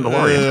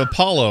Mandalorian.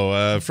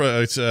 Apollo.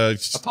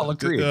 Apollo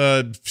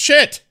Creed.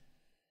 Shit.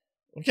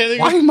 Okay,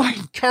 why am I?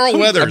 Carl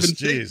Weathers.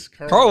 Jeez,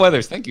 Carl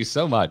Weathers. Thank you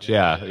so much.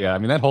 Yeah. I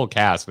mean, that whole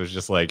cast was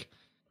just like.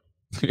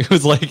 It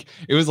was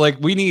like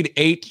we need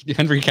 8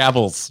 Henry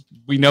Cavills.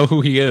 We know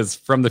who he is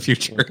from the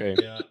future. Okay.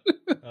 Yeah.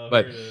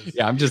 But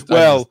yeah, I'm just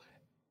I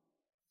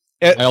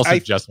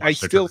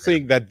still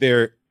think that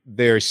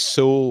they're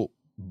so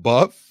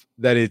buff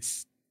that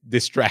it's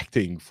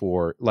distracting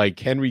for, like,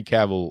 Henry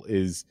Cavill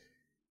is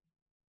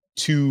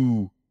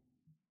too,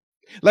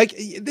 like,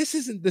 this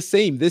isn't the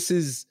same. This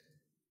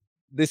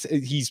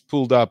he's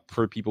pulled up,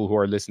 for people who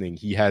are listening.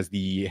 He has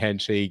the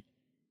handshake.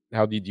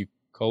 How did you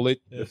call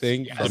it? The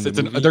thing? Yes,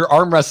 they're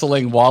arm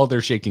wrestling while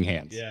they're shaking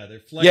hands. Yeah, they're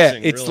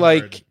flexing.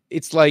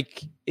 Yeah,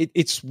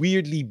 it's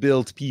weirdly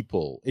built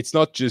people. It's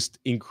not just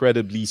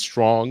incredibly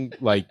strong,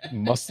 like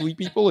muscly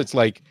people. It's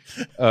like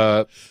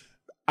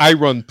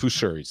iron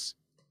pushers.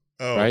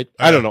 Oh, right?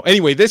 I don't know.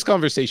 Anyway, this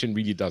conversation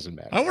really doesn't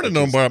matter. I want to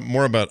know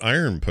more about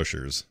iron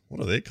pushers.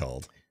 What are they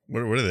called?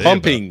 What are they?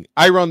 Pumping.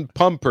 About? Iron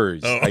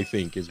pumpers, I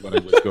think, is what I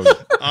was going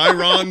for.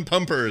 Iron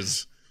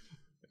pumpers.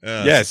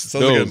 Yes,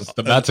 what's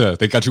the matter?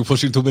 They got you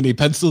pushing too many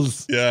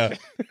pencils. Yeah.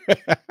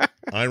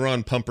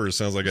 Iron pumpers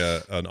sounds like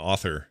an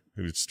author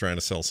who's trying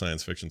to sell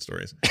science fiction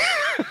stories.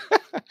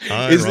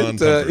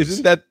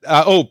 Isn't that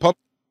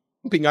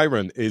Pumping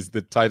Iron is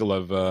the title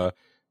of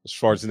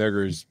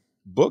Schwarzenegger's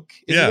book?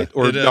 Yeah, it?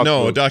 Or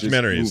a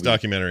documentary. It's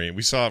documentary.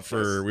 We saw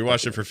it we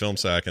watched it for Film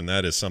Sack, and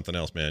that is something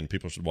else, man.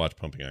 People should watch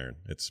Pumping Iron.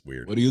 It's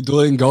weird. What are you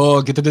doing?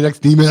 Go get to the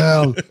next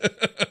email.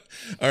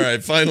 All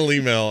right, final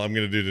email I'm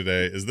going to do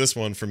today is this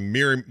one from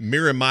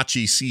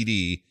Miramachi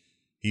CD.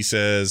 He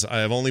says, I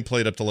have only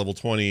played up to level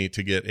 20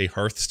 to get a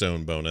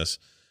Hearthstone bonus.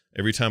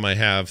 Every time I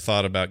have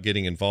thought about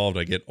getting involved,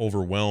 I get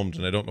overwhelmed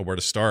and I don't know where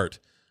to start.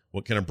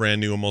 What can a brand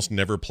new, almost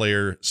never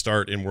player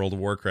start in World of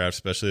Warcraft,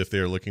 especially if they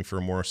are looking for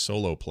more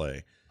solo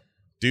play?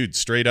 Dude,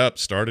 straight up,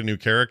 start a new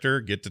character,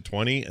 get to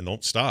 20, and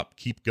don't stop.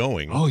 Keep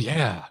going. Oh,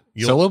 yeah.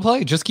 Solo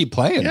play? Just keep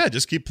playing. Yeah,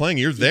 just keep playing.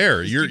 You're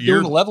there. You're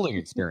doing a leveling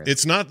experience.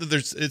 It's not that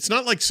it's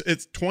not like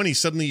it's 20,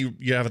 suddenly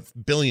you have a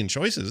billion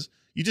choices.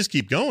 You just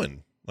keep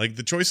going. Like,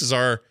 the choices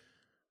are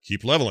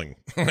keep leveling.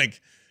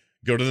 Like,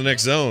 go to the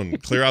next zone,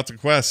 clear out the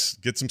quests,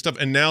 get some stuff.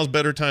 And now's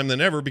better time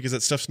than ever because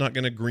that stuff's not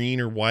going to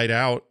green or white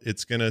out.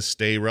 It's going to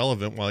stay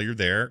relevant while you're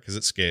there because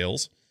it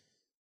scales.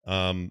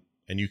 And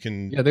you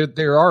can... Yeah,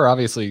 there are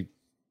obviously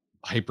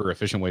hyper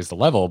efficient ways to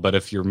level, but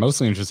if you're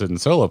mostly interested in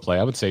solo play,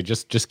 I would say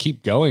just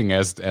keep going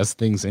as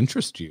things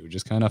interest you.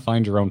 Just kind of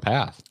find your own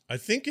path. I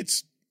think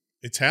it's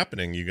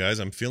happening, you guys.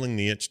 I'm feeling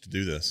the itch to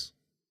do this.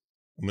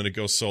 I'm going to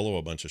go solo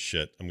a bunch of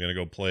shit. I'm going to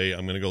go play.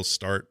 I'm going to go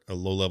start a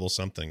low level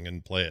something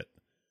and play it.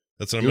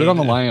 That's what I'm do it on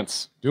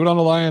Alliance. Do it on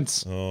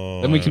Alliance.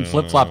 Oh, then we can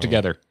flip flop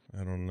together.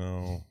 I don't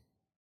know.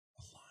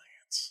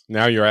 Alliance.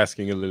 Now you're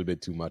asking a little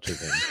bit too much of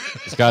him.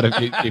 Scott,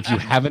 if you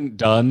haven't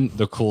done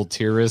the cool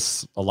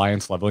Tyrus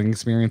Alliance leveling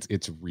experience,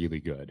 it's really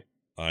good.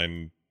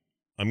 I'm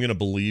going to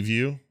believe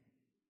you,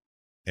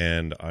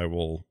 and I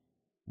will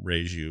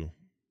raise you.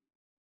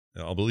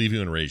 I'll believe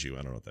you and raise you. I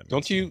don't know what that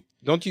means.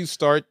 Don't you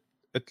start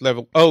at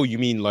level? Oh, you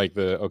mean like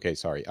okay,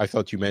 sorry. I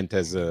thought you meant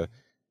as a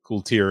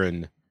cool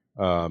Tyran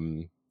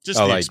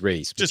allied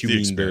race. Just the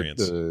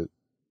experience.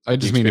 I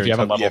just mean if you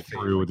haven't leveled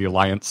through the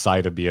Alliance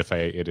side of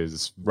BFA, it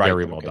is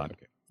very well done.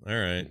 Okay. All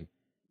right.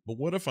 But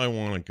what if I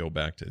want to go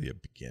back to the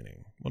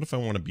beginning? What if I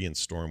want to be in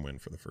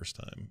Stormwind for the first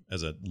time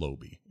as a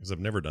Lobie? Because I've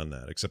never done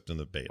that except in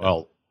the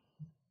beta.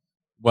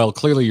 Well,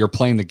 clearly you're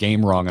playing the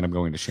game wrong, and I'm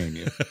going to shame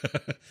you.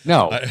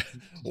 No,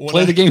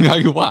 play the game how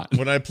you want.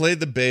 When I played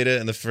the beta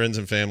and the Friends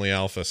and Family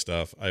Alpha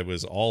stuff, I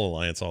was all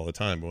Alliance all the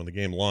time. But when the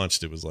game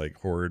launched, it was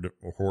like Horde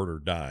or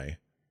die.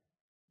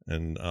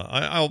 And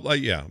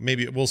yeah,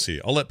 maybe we'll see.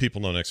 I'll let people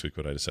know next week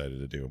what I decided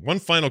to do. One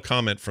final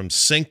comment from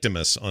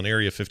Sanctimus on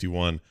Area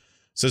 51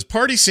 says,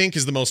 Party Sync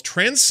is the most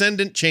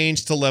transcendent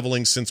change to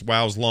leveling since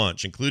WoW's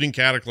launch, including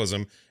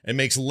Cataclysm, and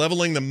makes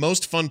leveling the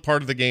most fun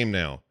part of the game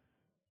now.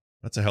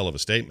 That's a hell of a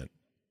statement.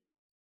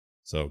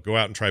 So go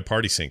out and try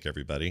Party Sync,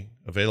 everybody.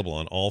 Available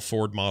on all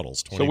Ford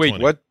models. 2020.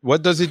 So wait,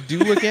 what does it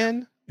do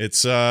again?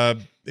 It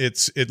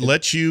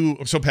lets you.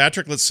 So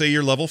Patrick, let's say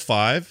you're level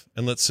 5,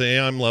 and let's say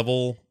I'm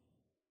level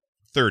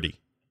 30.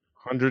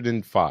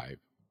 105.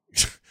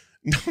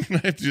 No, I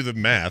have to do the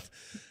math.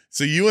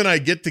 So you and I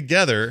get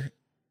together.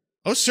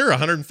 Oh, sure,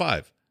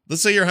 105.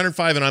 Let's say you're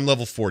 105 and I'm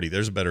level 40.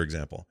 There's a better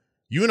example.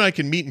 You and I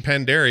can meet in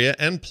Pandaria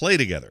and play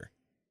together.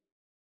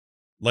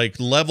 Like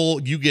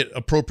you get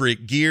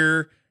appropriate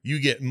gear. You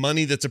get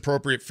money that's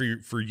appropriate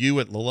for you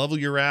at the level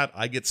you're at.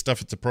 I get stuff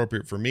that's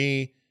appropriate for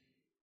me.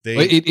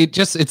 It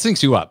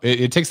syncs you up.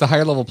 It takes the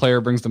higher level player,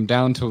 brings them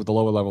down to the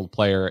lower level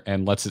player,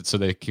 and lets it so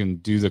they can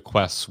do the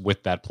quests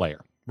with that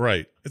player.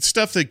 Right. It's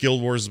stuff that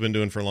Guild Wars has been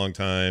doing for a long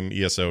time.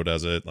 ESO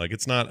does it. Like,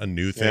 it's not a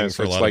new thing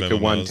for a lot of MMOs. It's like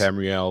a one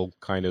Tamriel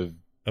kind of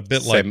a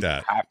bit like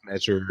that. Half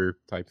measure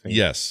type thing.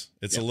 Yes.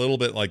 It's a little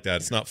bit like that.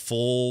 It's not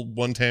full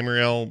one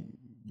Tamriel,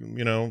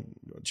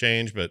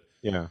 change, but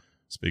yeah.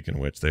 Speaking of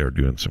which, they are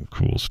doing some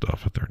cool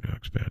stuff with their new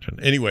expansion.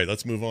 Anyway,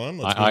 let's move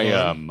on.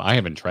 I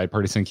haven't tried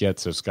Party Sync yet,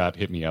 so Scott,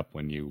 hit me up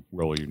when you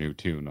roll your new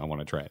tune. I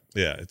want to try it.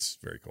 Yeah, it's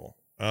very cool.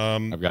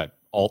 I've got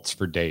alts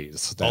for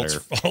days.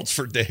 Alts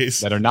for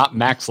days that are not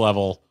max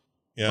level,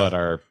 but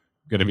are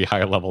going to be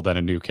higher level than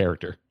a new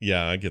character.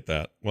 Yeah, I get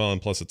that. Well,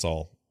 and plus it's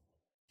all,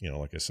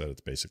 like I said, it's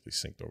basically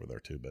synced over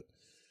there too. But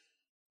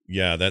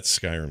yeah, that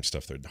Skyrim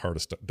stuff, the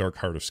Dark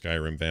Heart of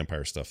Skyrim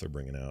vampire stuff they're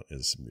bringing out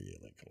is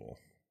really cool.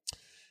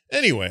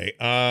 Anyway,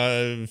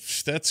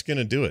 that's going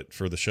to do it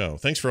for the show.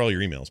 Thanks for all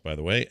your emails, by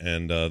the way.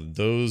 And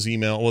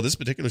this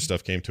particular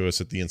stuff came to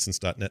us at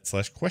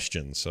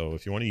theinstance.net/questions. So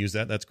if you want to use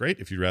that, that's great.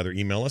 If you'd rather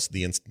email us,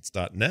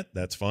 theinstance.net,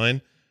 that's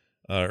fine.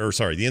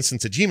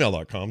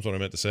 theinstance@gmail.com is what I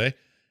meant to say.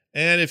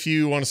 And if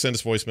you want to send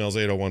us voicemails,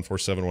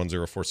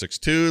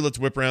 801-471-0462. Let's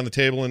whip around the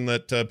table and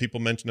let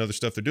people mention other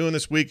stuff they're doing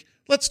this week.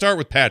 Let's start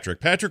with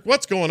Patrick. Patrick,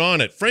 what's going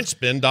on at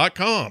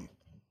FrenchSpin.com?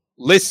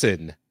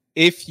 Listen.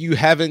 If you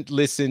haven't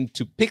listened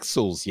to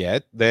Pixels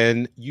yet,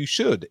 then you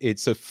should.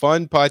 It's a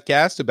fun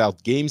podcast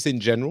about games in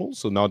general,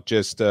 so not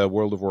just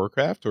World of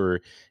Warcraft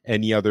or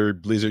any other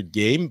Blizzard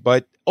game,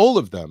 but all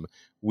of them.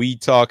 We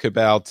talk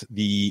about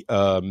the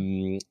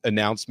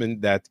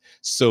announcement that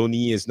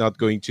Sony is not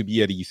going to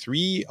be at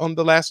E3 on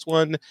the last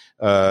one,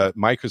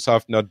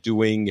 Microsoft not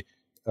doing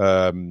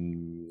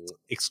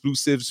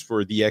exclusives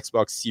for the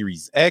Xbox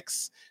Series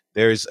X.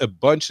 There's a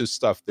bunch of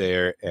stuff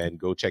there, and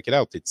go check it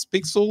out. It's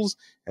Pixels,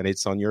 and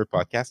it's on your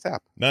podcast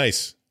app.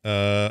 Nice.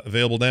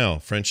 Available now.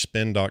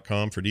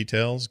 FrenchSpin.com for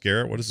details.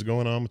 Garrett, what is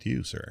going on with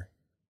you, sir?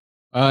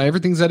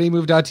 Everything's at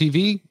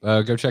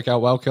emove.tv. Go check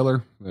out WoW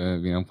Killer.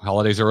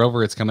 Holidays are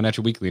over. It's coming at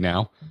you weekly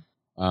now.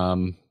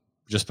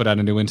 Just put out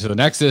a new Into the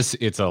Nexus.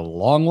 It's a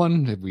long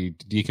one. We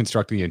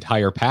deconstruct the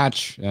entire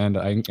patch. And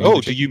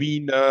do you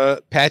mean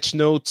patch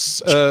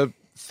notes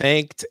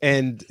thanked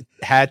and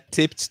had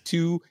tipped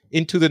to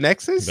Into the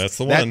Nexus? That's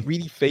the one. That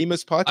really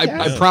famous podcast?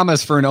 I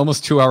promise for an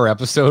almost 2-hour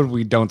episode,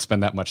 we don't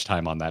spend that much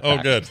time on that. Oh,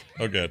 good.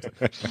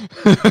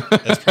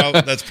 That's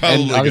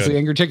probably and obviously good.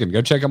 Angry Chicken.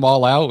 Go check them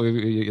all out.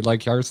 You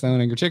like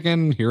Hearthstone, Angry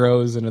Chicken,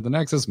 Heroes, Into the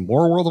Nexus,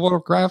 more World of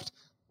Warcraft.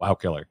 WoW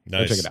Killer.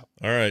 Nice. Go check it out.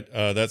 All right.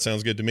 That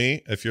sounds good to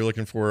me. If you're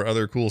looking for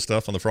other cool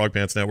stuff on the Frog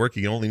Pants Network,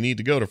 you only need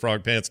to go to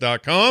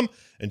frogpants.com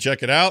and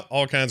check it out.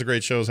 All kinds of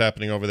great shows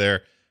happening over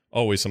there.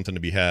 Always something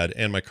to be had.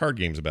 And my card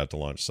game's about to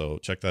launch, so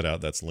check that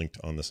out. That's linked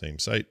on the same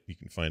site. You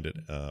can find it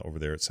over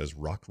there. It says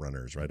Rock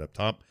Runners right up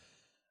top.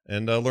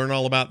 And learn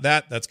all about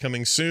that. That's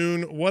coming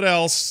soon. What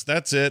else?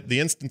 That's it.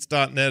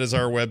 Theinstance.net is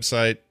our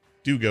website.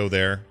 Do go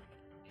there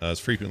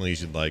as frequently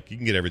as you'd like. You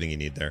can get everything you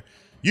need there.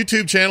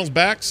 YouTube channel's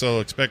back, so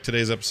expect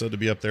today's episode to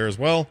be up there as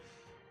well.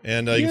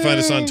 And you can find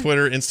us on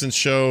Twitter, Instance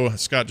Show,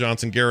 Scott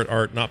Johnson, Garrett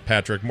Art, not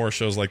Patrick. More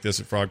shows like this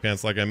at Frog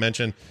Pants, like I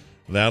mentioned.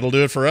 That'll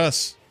do it for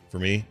us. For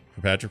me,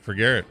 for Patrick, for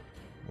Garrett.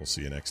 We'll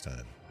see you next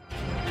time.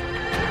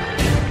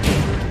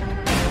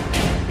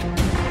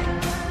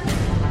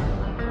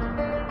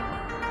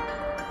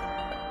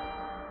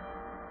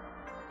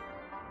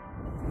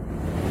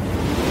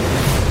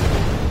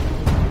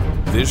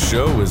 This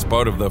show is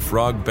part of the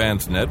Frog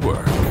Pants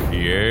Network.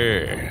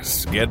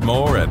 Yes. Get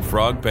more at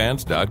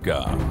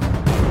frogpants.com.